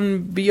on a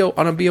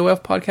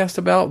BOF podcast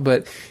about,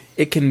 but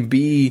it can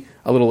be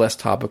a little less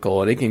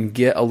topical and it can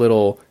get a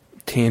little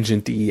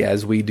tangenty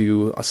as we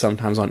do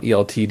sometimes on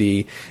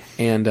ELTD.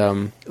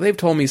 And they've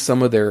told me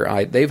some of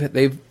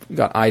they've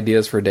got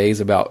ideas for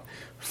days about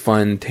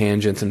fun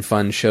tangents and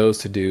fun shows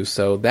to do.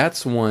 So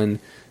that's one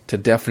to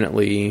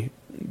definitely,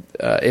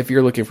 if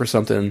you're looking for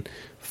something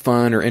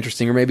fun or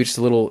interesting, or maybe just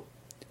a little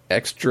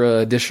extra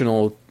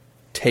additional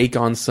take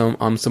on some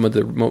of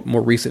the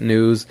more recent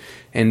news,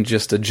 and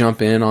just to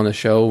jump in on the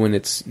show when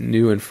it's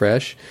new and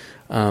fresh.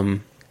 I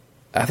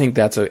think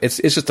it's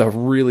just a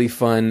really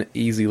fun,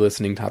 easy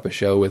listening type of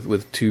show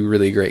with 2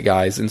 really great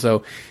guys, and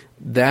so.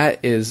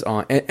 That is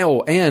on,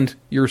 and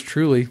yours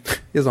truly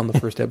is on the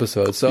first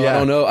episode. So yeah.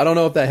 I don't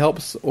know if that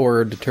helps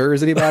or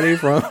deters anybody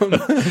from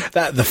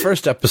that. The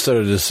first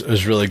episode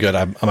is really good.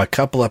 I'm a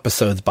couple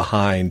episodes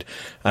behind.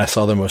 I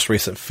saw the most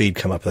recent feed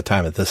come up at the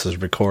time that this is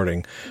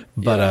recording,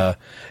 but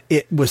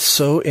it was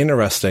so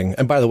interesting.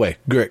 And by the way,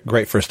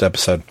 great first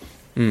episode.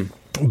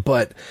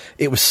 But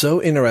it was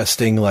so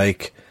interesting,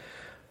 like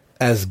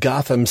as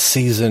Gotham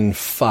season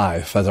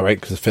 5, is that right?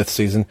 Because the 5th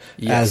season.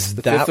 Yes, as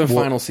the 5th and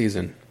final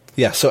season.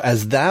 Yeah, so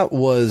as that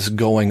was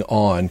going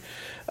on,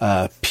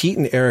 Pete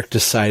and Eric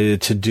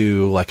decided to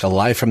do like a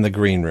live from the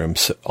green room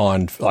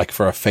on like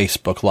for a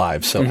Facebook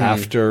Live. So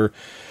after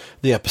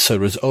the episode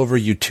was over,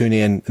 you tune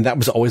in, and that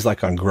was always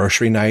like on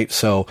grocery night.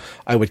 So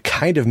I would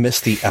kind of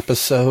miss the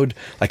episode.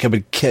 Like I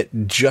would get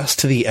just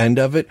to the end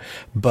of it,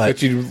 but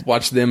you'd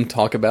watch them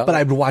talk about. But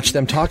I would watch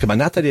them talk about.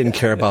 Not that I didn't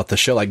care about the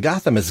show. Like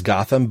Gotham is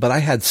Gotham, but I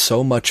had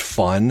so much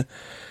fun.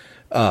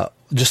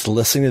 Just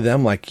listening to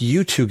them, like,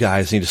 you two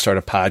guys need to start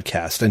a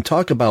podcast and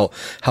talk about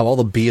how all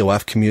the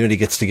BOF community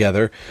gets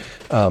together.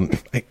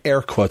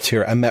 Air quotes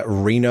here. I met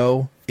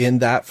Reno in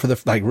that for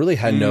the, like, really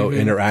had no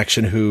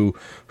interaction who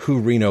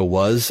Reno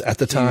was at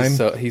the time.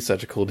 He's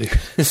such a cool dude.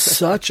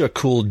 Such a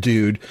cool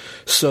dude.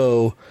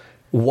 So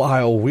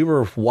while we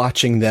were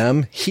watching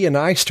them, he and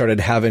I started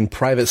having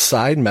private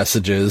side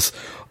messages,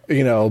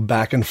 you know,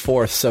 back and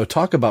forth. So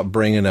talk about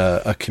bringing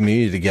a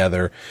community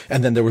together.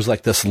 And then there was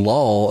like this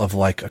lull of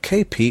like,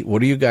 okay, Pete,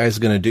 what are you guys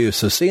going to do?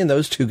 So seeing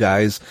those two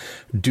guys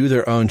do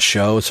their own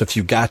show. So if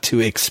you got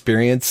to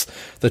experience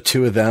the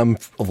two of them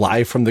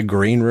live from the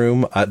green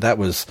room,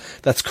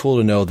 that's cool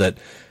to know that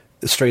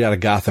Straight Outta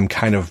Gotham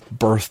kind of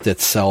birthed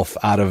itself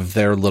out of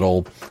their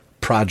little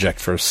project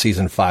for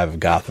season 5 of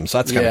Gotham. So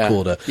that's kind of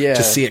cool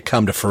to see it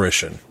come to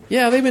fruition.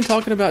 Yeah, they've been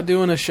talking about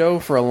doing a show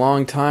for a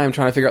long time,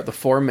 trying to figure out the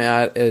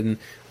format, and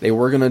they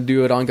were going to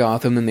do it on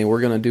Gotham, and they were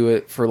going to do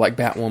it for like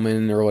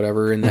Batwoman or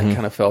whatever, and that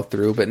kind of fell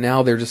through. But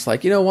now they're just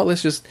like, you know what?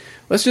 Let's just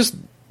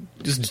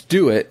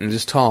do it and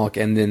just talk,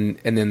 and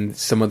then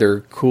some of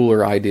their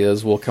cooler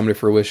ideas will come to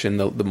fruition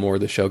the more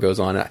the show goes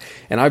on.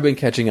 And I've been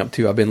catching up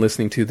too. I've been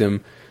listening to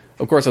them.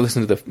 Of course, I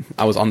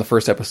was on the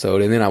first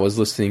episode, and then I was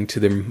listening to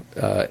them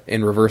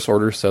in reverse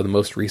order, so the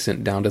most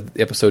recent down to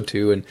episode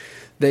 2, and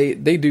they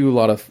do a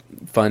lot of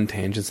fun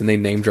tangents, and they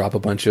name drop a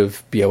bunch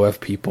of BOF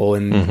people,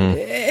 and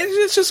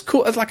it's just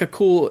cool. It's like a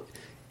cool,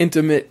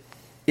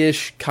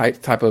 intimate-ish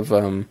type of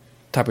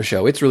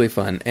show. It's really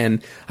fun,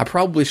 and I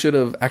probably should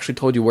have actually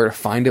told you where to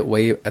find it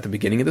way at the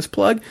beginning of this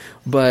plug,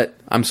 but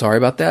I'm sorry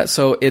about that.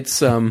 So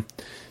it's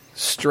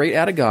Straight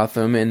Outta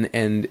Gotham,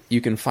 and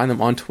you can find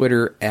them on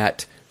Twitter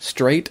at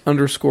straight_O_G,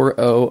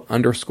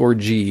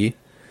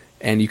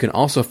 and you can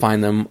also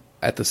find them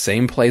at the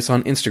same place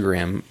on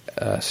Instagram,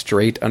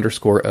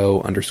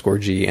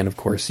 straight_O_G, and of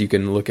course you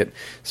can look at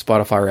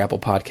Spotify or Apple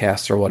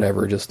Podcasts or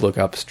whatever. Just look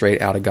up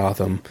Straight Outta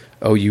Gotham,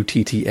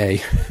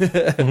 OUTTA,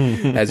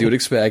 as you would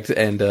expect,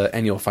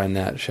 and you'll find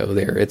that show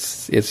there.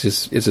 It's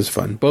just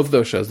fun. Both of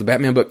those shows, the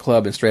Batman Book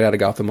Club and Straight Outta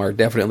Gotham, are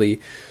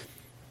definitely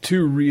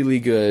two really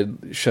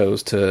good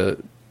shows to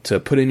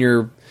put in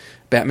your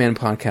Batman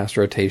podcast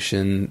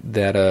rotation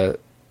that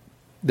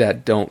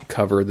don't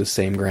cover the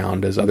same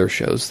ground as other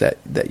shows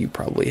that you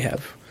probably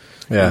have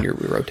in your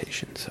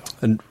rotation. So,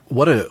 and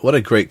what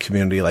a great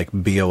community like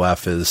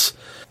BOF is.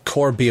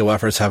 Core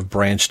BOFers have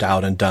branched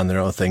out and done their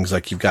own things.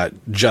 Like you've got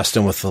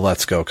Justin with the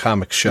Let's Go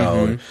Comic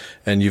Show,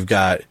 and you've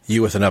got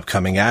you with an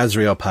upcoming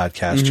Azrael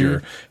podcast.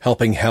 You're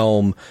helping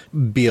helm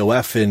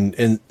BOF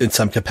in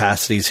some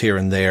capacities here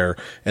and there.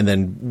 And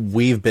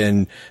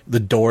then the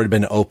door had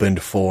been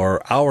opened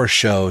for our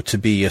show to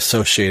be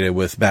associated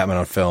with Batman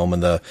on Film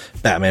and the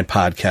Batman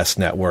Podcast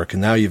Network.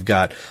 And now you've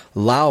got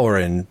Lauer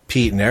and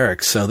Pete and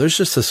Eric. So there's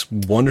just this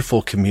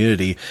wonderful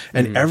community,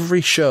 and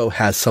every show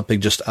has something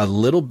just a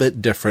little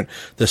bit different.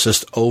 That's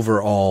just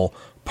overall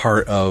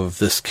part of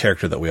this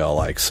character that we all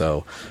like.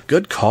 So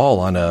good call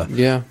on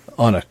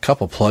a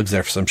couple plugs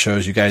there for some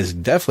shows you guys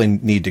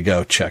definitely need to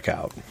go check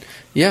out.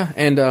 Yeah,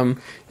 and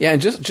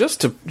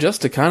just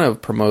to kind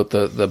of promote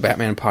the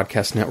Batman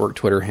Podcast Network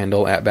Twitter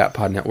handle at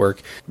BatPod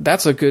Network.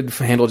 That's a good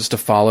handle just to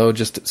follow,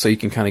 just so you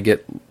can kind of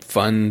get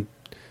fun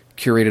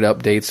curated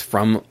updates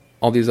from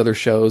all these other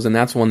shows, and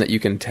that's one that you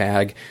can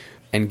tag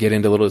and get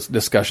into little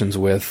discussions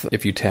with.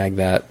 If you tag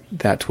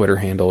that Twitter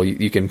handle,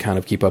 you can kind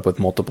of keep up with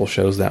multiple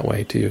shows that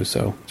way too.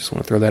 So just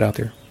want to throw that out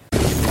there.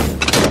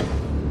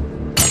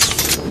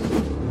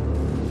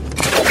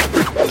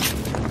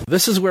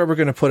 This is where we're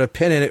going to put a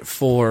pin in it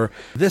for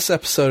this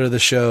episode of the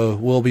show.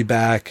 We'll be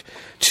back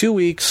 2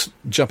 weeks,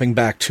 jumping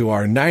back to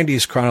our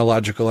 90s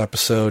chronological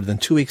episode. Then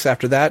 2 weeks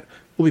after that,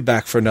 we'll be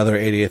back for another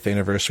 80th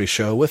anniversary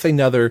show with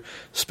another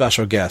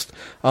special guest.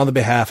 On the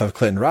behalf of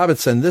Clinton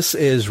Robinson, this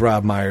is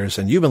Rob Myers,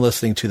 and you've been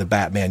listening to the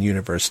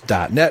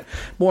BatmanUniverse.net.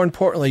 More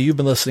importantly, you've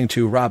been listening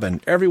to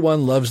Robin.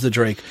 Everyone Loves the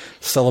Drake,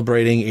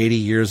 celebrating 80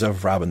 years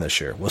of Robin this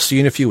year. We'll see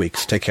you in a few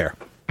weeks. Take care.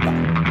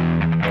 Bye.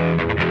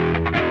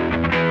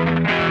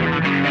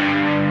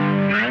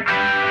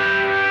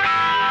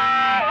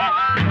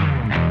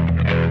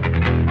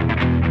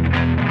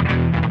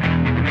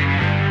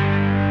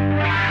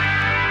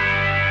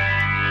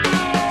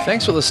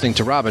 Thanks for listening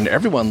to Robin,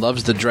 Everyone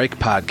Loves the Drake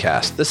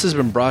podcast. This has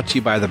been brought to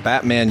you by the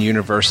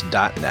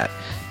BatmanUniverse.net.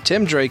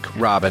 Tim Drake,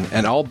 Robin,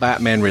 and all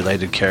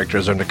Batman-related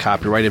characters are under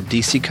copyright of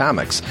DC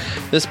Comics.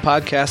 This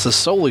podcast is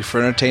solely for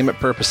entertainment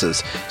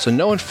purposes, so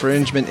no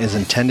infringement is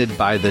intended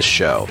by this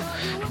show.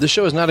 This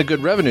show is not a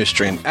good revenue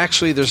stream.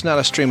 Actually, there's not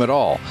a stream at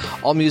all.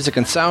 All music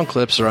and sound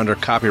clips are under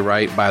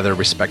copyright by their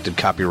respected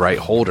copyright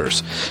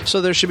holders. So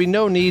there should be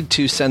no need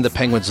to send the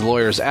Penguins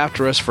lawyers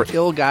after us for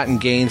ill-gotten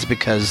gains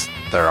because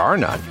there are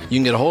none. You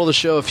can get a hold of the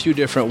show a few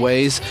different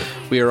ways.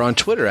 We are on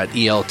Twitter at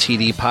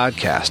ELTD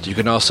Podcast. You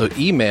can also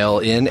email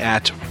in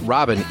at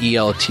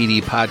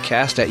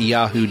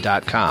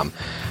robineltdpodcast@yahoo.com.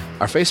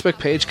 Our Facebook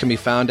page can be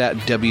found at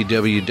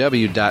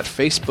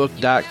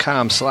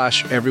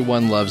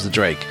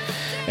www.facebook.com/everyonelovesthedrake.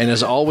 And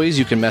as always,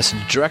 you can message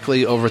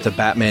directly over at the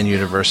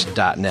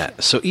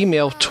BatmanUniverse.net. So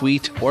email,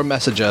 tweet, or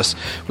message us.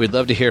 We'd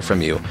love to hear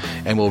from you,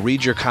 and we'll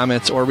read your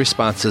comments or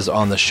responses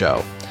on the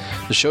show.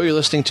 The show you're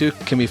listening to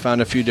can be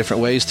found a few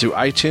different ways through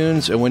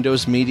iTunes and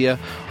Windows Media,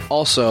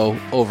 also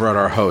over at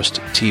our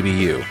host,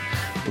 TBU.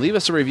 Leave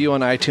us a review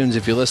on iTunes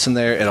if you listen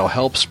there. It'll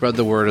help spread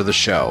the word of the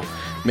show.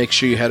 Make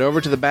sure you head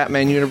over to the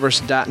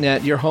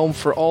BatmanUniverse.net, your home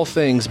for all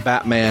things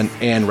Batman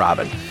and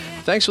Robin.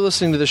 Thanks for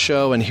listening to the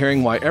show and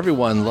hearing why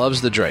everyone loves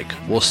the Drake.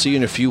 We'll see you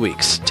in a few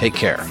weeks. Take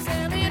care.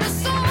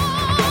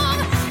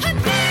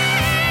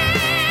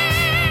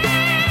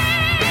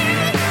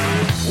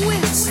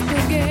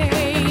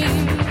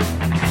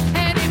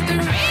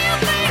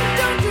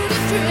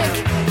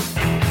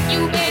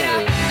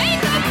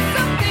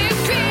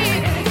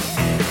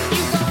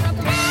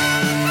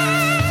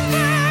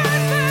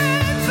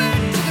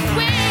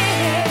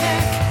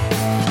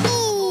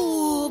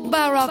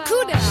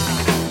 Barracuda.